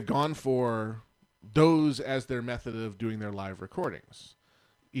they've gone for those as their method of doing their live recordings,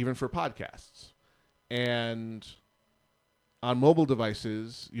 even for podcasts. And on mobile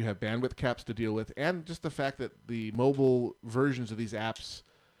devices, you have bandwidth caps to deal with, and just the fact that the mobile versions of these apps,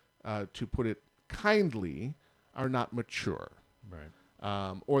 to put it kindly, are not mature. Right.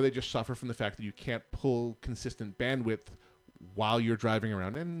 Or they just suffer from the fact that you can't pull consistent bandwidth while you're driving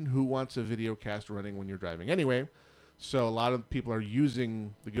around. And who wants a video cast running when you're driving anyway? So a lot of people are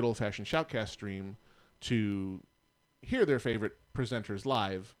using the good old-fashioned Shoutcast stream to hear their favorite presenters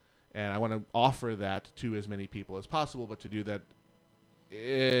live. And I want to offer that to as many people as possible. But to do that,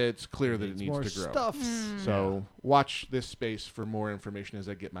 it's clear that it needs to grow. So watch this space for more information as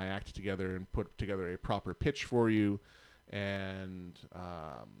I get my act together and put together a proper pitch for you. And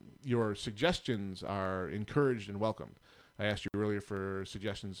your suggestions are encouraged and welcomed. I asked you earlier for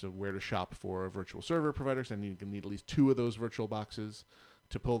suggestions of where to shop for virtual server providers, and you can need at least 2 of those virtual boxes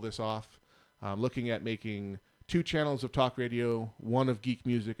to pull this off. Looking at making 2 channels of talk radio, 1 of geek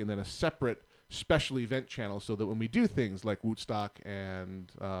music, and then a separate special event channel, so that when we do things like Wootstock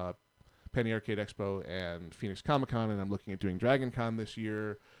and Penny Arcade Expo and Phoenix Comic Con, and I'm looking at doing Dragon Con this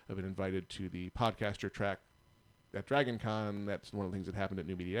year. I've been invited to the podcaster track at Dragon Con. That's one of the things that happened at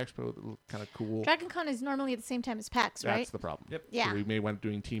New Media Expo that looked kind of cool. Dragon Con is normally at the same time as PAX, right? That's the problem. Yep. Yeah. So we may wind up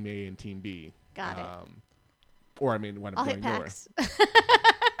doing Team A and Team B. Got it. Or I mean, wind up I'll doing hit nowhere. PAX.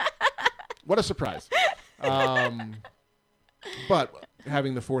 What a surprise. But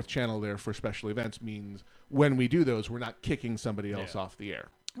having the 4th channel there for special events means when we do those, we're not kicking somebody else off the air.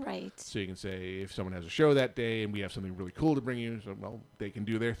 Right. So you can say if someone has a show that day and we have something really cool to bring you, so, well, they can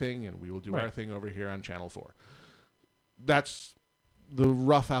do their thing and we will do our thing over here on Channel 4. That's the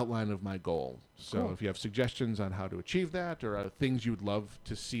rough outline of my goal. So if you have suggestions on how to achieve that, or things you would love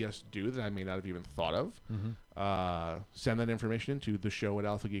to see us do that I may not have even thought of, send that information to the show at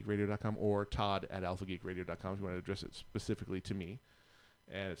alphageekradio.com or Todd at alphageekradio.com if you want to address it specifically to me.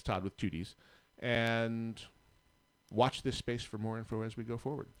 And it's Todd with 2 Ds. And watch this space for more info as we go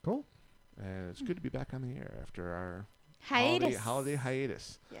forward. Cool. And it's good to be back on the air after our holiday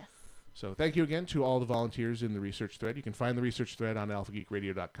hiatus. Yes. So thank you again to all the volunteers in the research thread. You can find the research thread on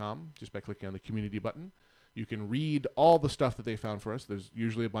alphageekradio.com just by clicking on the community button. You can read all the stuff that they found for us. There's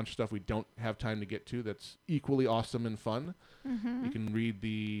usually a bunch of stuff we don't have time to get to that's equally awesome and fun. Mm-hmm. You can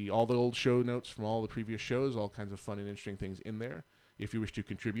read all the old show notes from all the previous shows, all kinds of fun and interesting things in there. If you wish to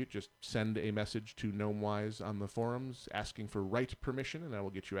contribute, just send a message to Gnomewise on the forums asking for write permission, and I will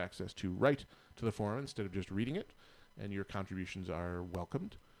get you access to write to the forum instead of just reading it, and your contributions are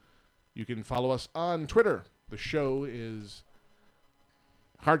welcomed. You can follow us on Twitter. The show is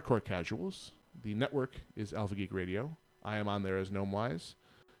Hardcore Casuals. The network is Alpha Geek Radio. I am on there as Gnomewise.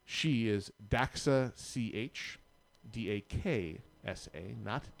 She is Daxa CH, D-A-K-S-A,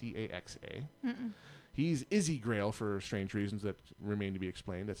 not D-A-X-A. He's Izzy Grail for strange reasons that remain to be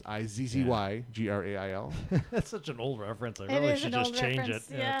explained. That's I-Z-Z-Y-G-R-A-I-L. That's such an old reference. I It really is should an just old change reference,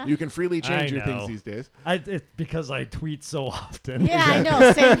 it. yeah. You can freely change I your things know. these days. It's because I tweet so often. Yeah, I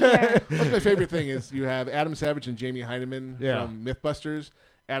know. Same here. What's my favorite thing is you have Adam Savage and Jamie Heineman Yeah. from Mythbusters.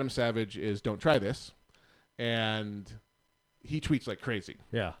 Adam Savage is Don't Try This, and he tweets like crazy.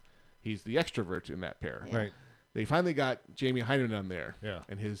 Yeah. He's the extrovert in that pair. Yeah. Right. They finally got Jamie Heineman on there. Yeah.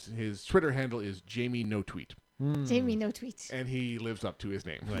 And his Twitter handle is Jamie No Tweet. Jamie, no tweets. And he lives up to his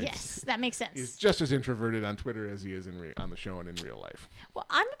name. Yes, that makes sense. He's just as introverted on Twitter as he is on the show and in real life. Well,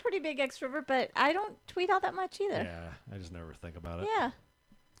 I'm a pretty big extrovert, but I don't tweet all that much either. Yeah, I just never think about it. Yeah.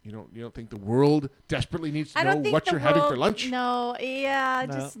 You don't think the world desperately needs to I know don't think what the you're having for world- lunch? No, yeah,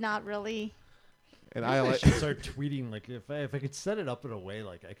 No. just not really. And Maybe I I like should start tweeting. Like if I could set it up in a way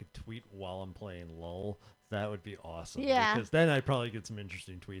like I could tweet while I'm playing LOL, that would be awesome. Yeah. Because then I'd probably get some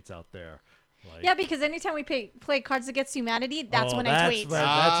interesting tweets out there. Like, Yeah, because anytime we play Cards Against Humanity, that's oh, when I tweet.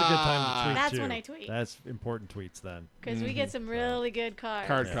 That's a good time to tweet That's too. when I tweet. That's important tweets then. Because we get some really good cards.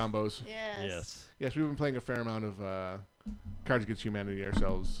 card combos. Yes. Yes, we've been playing a fair amount of Cards Against Humanity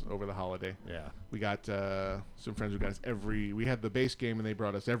ourselves over the holiday. Yeah. We got some friends who got us we had the base game and they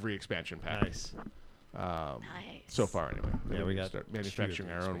brought us every expansion pack. Nice. So far, anyway. Yeah, Then we can got start 2 of manufacturing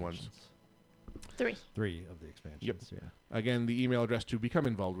the our own ones. expansions. 3. 3 of the expansions. Yep. Yeah. Again, the email address to become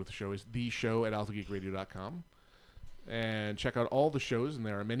involved with the show is theshow@alphageekradio.com. And check out all the shows, and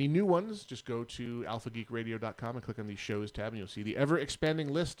there are many new ones. Just go to alphageekradio.com and click on the shows tab, and you'll see the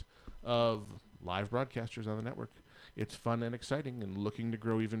ever-expanding list of live broadcasters on the network. It's fun and exciting and looking to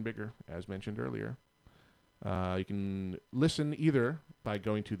grow even bigger, as mentioned earlier. You can listen either by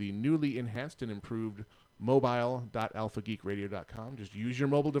going to the newly enhanced and improved mobile.alphageekradio.com. Just use your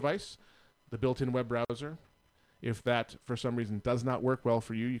mobile device, the built-in web browser. If that, for some reason, does not work well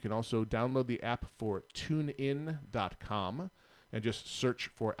for you, you can also download the app for tunein.com and just search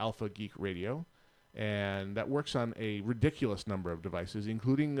for Alpha Geek Radio. And that works on a ridiculous number of devices,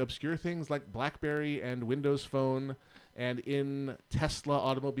 including obscure things like BlackBerry and Windows Phone, and in Tesla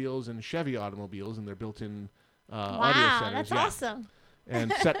automobiles and Chevy automobiles in their built-in audio centers. That's awesome.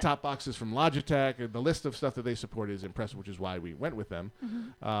 And set-top boxes from Logitech. The list of stuff that they support is impressive, which is why we went with them.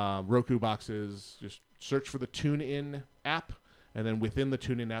 Roku boxes. Just search for the TuneIn app, and then within the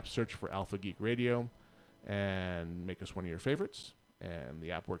TuneIn app, search for Alpha Geek Radio, and make us one of your favorites. And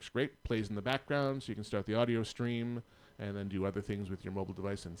the app works great. Plays in the background, so you can start the audio stream and then do other things with your mobile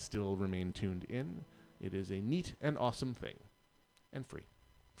device and still remain tuned in. It is a neat and awesome thing. And free.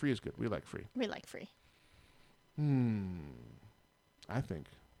 Free is good. We like free. We like free. I think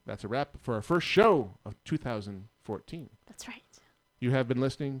that's a wrap for our first show of 2014. That's right. You have been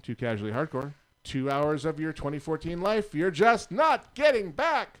listening to Casually Hardcore. 2 hours of your 2014 life you're just not getting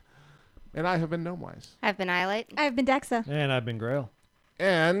back. And I have been Gnomewise. I've been Iolite. I've been Dexa. And I've been Grail.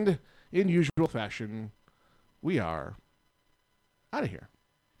 And in usual fashion, we are out of here.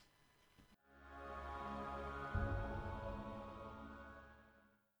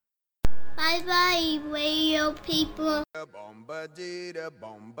 Bye-bye, radio people. Until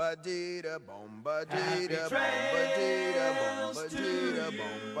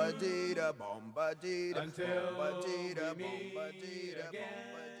we meet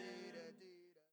again.